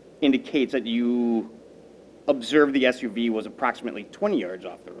report indicates that you observed the SUV was approximately 20 yards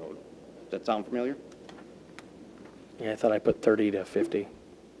off the road, does that sound familiar? Yeah, I thought I put 30 to 50.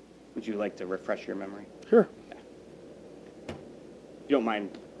 Would you like to refresh your memory? Sure. If you don't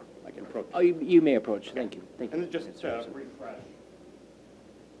mind, I can approach. Oh, you may approach. Thank you. Thank you. And just refresh.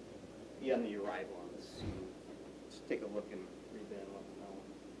 Be on the arrival on the scene. Just take a look and read that and let me know.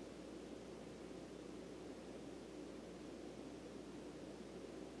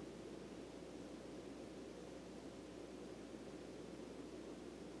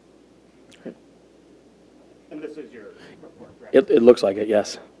 And this is your report, correct? It looks like it,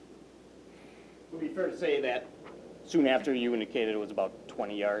 yes. Would it be fair to say that soon after you indicated it was about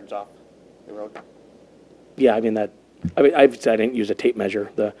 20 yards off the road? Yeah, I didn't use a tape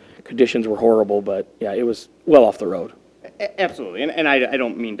measure. The conditions were horrible, but yeah, it was well off the road. Absolutely, and I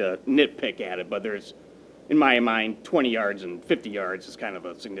don't mean to nitpick at it, but there's, in my mind, 20 yards and 50 yards is kind of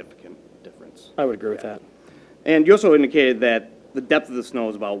a significant difference. I would agree with that. And you also indicated that the depth of the snow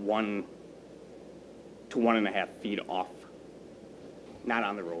is about 1 to 1.5 feet off, not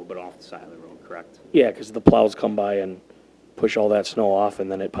on the road, but off the side of the road, correct? Yeah, because the plows come by and push all that snow off,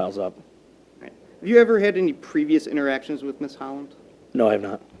 and then it piles up. Right. Have you ever had any previous interactions with Ms. Holland? No, I have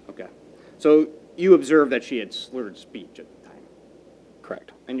not. Okay. So you observed that she had slurred speech at the time?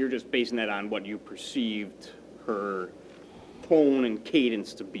 Correct. And you're just basing that on what you perceived her tone and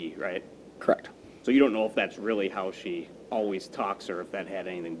cadence to be, right? Correct. So you don't know if that's really how she always talks or if that had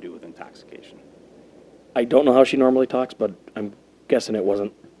anything to do with intoxication? I don't know how she normally talks, but I'm guessing it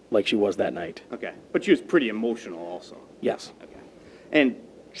wasn't like she was that night. Okay. But she was pretty emotional also? Yes. Okay. And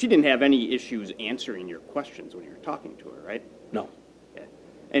she didn't have any issues answering your questions when you were talking to her, right? No. Okay.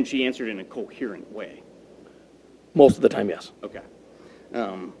 And she answered in a coherent way? Most of the time, yes. Okay.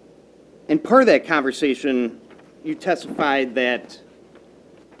 And part of that conversation, you testified that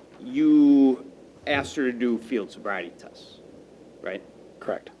you asked her to do field sobriety tests, right?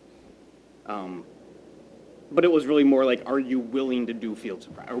 Correct. But it was really more like, are you willing to do field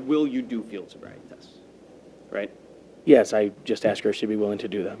sobriety, or will you do field sobriety tests, right? Yes, I just asked her if she'd be willing to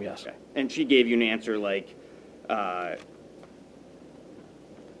do them, yes. Okay. And she gave you an answer like,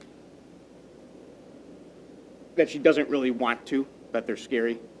 that she doesn't really want to, that they're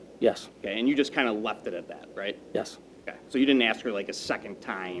scary? Yes. Okay, and you just kind of left it at that, right? Yes. Okay, so you didn't ask her like a second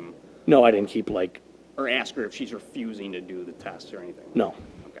time, No, I didn't keep or ask her if she's refusing to do the test or anything? no.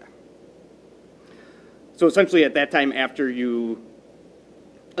 Okay. So essentially at that time, after you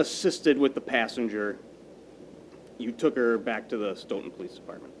assisted with the passenger. You took her back to the Stoughton Police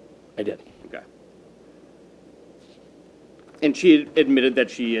Department. I did. Okay. And she had admitted that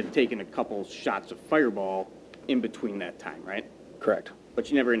she had taken a couple shots of Fireball in between that time, right? Correct. But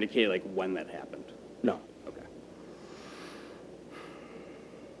she never indicated like when that happened. No. Okay.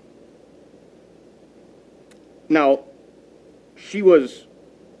 Now, she was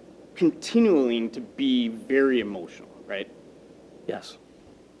continuing to be very emotional, right? Yes.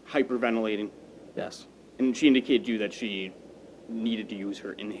 Hyperventilating. Yes. And she indicated to you that she needed to use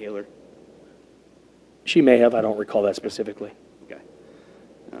her inhaler. She may have. I don't recall that specifically. Okay.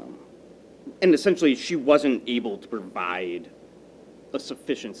 And essentially, she wasn't able to provide a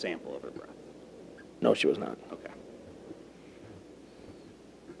sufficient sample of her breath. No, she was not. Okay.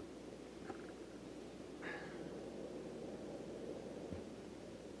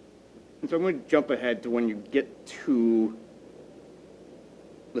 And so I'm going to jump ahead to when you get to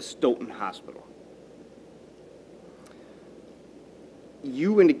the Stoughton Hospital.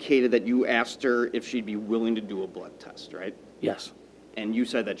 You indicated that you asked her if she'd be willing to do a blood test, right? Yes, And you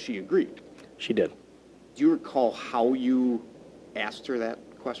said that she agreed. she did. Do you recall how you asked her that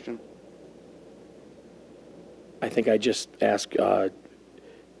question? I think I just asked, you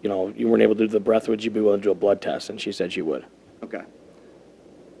weren't able to do the breath, would you be willing to do a blood test? And she said she would. Okay.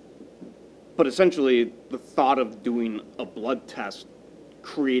 But essentially, the thought of doing a blood test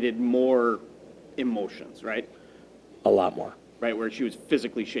created more emotions, right? A lot more. Right, where she was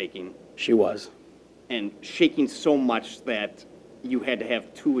physically shaking, She was. and shaking so much that you had to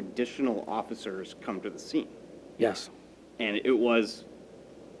have 2 additional officers come to the scene. Yes, And it was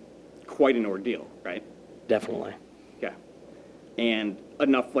quite an ordeal, right? definitely. Yeah. And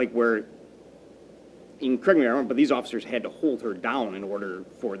enough like where, and correct me if I'm wrong, but these officers had to hold her down in order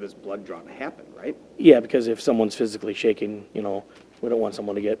for this blood draw to happen, right? Yeah, because if someone's physically shaking, we don't want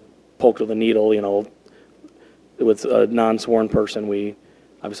someone to get poked with a needle, with a non-sworn person, we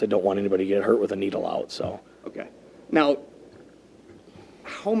obviously don't want anybody to get hurt with a needle out, so. Okay. Now,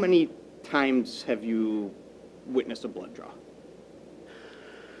 how many times have you witnessed a blood draw?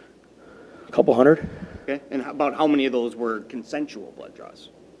 A couple hundred? Okay. And about how many of those were consensual blood draws?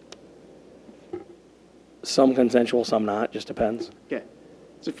 Some consensual, some not, just depends. Okay.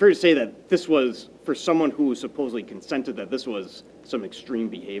 Is it fair to say that this was, for someone who supposedly consented, that this was some extreme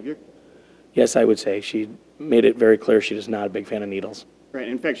behavior? Yes, I would say. She made it very clear she is not a big fan of needles. Right.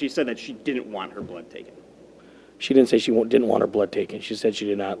 In fact, she said that she didn't want her blood taken. She didn't say she didn't want her blood taken. She said she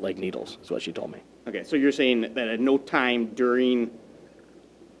did not like needles, is what she told me. Okay. So you're saying that at no time during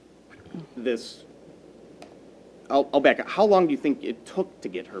this, I'll back up. How long do you think it took to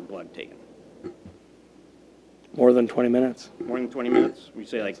get her blood taken? More than 20 minutes? More than 20 minutes? We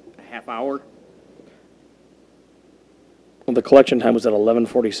say like a half hour? Well, the collection time was at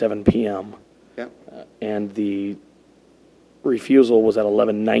 11:47 p.m. Yeah. And the refusal was at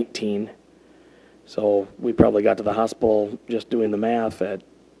 11:19. So we probably got to the hospital, just doing the math, at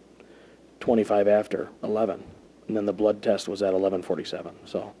 25 after 11. And then the blood test was at 11:47,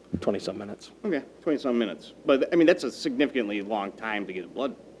 so 20-some minutes. Okay, 20-some minutes. But, I mean, that's a significantly long time to get a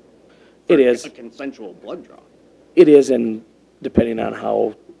blood. It is. A consensual blood draw. It is, and depending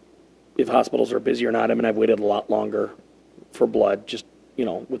on if hospitals are busy or not, I mean, I've waited a lot longer for blood, just,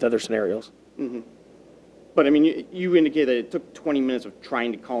 with other scenarios. Mm-hmm. But, I mean, you indicate that it took 20 minutes of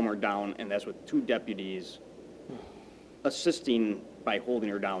trying to calm her down, and that's with 2 deputies assisting by holding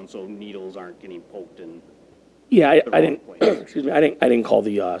her down so needles aren't getting poked in. Yeah, I the wrong didn't, place. excuse me, I didn't call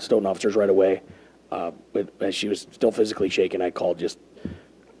the Stoughton officers right away. But as she was still physically shaking, I called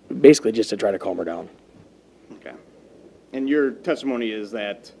basically just to try to calm her down. Okay. And your testimony is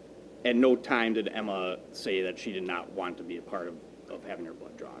that at no time did Emma say that she did not want to be a part of having her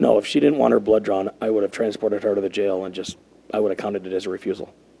blood drawn? No, if she didn't want her blood drawn, I would have transported her to the jail and I would have counted it as a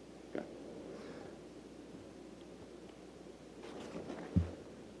refusal. Okay.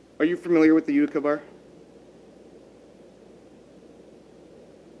 Are you familiar with the Utica Bar?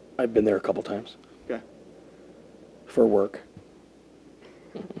 I've been there a couple times Okay. for work.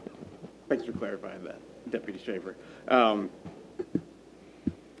 Thanks for clarifying that, Deputy Schaefer.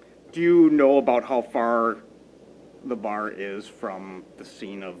 Do you know about how far the bar is from the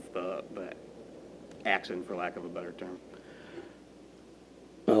scene of the accident, for lack of a better term?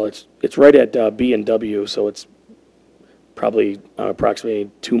 Well, it's right at B and W, so it's probably approximately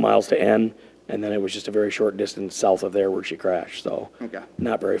 2 miles to N, and then it was just a very short distance south of there where she crashed, so Okay.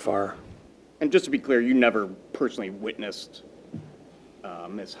 not very far. And just to be clear, you never personally witnessed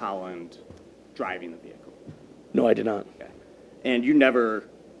Ms. Holland driving the vehicle? No, I did not. Okay. And you never,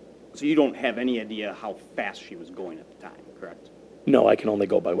 so you don't have any idea how fast she was going at the time, correct? No, I can only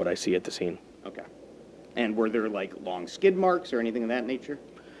go by what I see at the scene. Okay. And were there like long skid marks or anything of that nature?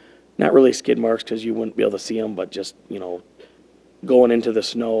 Not really skid marks because you wouldn't be able to see them, but just, you know, going into the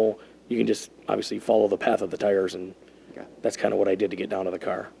snow, you can just obviously follow the path of the tires, and Okay. that's kind of what I did to get down to the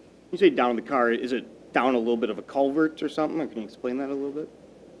car. You say down the car, is it down a little bit of a culvert or something? Or can you explain that a little bit?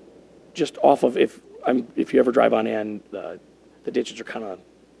 Just off of, if you ever drive on in, the ditches are kind of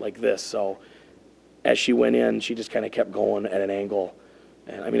like this, so as she went in, she just kind of kept going at an angle.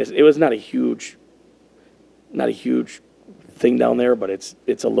 And I mean, it was not a huge thing down there, but it's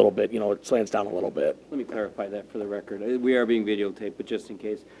a little bit, you know, it slants down a little bit. Let me clarify that for the record. We are being videotaped, but just in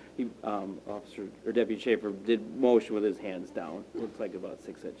case, Officer or Deputy Schaefer did motion with his hands down. Looks like about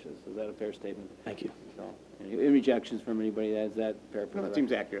 6 inches. Is that a fair statement? Thank you. So, any rejections from anybody? Is that fair? No, that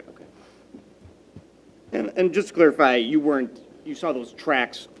seems accurate. Okay. And just to clarify, you saw those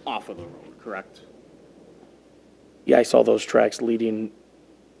tracks off of the road, correct? Yeah, I saw those tracks leading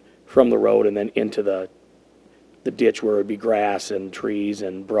from the road and then into the ditch where it would be grass and trees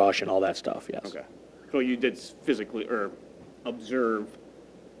and brush and all that stuff, yes. Okay. So you did physically, or observe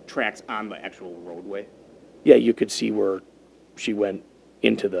tracks on the actual roadway? Yeah, you could see where she went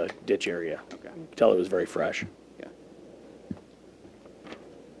into the ditch area. Okay. You could tell it was very fresh. Yeah.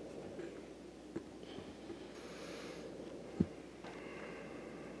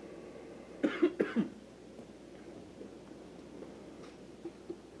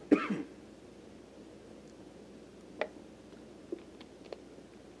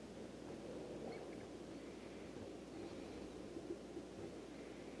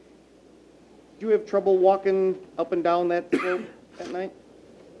 Do you have trouble walking up and down that slope at night?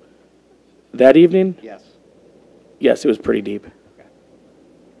 That evening? Yes. Yes, it was pretty deep. Okay.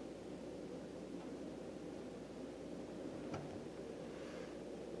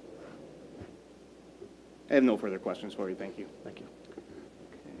 I have no further questions for you. Thank you. Thank you.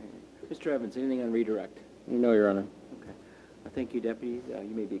 Mr. Evans, anything on redirect? No, Your Honor. Okay. Thank you, Deputy.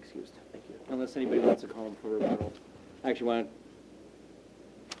 You may be excused. Thank you. Unless anybody wants to call him for rebuttal. Actually, why don't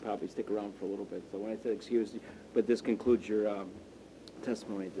probably stick around for a little bit. So when I said excused, but this concludes your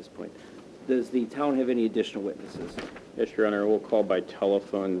testimony at this point. Does the town have any additional witnesses? Yes, Your Honor, we'll call by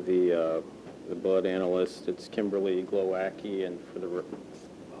telephone the blood analyst. It's Kimberly Glowacki, and for the,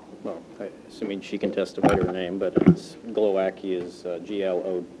 well, assuming she can testify to her name, but it's Glowacki is Glowacki.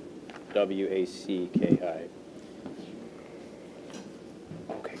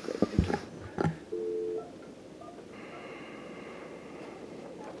 Okay, great. Thank you.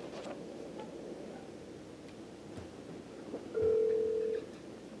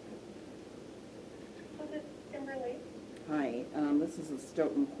 Hi, this is the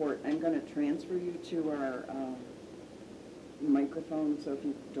Stoughton Court. I'm going to transfer you to our microphone, so if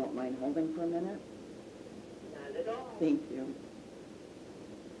you don't mind holding for a minute. Not at all. Thank you.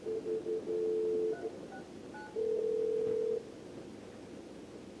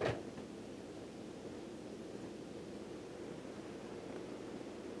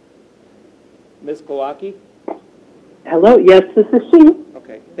 Ms. Glowacki? Hello, yes, this is she.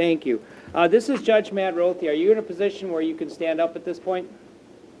 Okay, thank you. This is Judge Matt Rothy. Are you in a position where you can stand up at this point?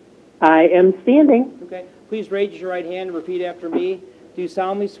 I am standing. Okay. Please raise your right hand and repeat after me. Do you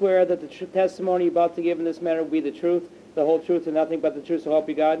solemnly swear that the testimony you're about to give in this matter will be the truth, the whole truth, and nothing but the truth, so help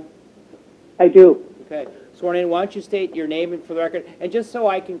you God? I do. Okay. Sworn in, why don't you state your name and for the record, and just so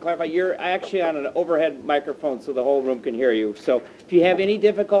I can clarify, you're actually on an overhead microphone so the whole room can hear you. So if you have any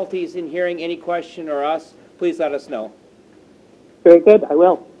difficulties in hearing any question or us, please let us know. Very good, I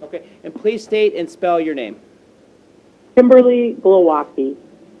will. Okay. And please state and spell your name. Kimberly Glowacki.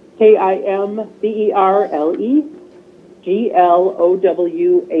 KIMBERLY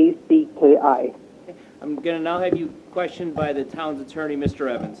I'm going to now have you questioned by the town's attorney, Mr.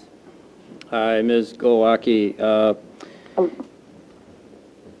 Evans. Hi, Ms. Glowacki.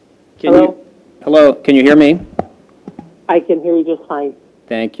 Hello? Hello, can you hear me? I can hear you just fine.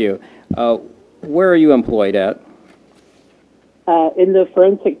 Thank you. Where are you employed at? In the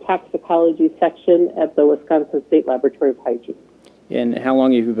forensic toxicology section at the Wisconsin State Laboratory of Hygiene. And how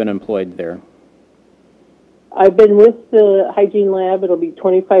long have you been employed there? I've been with the hygiene lab. It'll be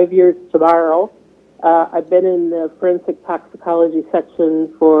 25 years tomorrow. I've been in the forensic toxicology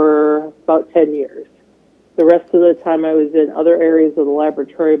section for about 10 years. The rest of the time I was in other areas of the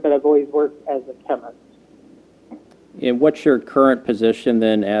laboratory, but I've always worked as a chemist. And what's your current position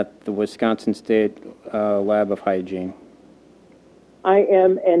then at the Wisconsin State Lab of Hygiene? I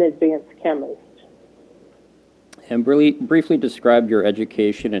am an advanced chemist. And briefly describe your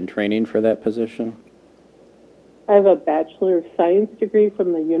education and training for that position. I have a Bachelor of Science degree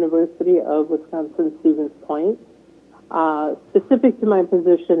from the University of Wisconsin-Stevens Point. Specific to my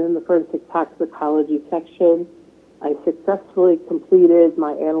position in the forensic toxicology section, I successfully completed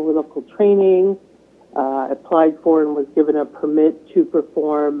my analytical training, applied for and was given a permit to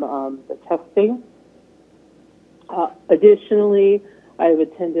perform the testing. Additionally, I have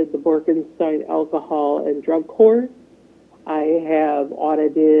attended the Borkenstein alcohol and drug course. I have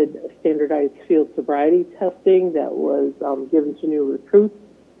audited standardized field sobriety testing that was given to new recruits.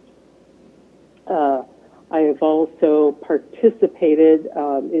 I have also participated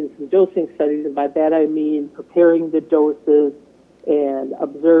in some dosing studies, and by that I mean preparing the doses and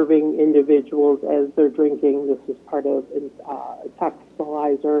observing individuals as they're drinking. This is part of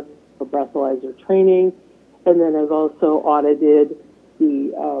toxicalizer or breathalyzer training. And then I've also audited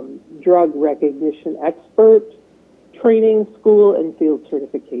the drug recognition expert training school and field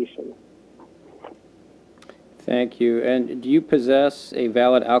certification. Thank you. And do you possess a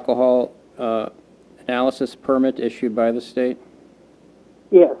valid alcohol analysis permit issued by the state?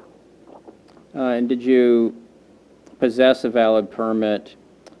 Yes. And did you possess a valid permit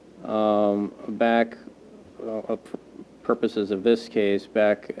back, purposes of this case,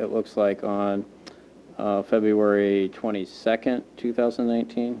 back, it looks like, on February 22nd,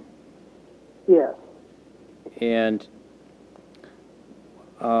 2019? Yes. And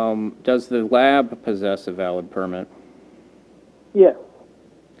does the lab possess a valid permit? Yes.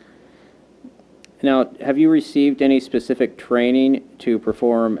 Now, have you received any specific training to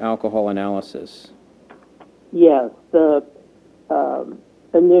perform alcohol analysis? Yes. The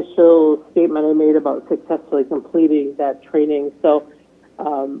initial statement I made about successfully completing that training. So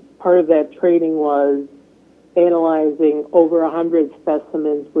part of that training was analyzing over 100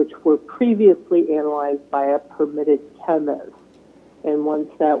 specimens which were previously analyzed by a permitted chemist. And once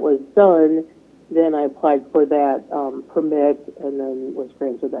that was done, then I applied for that permit and then was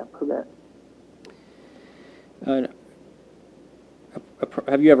granted that permit.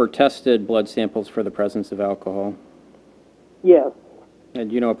 Have you ever tested blood samples for the presence of alcohol? Yes. And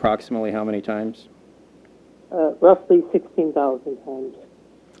do you know approximately how many times? Roughly 16,000 times.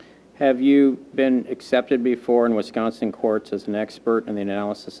 Have you been accepted before in Wisconsin courts as an expert in the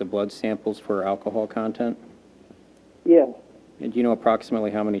analysis of blood samples for alcohol content? Yes. And do you know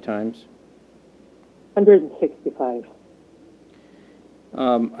approximately how many times? 165.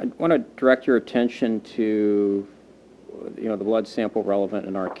 I want to direct your attention to, the blood sample relevant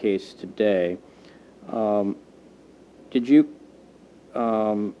in our case today. Did you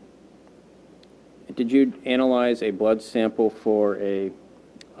analyze a blood sample for a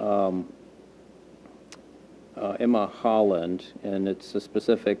Emma Holland, and it's a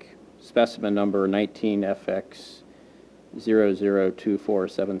specific specimen number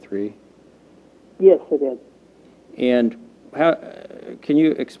 19FX002473? Yes, I did. And how can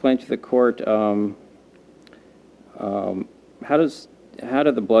you explain to the court how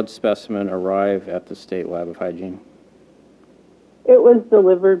did the blood specimen arrive at the State Lab of Hygiene? It was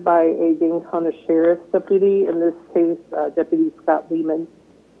delivered by a Dane County Sheriff's deputy, in this case, Deputy Scott Lehman.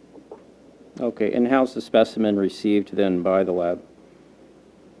 Okay, and how's the specimen received then by the lab?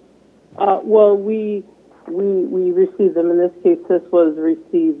 Well, we received them. In this case, this was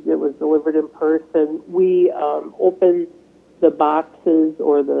received, it was delivered in person. We opened the boxes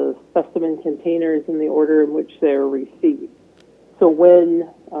or the specimen containers in the order in which they're received. So when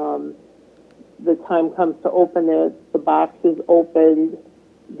the time comes to open it, the box is opened,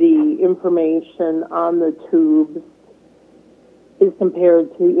 the information on the tubes is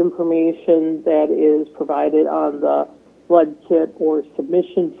compared to information that is provided on the blood kit or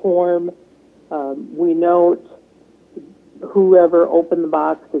submission form. We note whoever opened the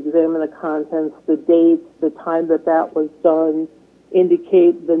box, examine the contents, the date, the time that was done,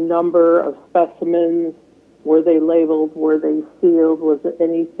 indicate the number of specimens. Were they labeled? Were they sealed? Was there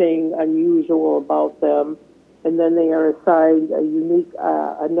anything unusual about them? And then they are assigned a unique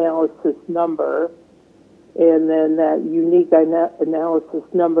analysis number. And then that unique analysis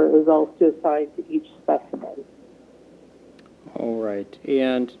number is also assigned to each specimen. All right.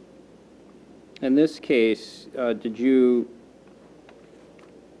 And in this case, did you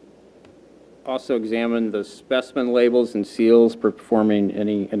also examine the specimen labels and seals for performing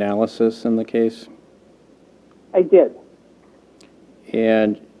any analysis in the case? I did.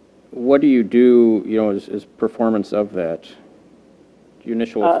 And what do you do, as performance of that?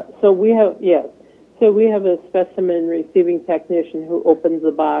 So we have, yes. So we have a specimen receiving technician who opens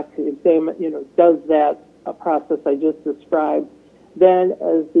the box, does that process I just described. Then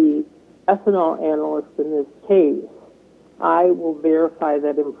as the ethanol analyst in this case, I will verify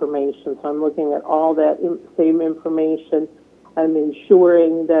that information. So I'm looking at all that same information. I'm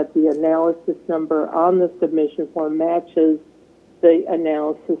ensuring that the analysis number on the submission form matches the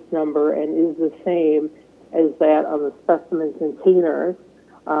analysis number and is the same as that on the specimen containers.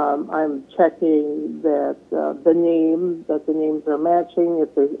 I'm checking that the names are matching.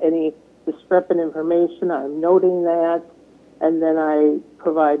 If there's any discrepant information, I'm noting that, and then I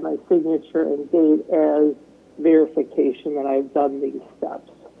provide my signature and date as verification that I've done these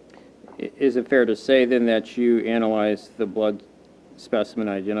steps. Is it fair to say then that you analyzed the blood specimen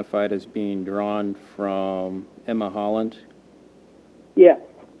identified as being drawn from Emma Holland? Yes,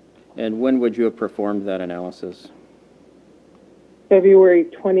 And when would you have performed that analysis? February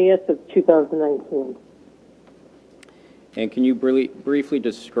 20th of 2019. And can you briefly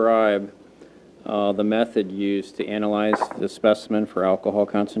describe the method used to analyze the specimen for alcohol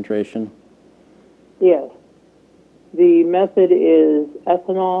concentration? Yes. The method is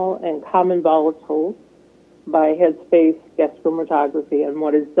ethanol and common volatiles by headspace gas chromatography. And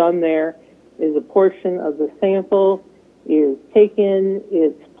what is done there is a portion of the sample is taken,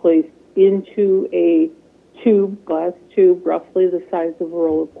 it's placed into a tube, glass tube, roughly the size of a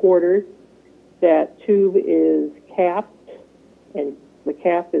roll of quarters. That tube is capped, and the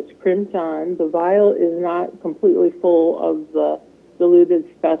cap is crimped on. The vial is not completely full of the diluted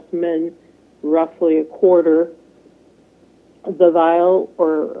specimen, roughly a quarter. The vial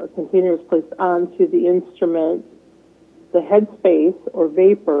or container is placed onto the instrument. The headspace or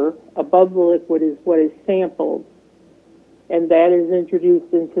vapor above the liquid is what is sampled, and that is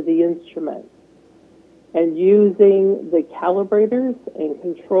introduced into the instrument. And using the calibrators and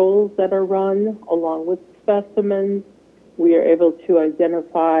controls that are run along with specimens, we are able to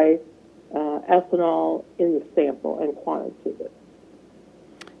identify ethanol in the sample and quantitate it.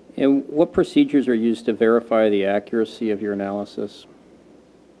 And what procedures are used to verify the accuracy of your analysis?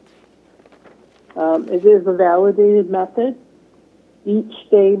 It is a validated method. Each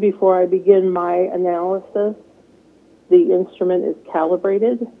day before I begin my analysis, the instrument is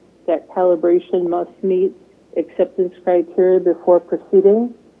calibrated. That calibration must meet acceptance criteria before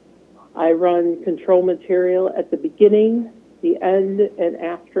proceeding. I run control material at the beginning, the end, and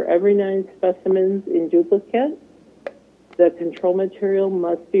after every 9 specimens in duplicate. The control material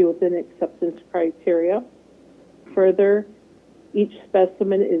must be within acceptance criteria. Further, each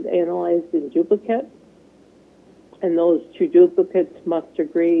specimen is analyzed in duplicate, and those 2 duplicates must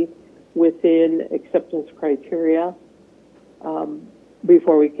agree within acceptance criteria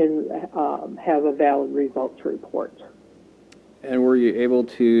before we can have a valid result to report. And were you able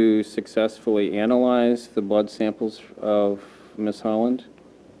to successfully analyze the blood samples of Ms. Holland?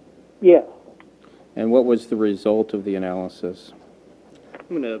 Yes. And what was the result of the analysis? I'm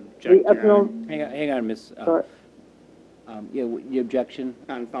going to object, Your Honor. Hang on, Ms. Sorry. Yeah, the objection?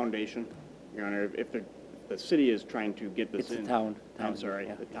 On foundation, Your Honor, if the city is trying to get this It's in. the town. I'm sorry,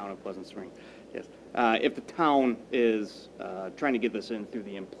 Yeah. the town of Pleasant Spring, yes. If the town is trying to get this in through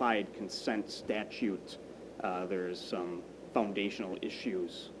the implied consent statute, there's some foundational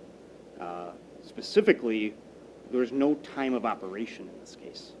issues. Specifically, there's no time of operation in this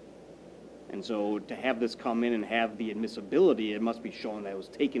case. And so to have this come in and have the admissibility, it must be shown that it was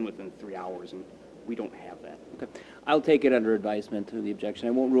taken within 3 hours, and we don't have that. Okay. I'll take it under advisement to the objection.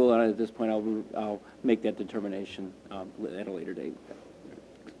 I won't rule on it at this point. I'll make that determination at a later date.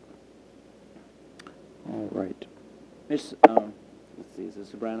 All right. Ms., let's see, is this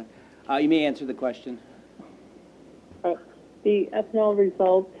Sobrana? You may answer the question. The ethanol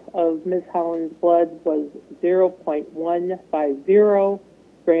result of Ms. Holland's blood was 0.150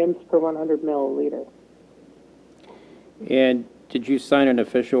 grams per 100 milliliter. And did you sign an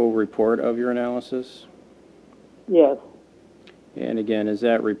official report of your analysis? Yes. And again, is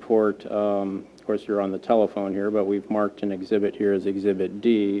that report, of course you're on the telephone here, but we've marked an exhibit here as Exhibit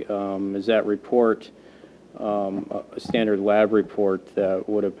D. Is that report a standard lab report that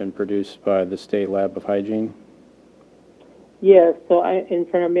would have been produced by the State Lab of Hygiene? Yes, so in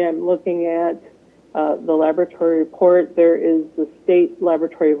front of me, I'm looking at the laboratory report. There is the State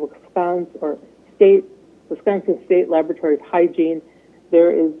Laboratory of Wisconsin, or Wisconsin State Laboratory of Hygiene.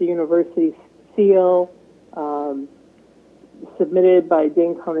 There is the university seal submitted by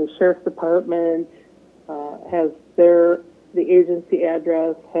Dane County Sheriff's Department, has the agency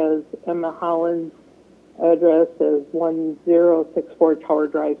address, has Emma Holland's address as 1064 Tower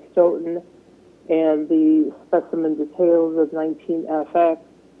Drive, Stoughton, and the specimen details of 19FX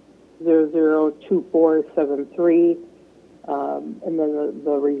 002473, and then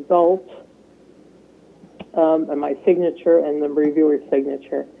the result, and my signature and the reviewer's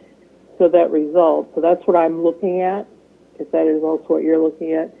signature. So that result, so that's what I'm looking at, if that is also what you're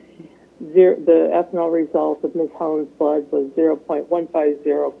looking at. the ethanol result of Ms. Holland's blood was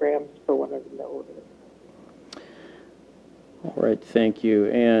 0.150 grams per 100 milliliters. All right, thank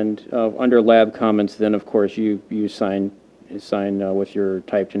you. And under lab comments, then, of course, you sign with your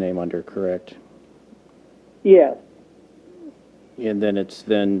typed name under, correct? Yes. And then it's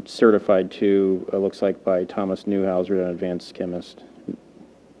then certified to, looks like by Thomas Newhauser, an advanced chemist.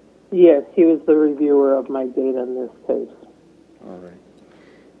 Yes, he was the reviewer of my data in this case. All right.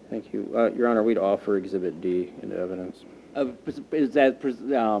 Thank you. Your Honor, we'd offer Exhibit D into evidence. Is that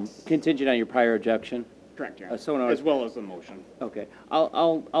contingent on your prior objection? Correct, Your Honor. So no, as well as the motion. Okay.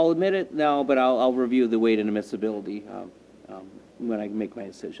 I'll admit it now, but I'll review the weight and admissibility when I make my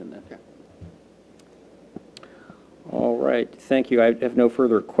decision then. Okay. All right, thank you. I have no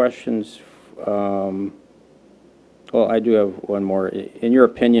further questions. Well, I do have one more. In your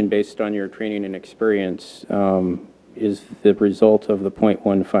opinion, based on your training and experience, is the result of the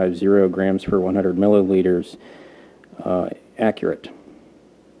 0.150 grams per 100 milliliters accurate?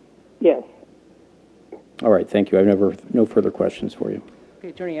 Yes. All right, thank you. I have no further questions for you. Okay,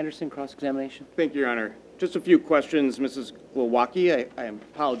 Attorney Anderson, cross-examination. Thank you, Your Honor. Just a few questions, Mrs. Glowacki. I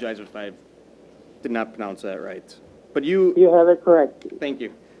apologize if I did not pronounce that right. But you have it correct. Thank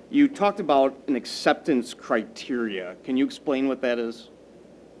you. You talked about an acceptance criteria. Can you explain what that is?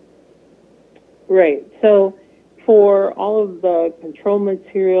 Right. So for all of the control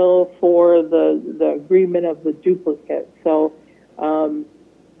material for the agreement of the duplicate, so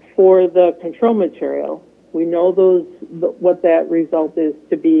for the control material, we know what that result is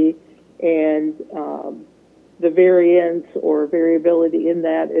to be, and the variance or variability in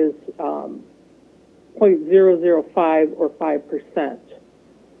that is 0.005 or 5%,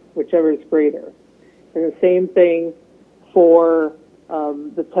 whichever is greater. And the same thing for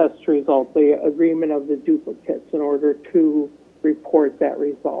the test result, the agreement of the duplicates in order to report that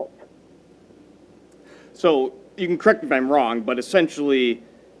result. So you can correct me if I'm wrong, but essentially,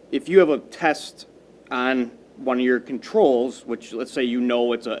 if you have a test on one of your controls, which let's say you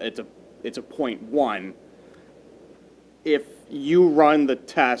know it's a 0.1, if you run the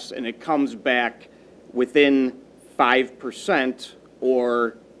test and it comes back within 5%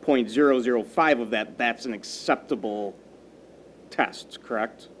 or 0.005 of that, that's an acceptable test,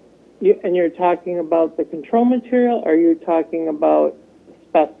 correct? And you're talking about the control material, or you're talking about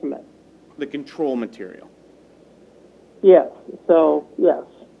specimen? The control material. Yes. So, yes.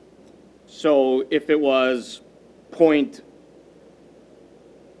 So if it was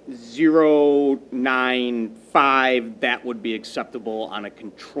 0.095, that would be acceptable on a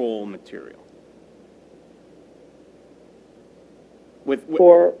control material. With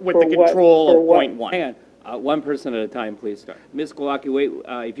the control of 0.1. Hang on, one person at a time, please. Ms. Glowacki, wait,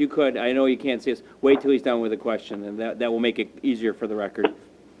 if you could, I know you can't see us, wait till he's done with the question, and that will make it easier for the record.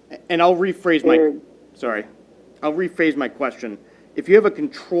 And I'll rephrase I'll rephrase my question. If you have a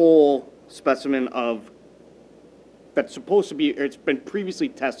control specimen that's supposed to be, or it's been previously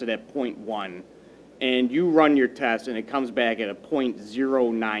tested at 0.1, and you run your test and it comes back at a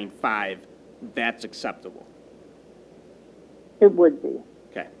 0.095, that's acceptable? It would be.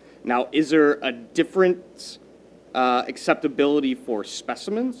 Okay. Now, is there a different acceptability for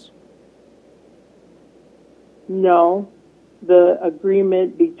specimens? No. The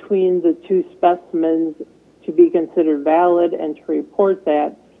agreement between the two specimens to be considered valid and to report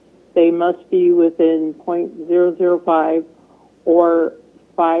that, they must be within 0.005 or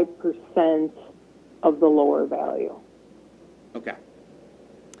 5% of the lower value. Okay.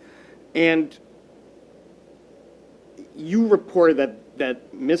 And you reported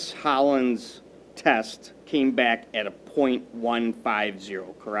that Ms. Holland's test came back at a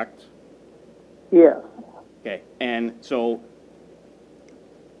 0.150, correct? Yes. Okay, and so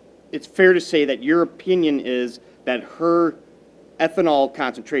it's fair to say that your opinion is that her ethanol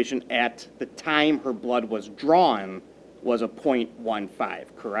concentration at the time her blood was drawn was a 0.15,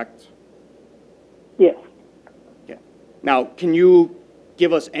 correct? Yes. Okay. Now, can you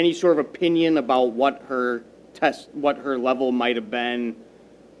give us any sort of opinion about what her level might have been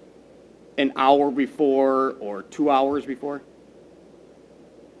an hour before or 2 hours before?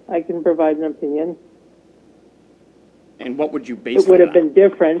 I can provide an opinion. And what would you base that on? It would have been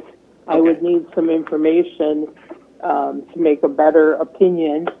different. Okay. I would need some information to make a better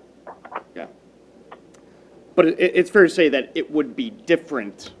opinion. Yeah. But it's fair to say that it would be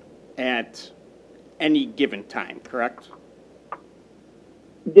different at any given time, correct?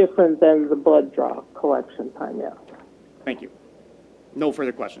 Different than the blood draw collection time, yes. Thank you. No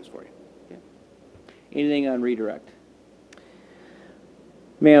further questions for you. Okay. Anything on redirect?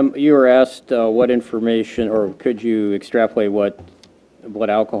 Ma'am, you were asked what information, or could you extrapolate what blood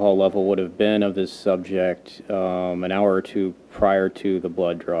alcohol level would have been of this subject an hour or two prior to the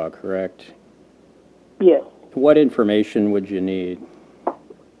blood draw, correct? Yes. What information would you need?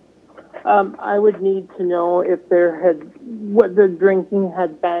 I would need to know if what the drinking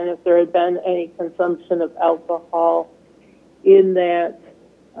had been, if there had been any consumption of alcohol in that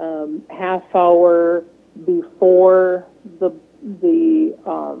half hour before the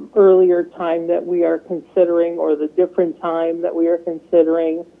earlier time that we are considering, or the different time that we are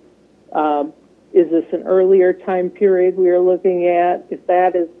considering. Is this an earlier time period we are looking at? If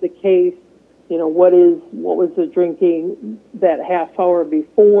that is the case, what was the drinking that half hour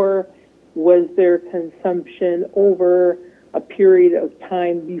before? Was there consumption over a period of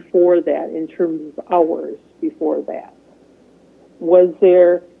time before that, in terms of hours before that? Was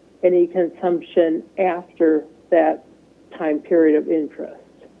there any consumption after that time period of interest?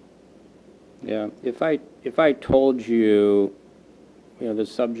 Yeah, if I told you, the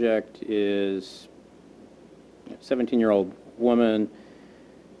subject is a 17-year-old woman,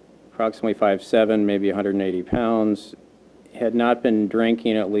 approximately 5'7", maybe 180 pounds, had not been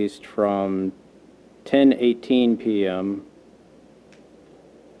drinking at least from 10:18 p.m.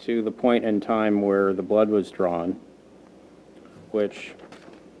 to the point in time where the blood was drawn, which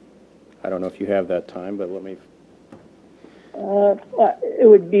I don't know if you have that time, but let me. It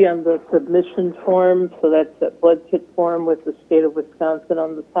would be on the submission form, so that's that blood kit form with the state of Wisconsin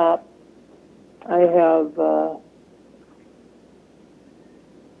on the top. I have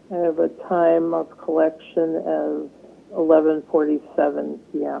a time of collection as 11:47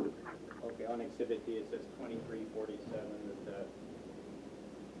 p.m. Okay, on Exhibit D it says 23:47.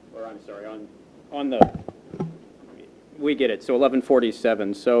 Or I'm sorry, on the. We get it. So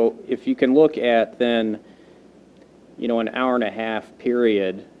 11:47. So if you can look at then, an hour and a half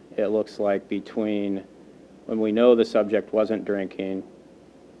period, it looks like, between when we know the subject wasn't drinking,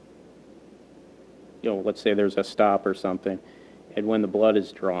 let's say there's a stop or something, and when the blood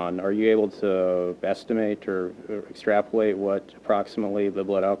is drawn, are you able to estimate or extrapolate what approximately the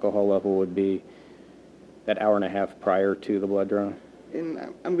blood alcohol level would be that hour and a half prior to the blood draw?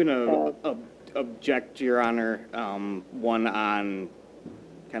 And I'm going to object, Your Honor, one, on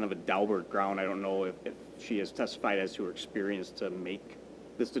kind of a Daubert ground. I don't know if she has testified as to her experience to make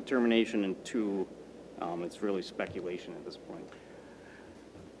this determination, and two, it's really speculation at this point.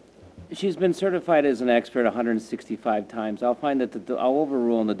 She's been certified as an expert 165 times. I'll find that I'll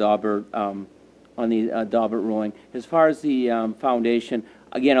overrule on the Daubert, Daubert ruling. As far as the foundation,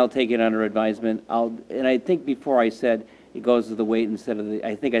 again, I'll take it under advisement. And I think before I said it goes to the weight instead of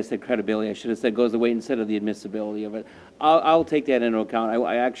I think I said credibility. I should have said goes to the weight instead of the admissibility of it. I'll take that into account.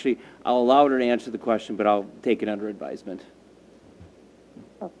 I'll allow her to answer the question, but I'll take it under advisement.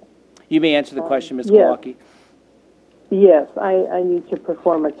 Okay. You may answer the question, Ms. Yes. Kowalski. Yes, I need to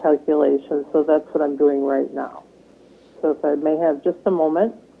perform a calculation, so that's what I'm doing right now. So if I may have just a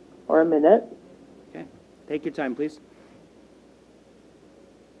moment or a minute. Okay. Take your time, please.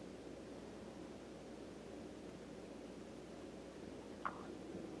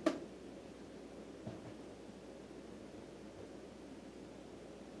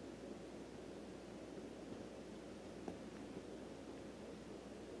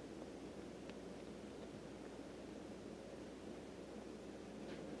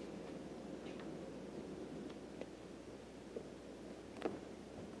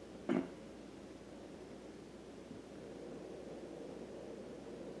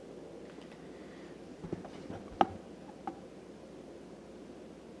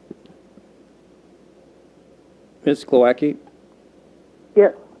 Ms. Klowacki?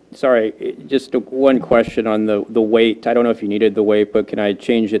 Yes. Sorry, just one question on the weight. I don't know if you needed the weight, but can I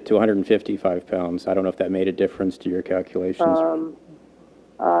change it to 155 pounds? I don't know if that made a difference to your calculations.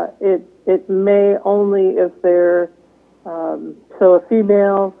 It may, only if they're, so a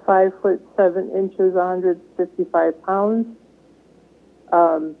female, 5'7" 155 pounds.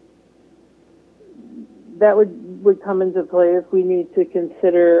 That would come into play if we need to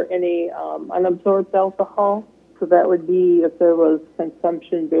consider any unabsorbed alcohol. So that would be if there was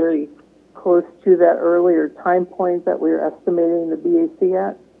consumption very close to that earlier time point that we were estimating the BAC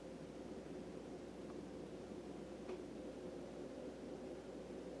at.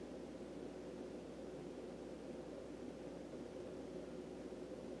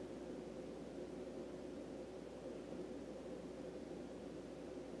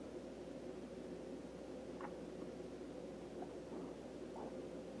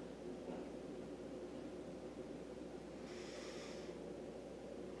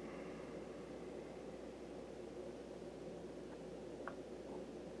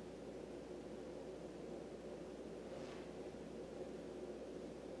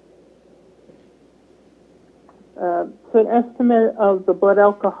 So an estimate of the blood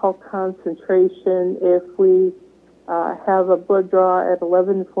alcohol concentration, if we have a blood draw at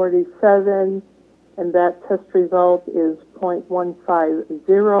 1147 and that test result is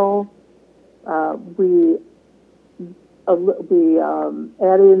 0.150, we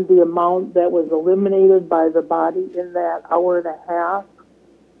add in the amount that was eliminated by the body in that hour and a half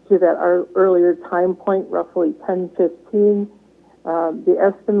to that earlier time point, roughly 10:15. The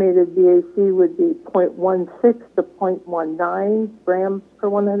estimated BAC would be 0.16 to 0.19 grams per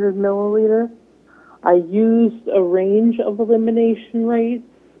 100 milliliter. I used a range of elimination rates.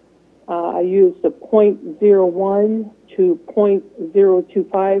 I used a 0.01 to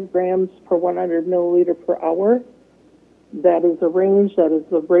 0.025 grams per 100 milliliter per hour. That is a range, that is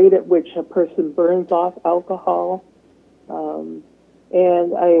the rate at which a person burns off alcohol.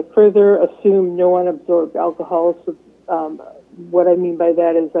 And I further assume no unabsorbed alcohol. So, what I mean by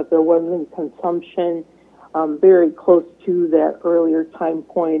that is that there wasn't consumption very close to that earlier time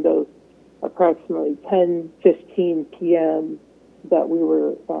point of approximately 10:15 p.m. that we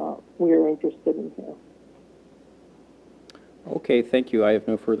were interested in here. Okay, thank you. I have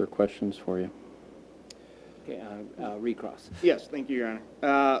no further questions for you. Okay, recross. Yes, thank you, Your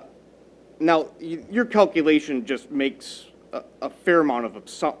Honor. Now, your calculation just makes a fair amount of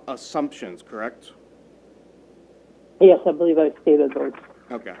assumptions, correct? Yes, I believe I stated those.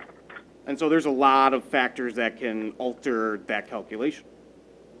 Okay. And so there's a lot of factors that can alter that calculation.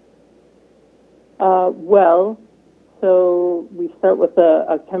 Well, so we start with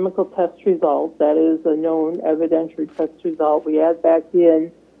a chemical test result. That is a known evidentiary test result. We add back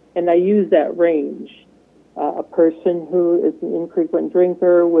in, and I use that range. A person who is an infrequent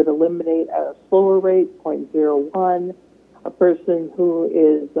drinker would eliminate at a slower rate, 0.01. A person who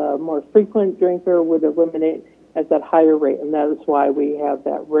is a more frequent drinker would eliminate at that higher rate, and that is why we have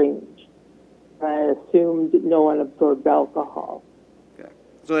that range. I assumed no unabsorbed alcohol. Okay.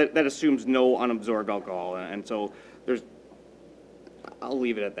 So that assumes no unabsorbed alcohol, and so I'll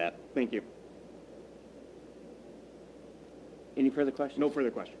leave it at that. Thank you. Any further questions? No further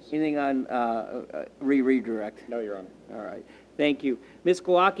questions. Anything on redirect? No, Your Honor. All right. Thank you. Ms.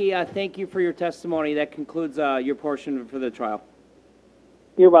 Kowalski, thank you for your testimony. That concludes your portion for the trial.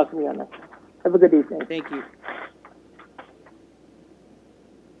 You're welcome, Your Honor. Have a good evening. Thank you.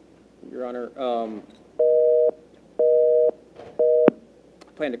 Your Honor, I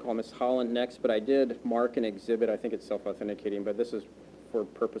plan to call Ms. Holland next, but I did mark an exhibit. I think it's self-authenticating, but this is for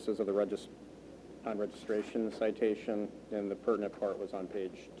purposes of the registration citation, and the pertinent part was on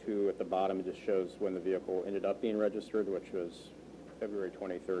page 2 at the bottom. It just shows when the vehicle ended up being registered, which was February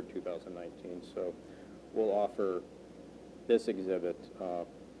 23rd, 2019. So we'll offer this exhibit for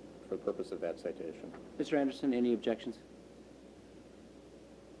the purpose of that citation. Mr. Anderson, any objections?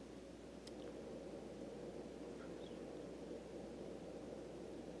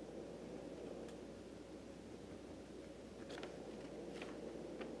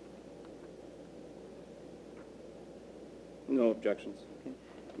 No objections. Okay.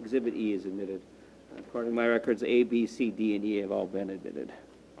 Exhibit E is admitted. According to my records, A, B, C, D, and E have all been admitted.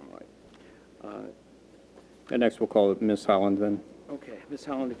 All right. And next we'll call Ms. Holland then. Okay, Ms.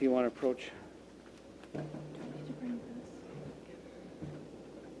 Holland, if you want to approach.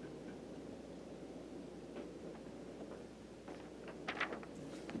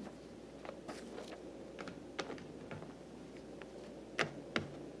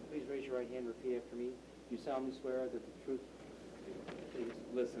 Please raise your right hand and repeat after me. You solemnly swear that the truth, please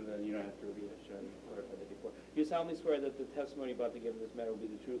listen, then you don't have to repeat it, Sharon, clarified that before. You solemnly swear that the testimony about to give in this matter will be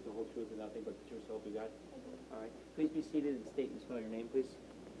the truth, the whole truth, and nothing but the truth, so help you God? All right. Please be seated and state and spell your name, please.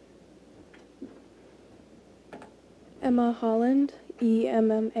 Emma Holland,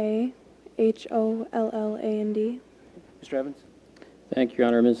 EMMAHOLLAND. Mr. Evans? Thank you, Your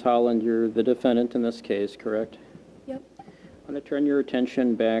Honor. Ms. Holland, you're the defendant in this case, correct? Yep. I want to turn your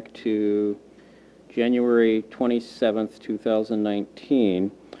attention back to January 27th,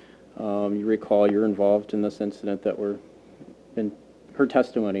 2019. You recall you're involved in this incident that we're in her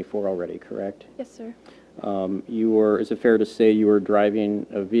testimony for already, correct? Yes, sir. Is it fair to say you were driving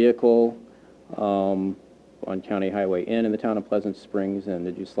a vehicle on County Highway N in the town of Pleasant Springs, and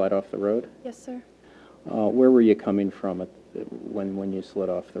did you slide off the road? Yes, sir. Where were you coming from when you slid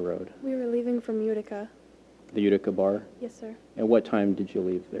off the road? We were leaving from Utica. The Utica bar? Yes, sir. And what time did you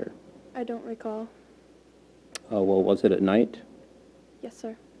leave there? I don't recall. Well, was it at night? Yes,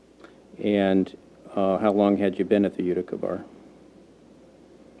 sir. And how long had you been at the Utica bar?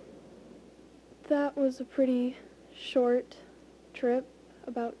 That was a pretty short trip,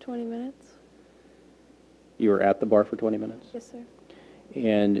 about 20 minutes. You were at the bar for 20 minutes? Yes, sir.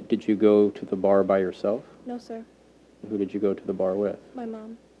 And did you go to the bar by yourself? No, sir. Who did you go to the bar with? My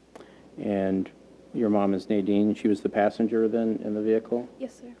mom. And your mom is Nadine. She was the passenger then in the vehicle?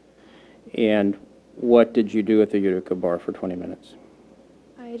 Yes, sir. And what did you do at the Utica bar for 20 minutes?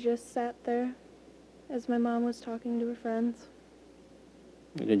 I just sat there as my mom was talking to her friends.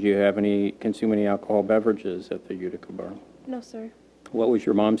 Did you consume any alcohol beverages at the Utica bar? No, sir. What was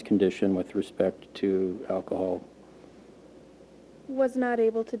your mom's condition with respect to alcohol? Was not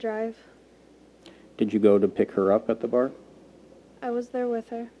able to drive. Did you go to pick her up at the bar? I was there with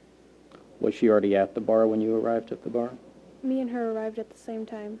her. Was she already at the bar when you arrived at the bar? Me and her arrived at the same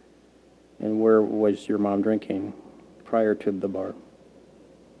time. And where was your mom drinking prior to the bar?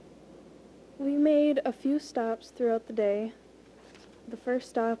 We made a few stops throughout the day. The first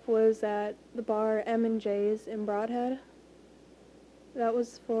stop was at the bar M&J's in Broadhead. That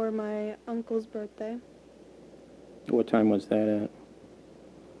was for my uncle's birthday. What time was that at?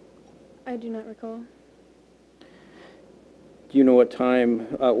 I do not recall. Do you know what time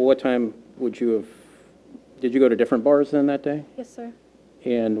would you have, did you go to different bars then that day? Yes, sir.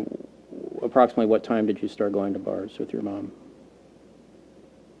 And approximately what time did you start going to bars with your mom?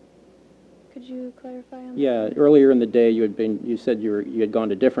 Could you clarify on that? Yeah, earlier in the day you said you had gone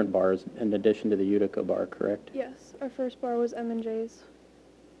to different bars in addition to the Utica bar, correct? Yes, our first bar was M&J's.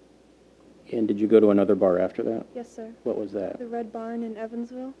 And did you go to another bar after that? Yes, sir. What was that? The Red Barn in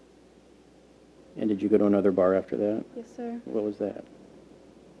Evansville. And did you go to another bar after that? Yes, sir. What was that?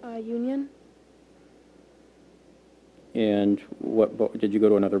 Union. And did you go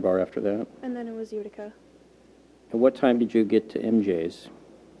to another bar after that? And then it was Utica. And what time did you get to MJ's?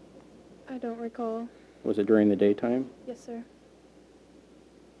 I don't recall. Was it during the daytime? Yes, sir.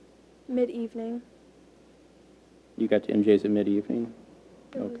 Mid-evening. You got to MJ's at mid-evening?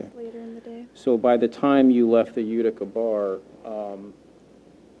 It Okay. was later in the day. So by the time you left the Utica bar,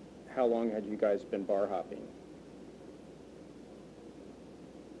 how long had you guys been bar hopping?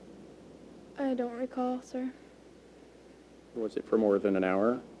 I don't recall, sir. Was it for more than an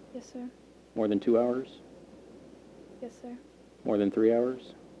hour? Yes, sir. More than 2 hours? Yes, sir. More than 3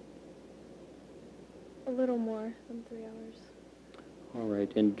 hours? A little more than 3 hours. All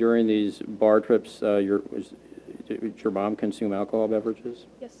right. And during these bar trips, did your mom consume alcohol beverages?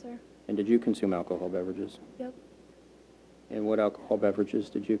 Yes, sir. And did you consume alcohol beverages? Yep. And what alcohol beverages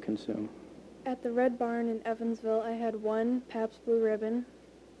did you consume? At the Red Barn in Evansville, I had one Pabst Blue Ribbon,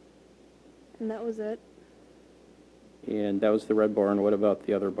 and that was it. And that was the Red Barn. What about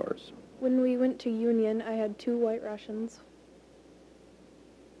the other bars? When we went to Union, I had 2 White Russians.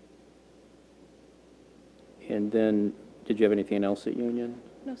 And then, did you have anything else at Union?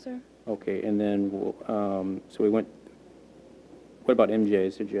 No, sir. Okay, and then, so we went, what about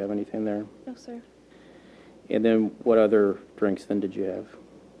MJ's? Did you have anything there? No, sir. And then, what other drinks then did you have?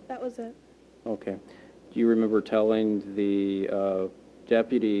 That was it. Okay. Do you remember telling the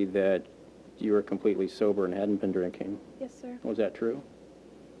deputy that you were completely sober and hadn't been drinking? Yes, sir. Was that true?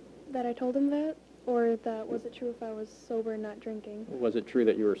 That I told him that? Or that was it true if I was sober and not drinking? Was it true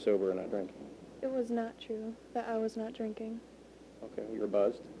that you were sober and not drinking? It was not true that I was not drinking. Okay, you were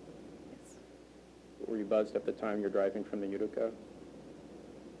buzzed? Yes. Were you buzzed at the time you're driving from the Utica?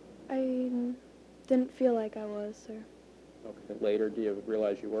 I didn't feel like I was, sir. Okay. Later, do you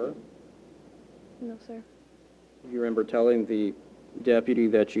realize you were? No, sir. You remember telling the deputy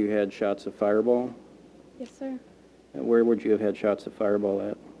that you had shots of Fireball? Yes, sir. And where would you have had shots of Fireball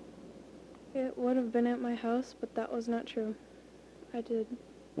at? It would have been at my house, but that was not true. I did.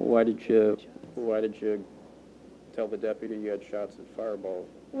 Why did you tell the deputy you had shots of Fireball?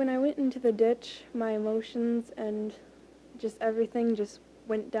 When I went into the ditch, my emotions and just everything just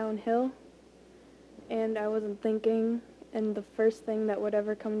went downhill, and I wasn't thinking, and the first thing that would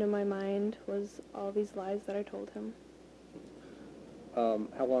ever come to my mind was all these lies that I told him.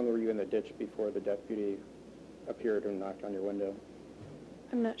 How long were you in the ditch before the deputy appeared and knocked on your window?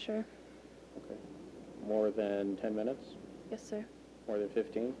 I'm not sure. Okay. More than 10 minutes? Yes, sir. More than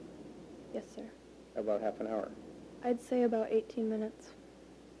 15? Yes, sir. About half an hour? I'd say about 18 minutes.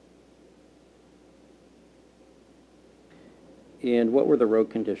 And what were the road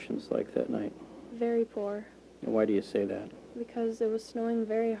conditions like that night? Very poor. And why do you say that? Because it was snowing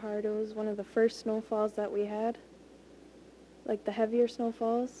very hard. It was one of the first snowfalls that we had, like the heavier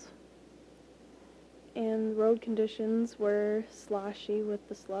snowfalls. And road conditions were sloshy with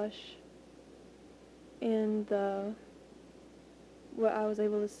the slush. And what I was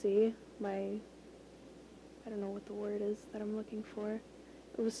able to see, I don't know what the word is that I'm looking for.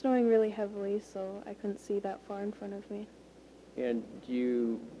 It was snowing really heavily, so I couldn't see that far in front of me. And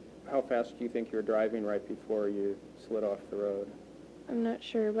how fast do you think you were driving right before you slid off the road? I'm I'm not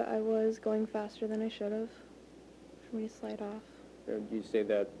sure, but I was going faster than I should have for me to slide off. Do you say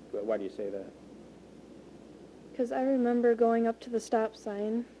that, why do you say that? Because I remember going up to the stop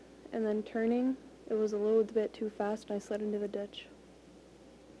sign and then turning. It was a little bit too fast and I slid into the ditch.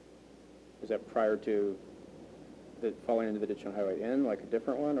 Was that prior to the falling into the ditch on Highway N, like a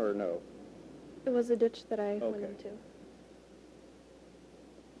different one, or no? It was a ditch that I went Okay. into.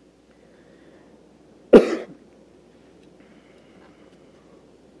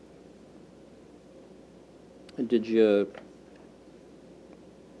 And did you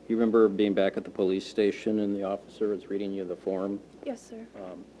remember being back at the police station and the officer was reading you the form Yes, sir.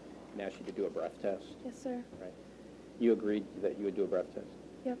 and asked you to do a breath test? Yes, sir. Right. You agreed that you would do a breath test?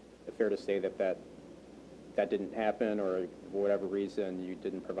 Yep. Is it fair to say that that didn't happen, or for whatever reason, you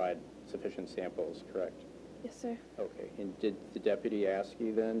didn't provide sufficient samples, correct? Yes, sir. Okay. And did the deputy ask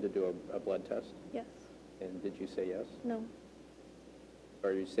you then to do a blood test? Yes. And did you say yes? No.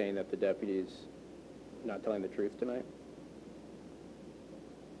 Are you saying that the deputy's not telling the truth tonight?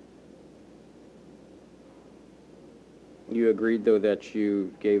 You agreed, though, that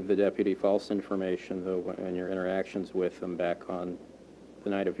you gave the deputy false information, though, in your interactions with him back on the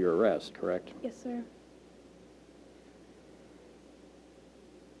night of your arrest, correct? Yes, sir.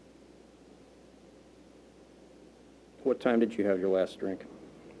 What time did you have your last drink?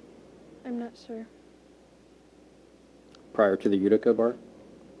 I'm not sure. Prior to the Utica bar?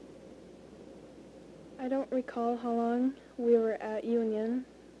 I don't recall how long we were at Union,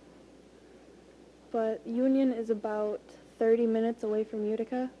 but Union is about 30 minutes away from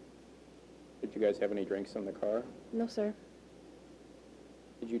Utica. Did you guys have any drinks in the car? No, sir.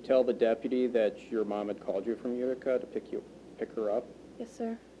 Did you tell the deputy that your mom had called you from Utica to pick her up? Yes,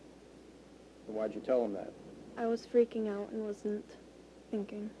 sir. And why'd you tell him that? I was freaking out and wasn't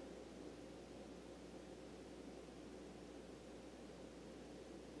thinking.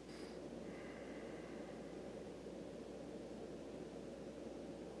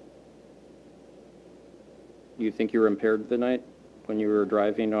 Do you think you were impaired the night when you were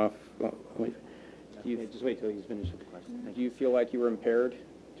driving off? Just wait till he's finished with the question. Do you feel like you were impaired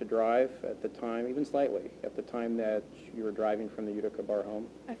to drive at the time, even slightly, at the time that you were driving from the Utica bar home?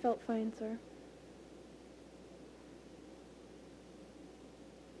 I felt fine, sir.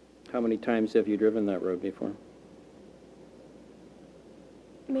 How many times have you driven that road before?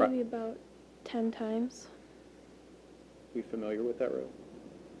 Maybe about 10 times. Are you familiar with that road?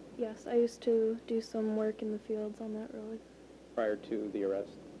 Yes, I used to do some work in the fields on that road. Prior to the arrest?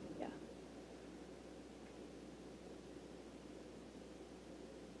 Yeah.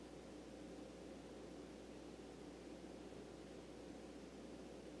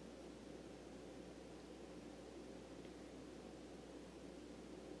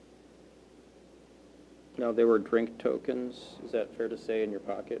 Now, there were drink tokens, is that fair to say, in your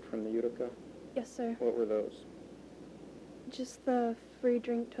pocket from the Utica? Yes, sir. What were those? Just the free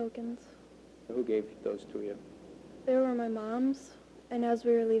drink tokens. Who gave those to you? They were my mom's, and as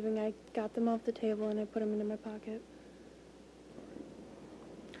we were leaving, I got them off the table and I put them into my pocket.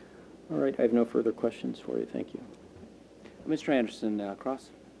 All right, I have no further questions for you, thank you. Mr. Anderson, Cross?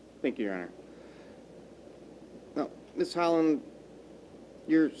 Thank you, Your Honor. Now, Ms. Holland,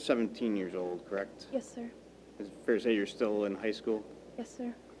 you're 17 years old, correct? Yes, sir. Is it fair to say you're still in high school? Yes,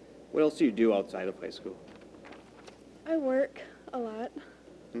 sir. What else do you do outside of high school? I work a lot.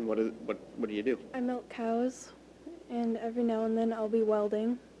 And what do you do? I milk cows, and every now and then I'll be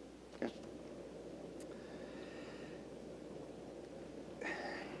welding. Okay.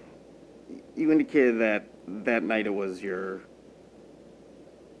 You indicated that that night it was your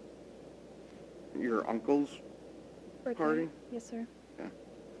uncle's Birthday. party? Yes, sir. Okay.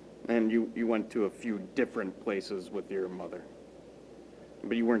 And you went to a few different places with your mother,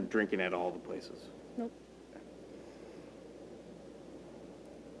 but you weren't drinking at all the places? Nope.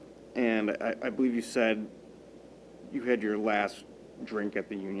 And I believe you said you had your last drink at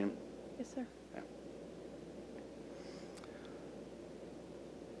the Union? Yes, sir. Yeah.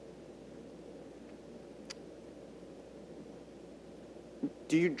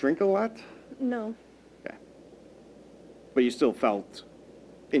 Do you drink a lot? No. Okay. But you still felt,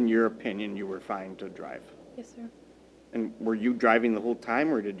 in your opinion, you were fine to drive? Yes, sir. And were you driving the whole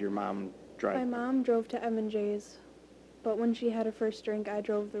time, or did your mom drive? My mom drove to M&J's, but when she had her first drink, I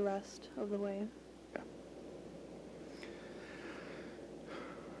drove the rest of the way. Okay.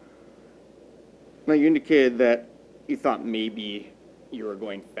 Now, you indicated that you thought maybe you were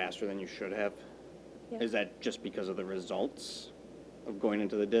going faster than you should have. Yes. Is that just because of the results of going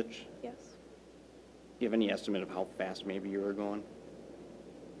into the ditch? Yes. Do you have any estimate of how fast maybe you were going?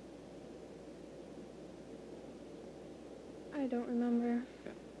 I don't remember.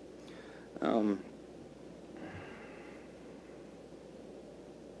 And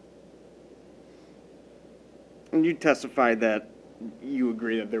you testified that you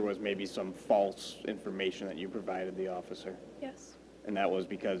agree that there was maybe some false information that you provided the officer, Yes. and that was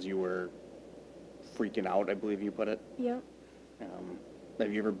because you were freaking out, I believe you put it. Yep.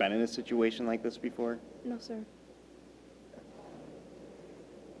 Have you ever been in a situation like this before? No, sir.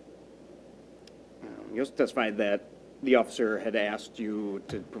 You also testified that the officer had asked you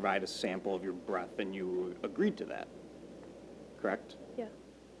to provide a sample of your breath, and you agreed to that, correct? Yeah.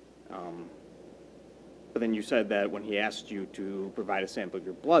 But then you said that when he asked you to provide a sample of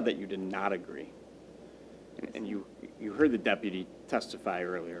your blood, that you did not agree. And you heard the deputy testify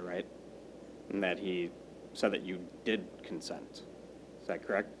earlier, right? And that he said that you did consent. Is that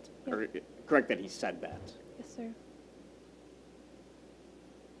correct? Yeah. Or correct that he said that? Yes, sir.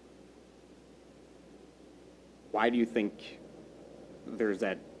 Why do you think there's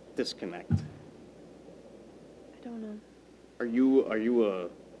that disconnect? I don't know.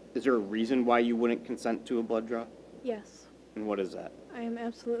 Is there a reason why you wouldn't consent to a blood draw? Yes. And what is that? I am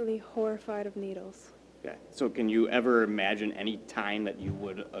absolutely horrified of needles. Okay, so can you ever imagine any time that you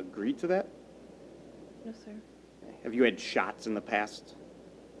would agree to that? No, sir. Have you had shots in the past?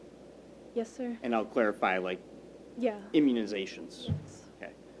 Yes, sir. And I'll clarify, like, Yeah. immunizations. Yes.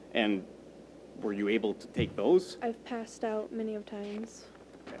 Okay. And were you able to take those? I've passed out many of times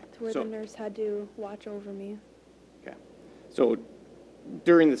Okay. to where So- the nurse had to watch over me. Okay. So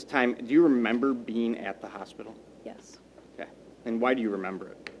during this time, do you remember being at the hospital? Yes. Okay. And why do you remember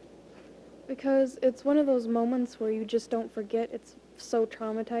it? Because it's one of those moments where you just don't forget. It's so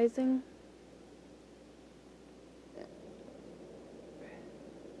traumatizing.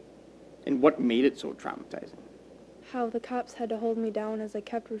 And what made it so traumatizing? How the cops had to hold me down as I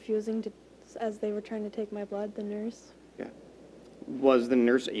kept refusing to, as they were trying to take my blood, the nurse. Yeah. Was the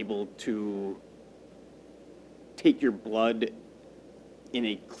nurse able to take your blood in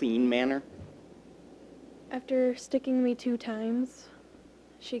a clean manner? After sticking me 2 times,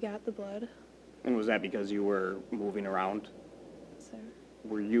 she got the blood. And was that because you were moving around? Sir.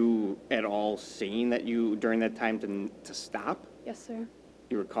 Were you at all saying that you, during that time, to stop? Yes, sir.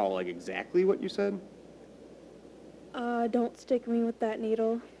 You recall, like, exactly what you said? Don't stick me with that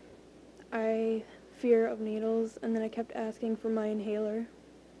needle. I fear of needles, and then I kept asking for my inhaler.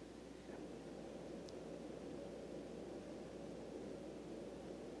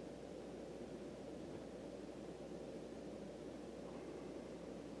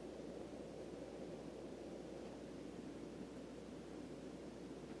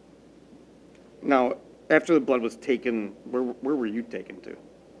 Now, after the blood was taken, where were you taken to?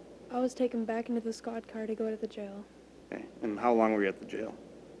 I was taken back into the squad car to go to the jail. Okay. And how long were you at the jail?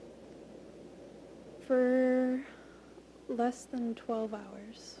 For less than 12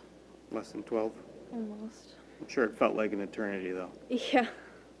 hours. Less than 12? Almost. I'm sure it felt like an eternity, though. Yeah.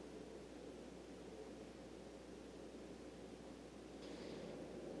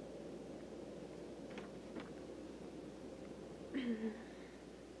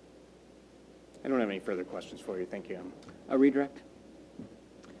 I don't have any further questions for you. Thank you. A redirect?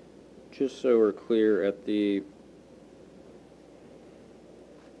 Just so we're clear,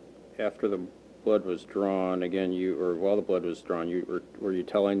 after the blood was drawn, again, or while the blood was drawn, were you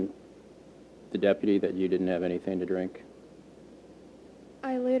telling the deputy that you didn't have anything to drink?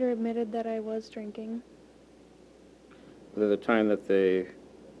 I later admitted that I was drinking. At the time that they,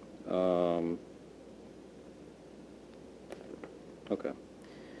 okay.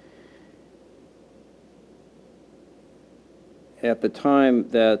 At the time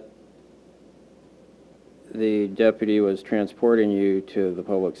that the deputy was transporting you to the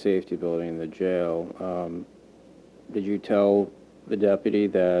public safety building, the jail, did you tell the deputy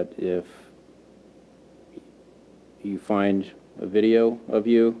that if you find a video of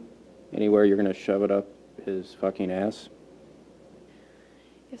you anywhere, you're going to shove it up his fucking ass?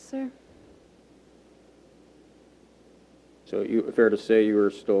 Yes, sir. So fair to say you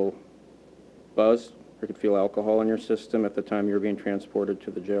were still buzzed? Or could feel alcohol in your system at the time you were being transported to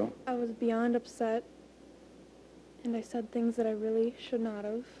the jail? I was beyond upset, and I said things that I really should not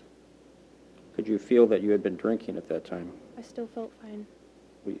have. Could you feel that you had been drinking at that time? I still felt fine.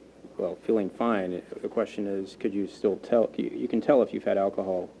 Well, feeling fine, the question is, could you still tell? You can tell if you've had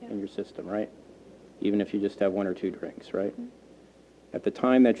alcohol in your system, right? Even if you just have 1 or 2 drinks, right? Mm-hmm. At the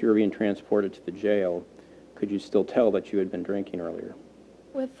time that you were being transported to the jail, could you still tell that you had been drinking earlier?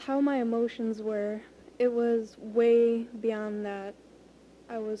 With how my emotions were, it was way beyond that.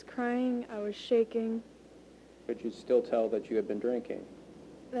 I was crying, I was shaking. Could you still tell that you had been drinking?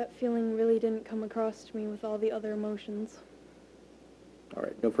 That feeling really didn't come across to me with all the other emotions. All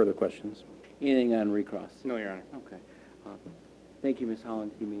right. No further questions. Anything on recross? No, Your Honor. Okay. Thank you, Ms.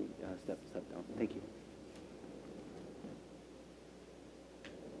 Holland. You may step down. Thank you.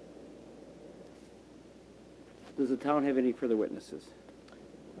 Does the town have any further witnesses?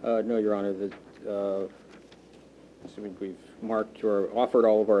 No, Your Honor. Assuming we've marked or offered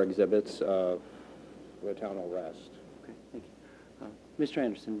all of our exhibits, the town will rest. Okay, thank you. Mr.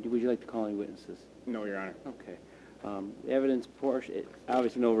 Anderson, would you like to call any witnesses? No, Your Honor. Okay. The evidence portion,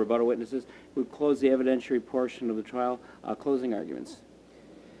 obviously no rebuttal witnesses. We'll close the evidentiary portion of the trial. Closing arguments.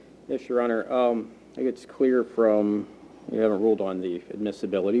 Yes, Your Honor. I think it's clear from, we haven't ruled on the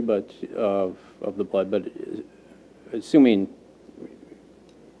admissibility but of the blood, but assuming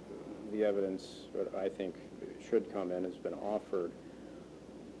the evidence that I think should come in has been offered,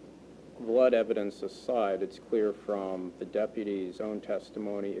 blood evidence aside, it's clear from the deputy's own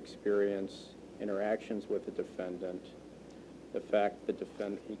testimony, experience, interactions with the defendant, the fact the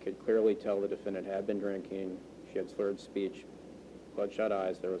defendant, he could clearly tell the defendant had been drinking, she had slurred speech, bloodshot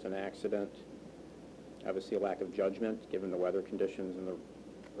eyes, there was an accident, obviously a lack of judgment given the weather conditions and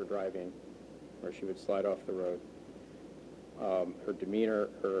her driving, where she would slide off the road. Her demeanor,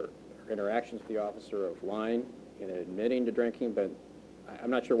 her interactions with the officer of lying and admitting to drinking, but I'm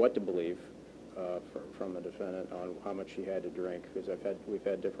not sure what to believe from the defendant on how much she had to drink, because we've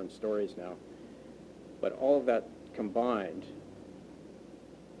had different stories now. But all of that combined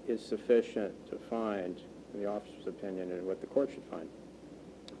is sufficient to find, in the officer's opinion, and what the court should find,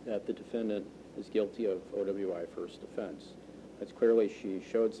 that the defendant is guilty of OWI first offense. It's clearly she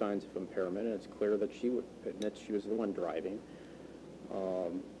showed signs of impairment, and it's clear that she admits she was the one driving.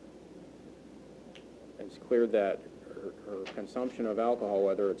 It's clear that her consumption of alcohol,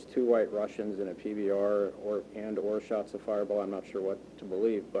 whether it's 2 White Russians and a PBR or shots of Fireball, I'm not sure what to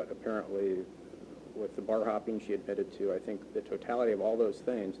believe, but apparently with the bar hopping she admitted to, I think the totality of all those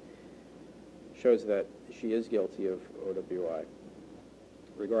things shows that she is guilty of OWI,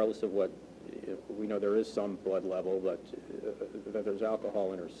 regardless of what, we know there is some blood level, but that there's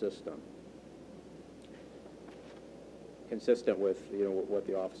alcohol in her system. Consistent with, what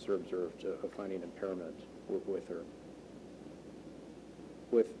the officer observed, finding impairment with her.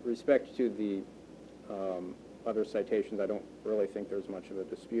 With respect to the other citations, I don't really think there's much of a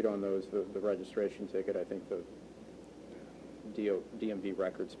dispute on those. The registration ticket, I think the DMV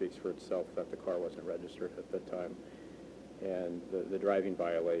record speaks for itself that the car wasn't registered at the time. And the driving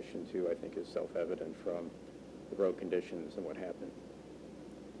violation, too, I think is self-evident from the road conditions and what happened.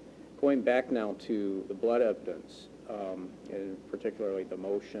 Going back now to the blood evidence, and particularly the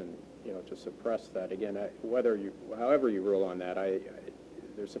motion, to suppress that, again, however you rule on that,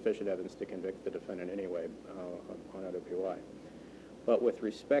 there's sufficient evidence to convict the defendant anyway on OWI. But with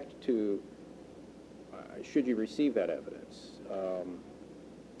respect to, should you receive that evidence,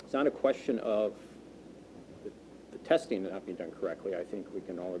 it's not a question of the testing not being done correctly. I think we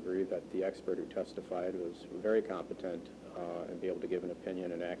can all agree that the expert who testified was very competent and be able to give an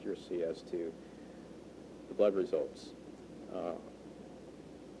opinion and accuracy as to the blood results.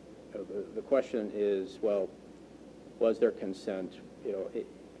 The question is, well, was there consent?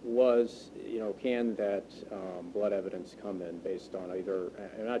 Can that blood evidence come in based on either,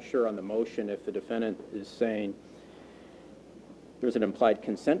 I'm not sure on the motion if the defendant is saying there's an implied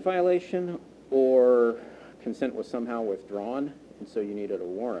consent violation or consent was somehow withdrawn and so you needed a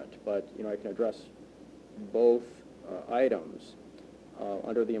warrant. But, I can address both items.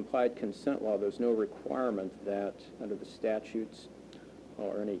 Under the implied consent law, there's no requirement that under the statutes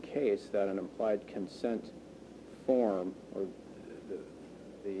or any case that an implied consent form or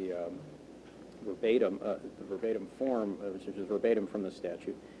the verbatim form, which is verbatim from the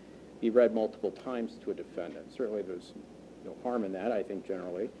statute, be read multiple times to a defendant. Certainly there's no harm in that, I think,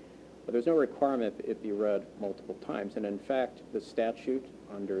 generally. But there's no requirement it be read multiple times. And in fact, the statute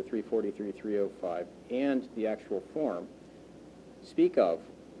under 343-305 and the actual form speak of,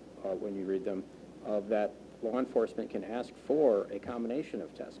 when you read them, of that law enforcement can ask for a combination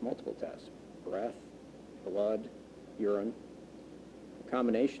of tests, multiple tests, breath, blood, urine, a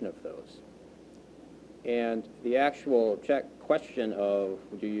combination of those. And the actual question of,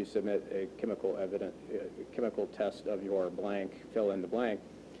 do you submit a chemical test of your blank, fill in the blank,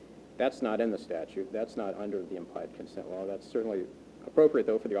 that's not in the statute. That's not under the implied consent law. That's certainly appropriate,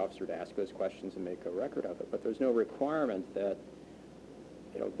 though, for the officer to ask those questions and make a record of it. But there's no requirement that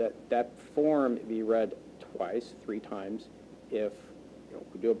that form be read twice, 3 times, if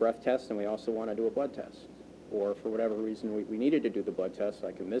we do a breath test and we also want to do a blood test. Or for whatever reason we needed to do the blood test,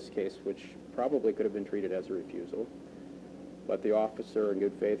 like in this case, which probably could have been treated as a refusal. But the officer in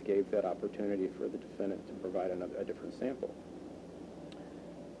good faith gave that opportunity for the defendant to provide a different sample.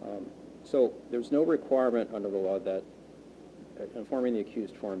 So there's no requirement under the law that informing the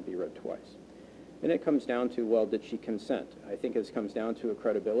accused form be read twice. And it comes down to, well, did she consent? I think it comes down to a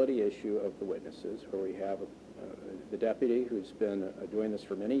credibility issue of the witnesses, where we have the deputy who's been doing this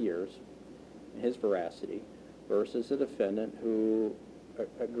for many years, his veracity, versus the defendant who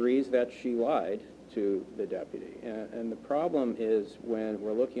agrees that she lied to the deputy. And the problem is when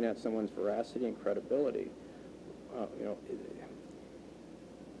we're looking at someone's veracity and credibility, you know,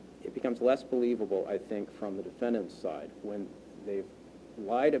 it becomes less believable, I think, from the defendant's side when they've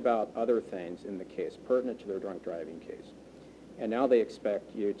lied about other things in the case, pertinent to their drunk driving case. And now they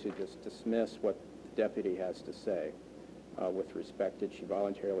expect you to just dismiss what the deputy has to say with respect, did she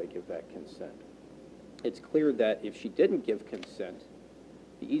voluntarily give that consent? It's clear that if she didn't give consent,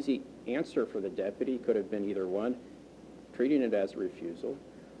 the easy answer for the deputy could have been either one, treating it as a refusal,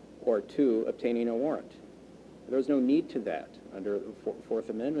 or two, obtaining a warrant. There's no need to that under the Fourth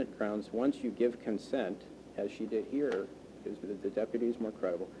Amendment grounds. Once you give consent, as she did here, because the deputy is more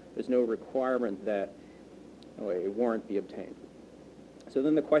credible, there's no requirement that a warrant be obtained. So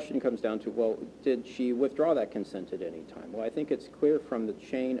then the question comes down to, well, did she withdraw that consent at any time? Well, I think it's clear from the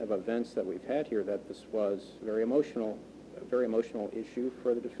chain of events that we've had here that this was a very emotional issue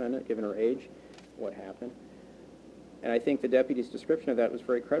for the defendant, given her age, what happened. And I think the deputy's description of that was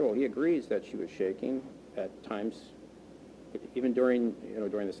very credible. He agrees that she was shaking at times, even during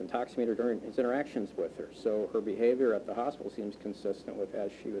this intoxicator, during his interactions with her. So her behavior at the hospital seems consistent with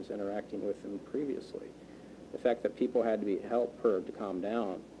as she was interacting with him previously. The fact that people had to help her to calm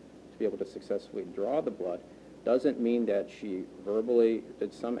down to be able to successfully draw the blood doesn't mean that she verbally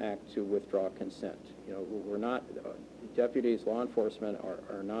did some act to withdraw consent. You know, we're not, deputies, law enforcement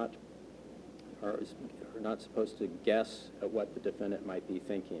are not supposed to guess at what the defendant might be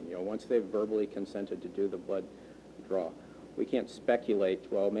thinking. You know, once they've verbally consented to do the blood draw, we can't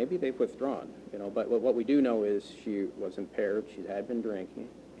speculate, well, maybe they've withdrawn, you know, but what we do know is she was impaired, she had been drinking,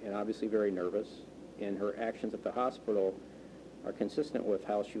 and obviously very nervous, and her actions at the hospital are consistent with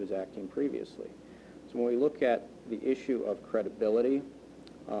how she was acting previously. So when we look at the issue of credibility,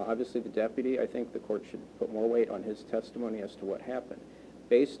 obviously the deputy, I think the court should put more weight on his testimony as to what happened.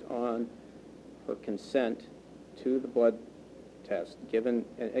 Based on her consent to the blood test, given,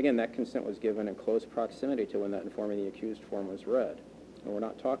 and again, that consent was given in close proximity to when that informing the accused form was read. And we're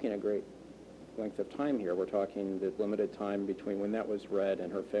not talking a great length of time here. We're talking the limited time between when that was read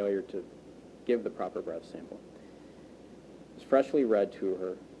and her failure to give the proper breath sample. It's freshly read to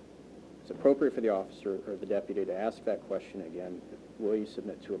her. It's appropriate for the officer or the deputy to ask that question again, will you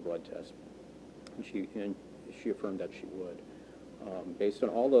submit to a blood test? And she affirmed that she would. Based on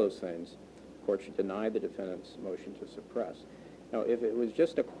all those things, the court should deny the defendant's motion to suppress. Now, if it was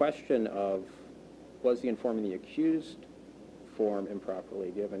just a question of was the informing the accused form improperly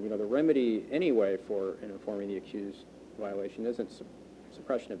given, you know, the remedy anyway for an informing the accused violation isn't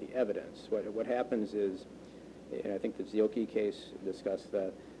suppression of the evidence. What happens is, and I think the Zielke case discussed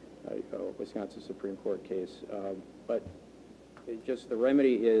that, Wisconsin Supreme Court case, but just the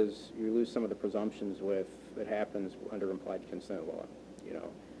remedy is you lose some of the presumptions that happens under implied consent law, you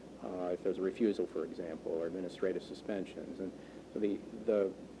know, if there's a refusal, for example, or administrative suspensions. And so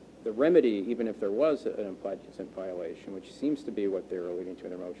the remedy, even if there was an implied consent violation, which seems to be what they're alluding to in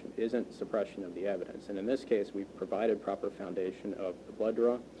their motion, isn't suppression of the evidence. And in this case, we've provided proper foundation of the blood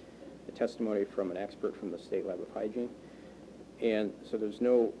draw, the testimony from an expert from the State Lab of Hygiene. And so there's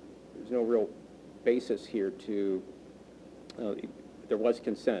no real basis here to, there was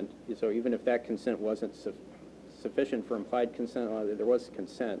consent. So even if that consent wasn't sufficient for implied consent, there was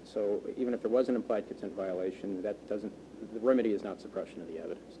consent. So even if there was an implied consent violation, the remedy is not suppression of the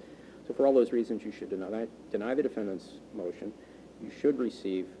evidence. So for all those reasons, you should deny the defendant's motion. You should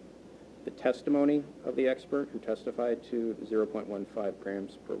receive the testimony of the expert who testified to the 0.15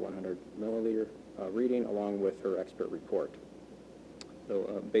 grams per 100 milliliter reading, along with her expert report.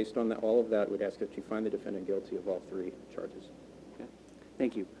 So based on all of that, we'd ask that you find the defendant guilty of all three charges. Okay.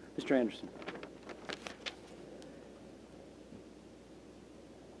 Thank you. Mr. Anderson.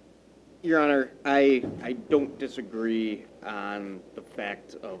 Your Honor, I don't disagree on the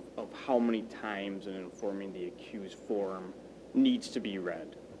fact of how many times an informing the accused form needs to be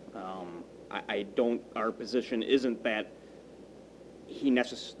read. Our position isn't that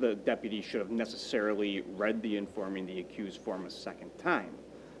the deputy should have necessarily read the informing the accused form a second time.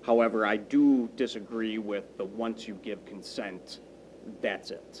 However, I do disagree with the once you give consent, that's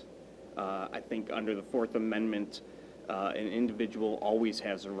it. I think under the Fourth Amendment, an individual always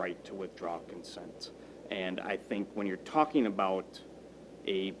has a right to withdraw consent. And I think when you're talking about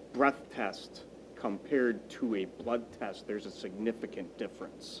a breath test compared to a blood test, there's a significant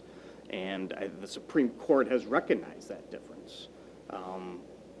difference. And the Supreme Court has recognized that difference.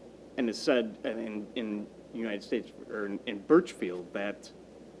 And has said in the United States, or in Birchfield,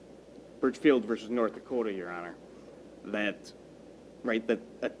 Birchfield versus North Dakota, Your Honor, that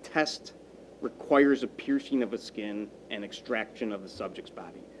a test requires a piercing of a skin and extraction of the subject's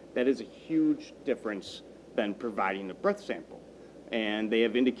body. That is a huge difference than providing a breath sample. And they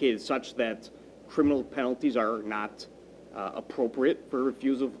have indicated such that criminal penalties are not appropriate for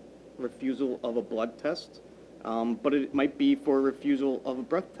refusal of a blood test, but it might be for refusal of a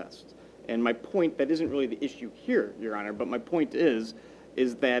breath test. And my point, that isn't really the issue here, Your Honor, but my point is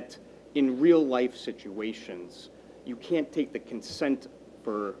that in real life situations, you can't take the consent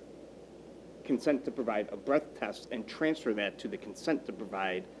to provide a breath test and transfer that to the consent to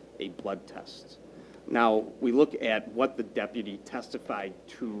provide a blood test. Now, we look at what the deputy testified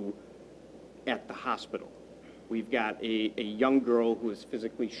to at the hospital. We've got a young girl who is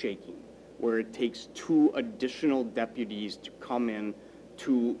physically shaking, where it takes 2 additional deputies to come in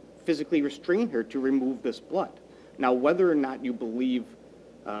to physically restrain her to remove this blood. Now, whether or not you believe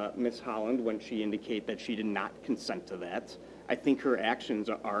Ms. Holland when she indicated that she did not consent to that, I think her actions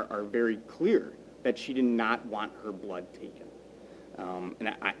are very clear that she did not want her blood taken.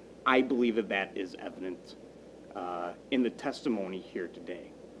 And I believe that that is evident in the testimony here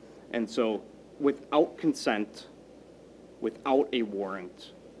today. And so without consent, without a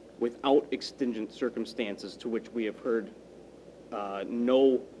warrant, without exigent circumstances to which we have heard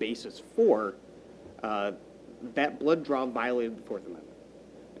no basis for, that blood draw violated the Fourth Amendment.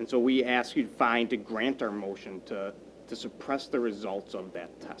 And so we ask you to grant our motion to suppress the results of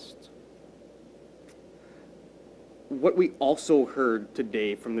that test. What we also heard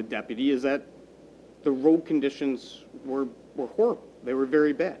today from the deputy is that the road conditions were horrible. They were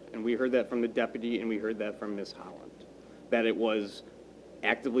very bad. And we heard that from the deputy, and we heard that from Ms. Holland, that it was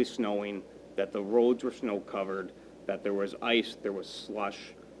actively snowing, that the roads were snow-covered, that there was ice, there was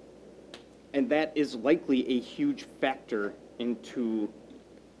slush. And that is likely a huge factor into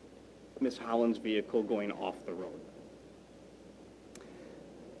Ms. Holland's vehicle going off the road.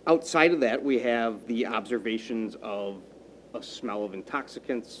 Outside of that, we have the observations of a smell of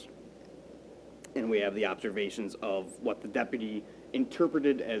intoxicants, and we have the observations of what the deputy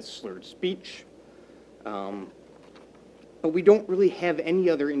interpreted as slurred speech. But we don't really have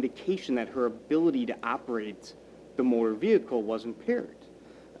any other indication that her ability to operate the motor vehicle was impaired.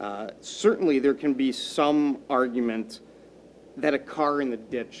 Certainly, there can be some argument that a car in the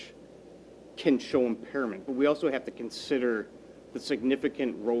ditch can show impairment, but we also have to consider the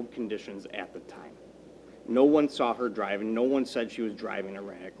significant road conditions at the time. No one saw her driving. No one said she was driving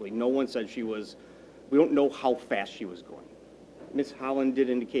erratically. No one said we don't know how fast she was going. Ms. Holland did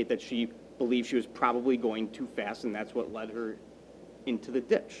indicate that she believed she was probably going too fast, and that's what led her into the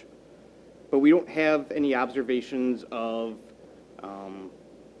ditch. But we don't have any observations of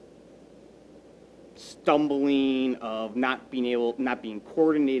stumbling, of not being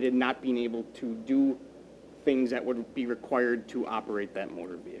coordinated, not being able to do things that would be required to operate that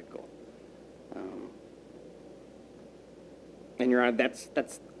motor vehicle. And Your Honor,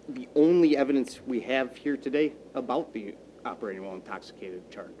 that's the only evidence we have here today about the operating while intoxicated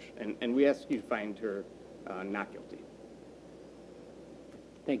charge. And we ask you to find her not guilty.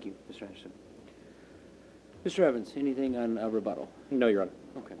 Thank you, Mr. Anderson. Mr. Evans, anything on rebuttal? No, Your Honor.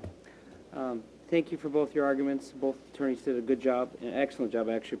 Okay. Thank you for both your arguments. Both attorneys did a good job, an excellent job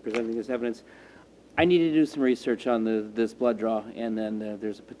actually presenting this evidence. I need to do some research on this blood draw, and then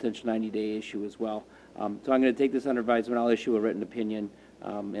there's a potential 90-day issue as well. So I'm going to take this under advisement. I'll issue a written opinion,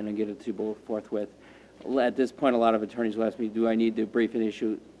 and I'll get it to you both forthwith. At this point, a lot of attorneys will ask me, do I need to brief an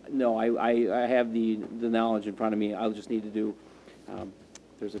issue? No, I have the knowledge in front of me. I'll just need to do,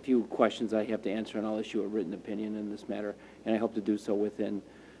 there's a few questions I have to answer, and I'll issue a written opinion in this matter, and I hope to do so within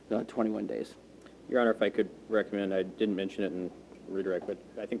 21 days. Your Honor, if I could recommend, I didn't mention it in redirect, but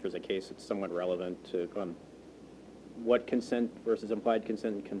I think there's a case that's somewhat relevant to what consent versus implied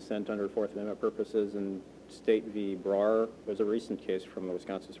consent and consent under Fourth Amendment purposes. And State v. Brar was a recent case from the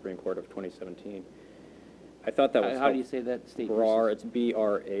Wisconsin Supreme Court of 2017. I thought that was... How do you say that? State Brar, it's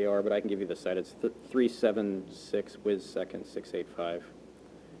B-R-A-R, but I can give you the site. It's 376 Wiz Second 685.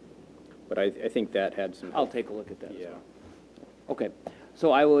 But I think that had some... I'll take a look at that. Yeah. Okay.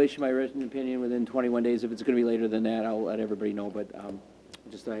 So I will issue my written opinion within 21 days. If it's going to be later than that, I'll let everybody know. But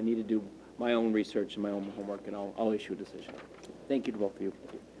just I need to do my own research and my own homework, and I'll issue a decision. Thank you to both of you.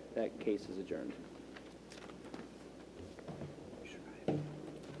 That case is adjourned.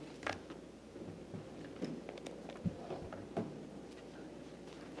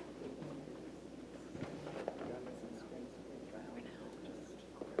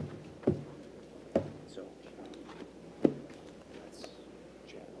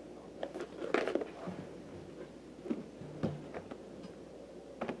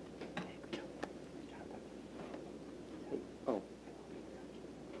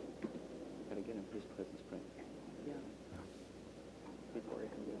 East Pleasant Springs. Yeah. Before I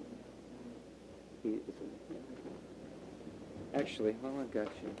can do it. Actually, while I've got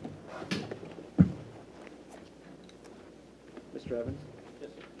you. Mr. Evans?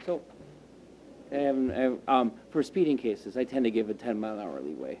 Yes, sir. So, for speeding cases, I tend to give a 10-mile-an-hour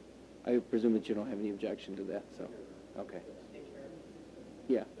leeway. I presume that you don't have any objection to that, so, okay.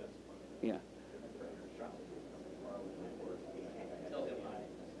 Yeah, yeah.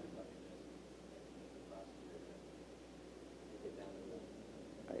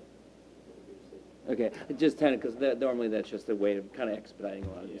 Okay, just because normally that's just a way of kind of expediting a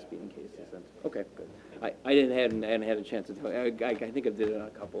lot of these speeding cases. Okay, good. I hadn't had a chance to tell you. I think I did it on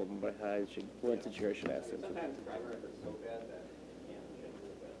a couple of them, but I should, once it's here, I should ask them. Sometimes the driver record is so bad that you can't do it,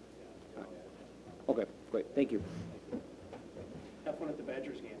 but, yeah. Okay, great, thank you. Have fun at the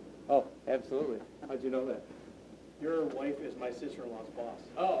Badgers game. Oh, absolutely. How'd you know that? Your wife is my sister-in-law's boss.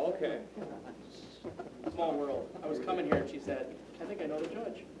 Oh, okay. Small world. I was coming here and she said, I think I know the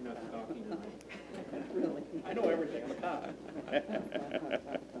judge. You're not stalking her. Really? I know everything. I'm a cop.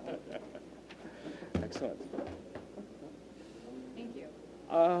 Excellent. Thank you.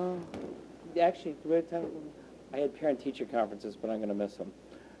 Actually, do we have time? I had parent-teacher conferences, but I'm going to miss them.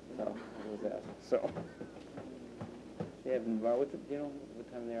 So, what was that? So, they have tomorrow. Do you know what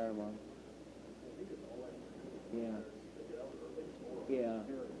time they are tomorrow? Yeah. Yeah.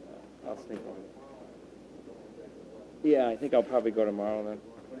 I'll sneak over. Yeah, I think I'll probably go tomorrow then.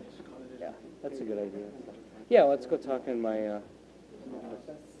 Yeah, that's a good idea. Yeah, let's go talk in my, I'll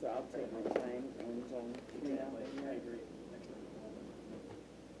take my time and, yeah.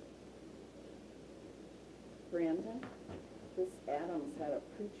 Brandon, this Adams had a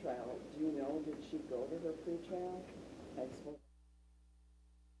pretrial. Do you know, did she go to her pretrial? I spoke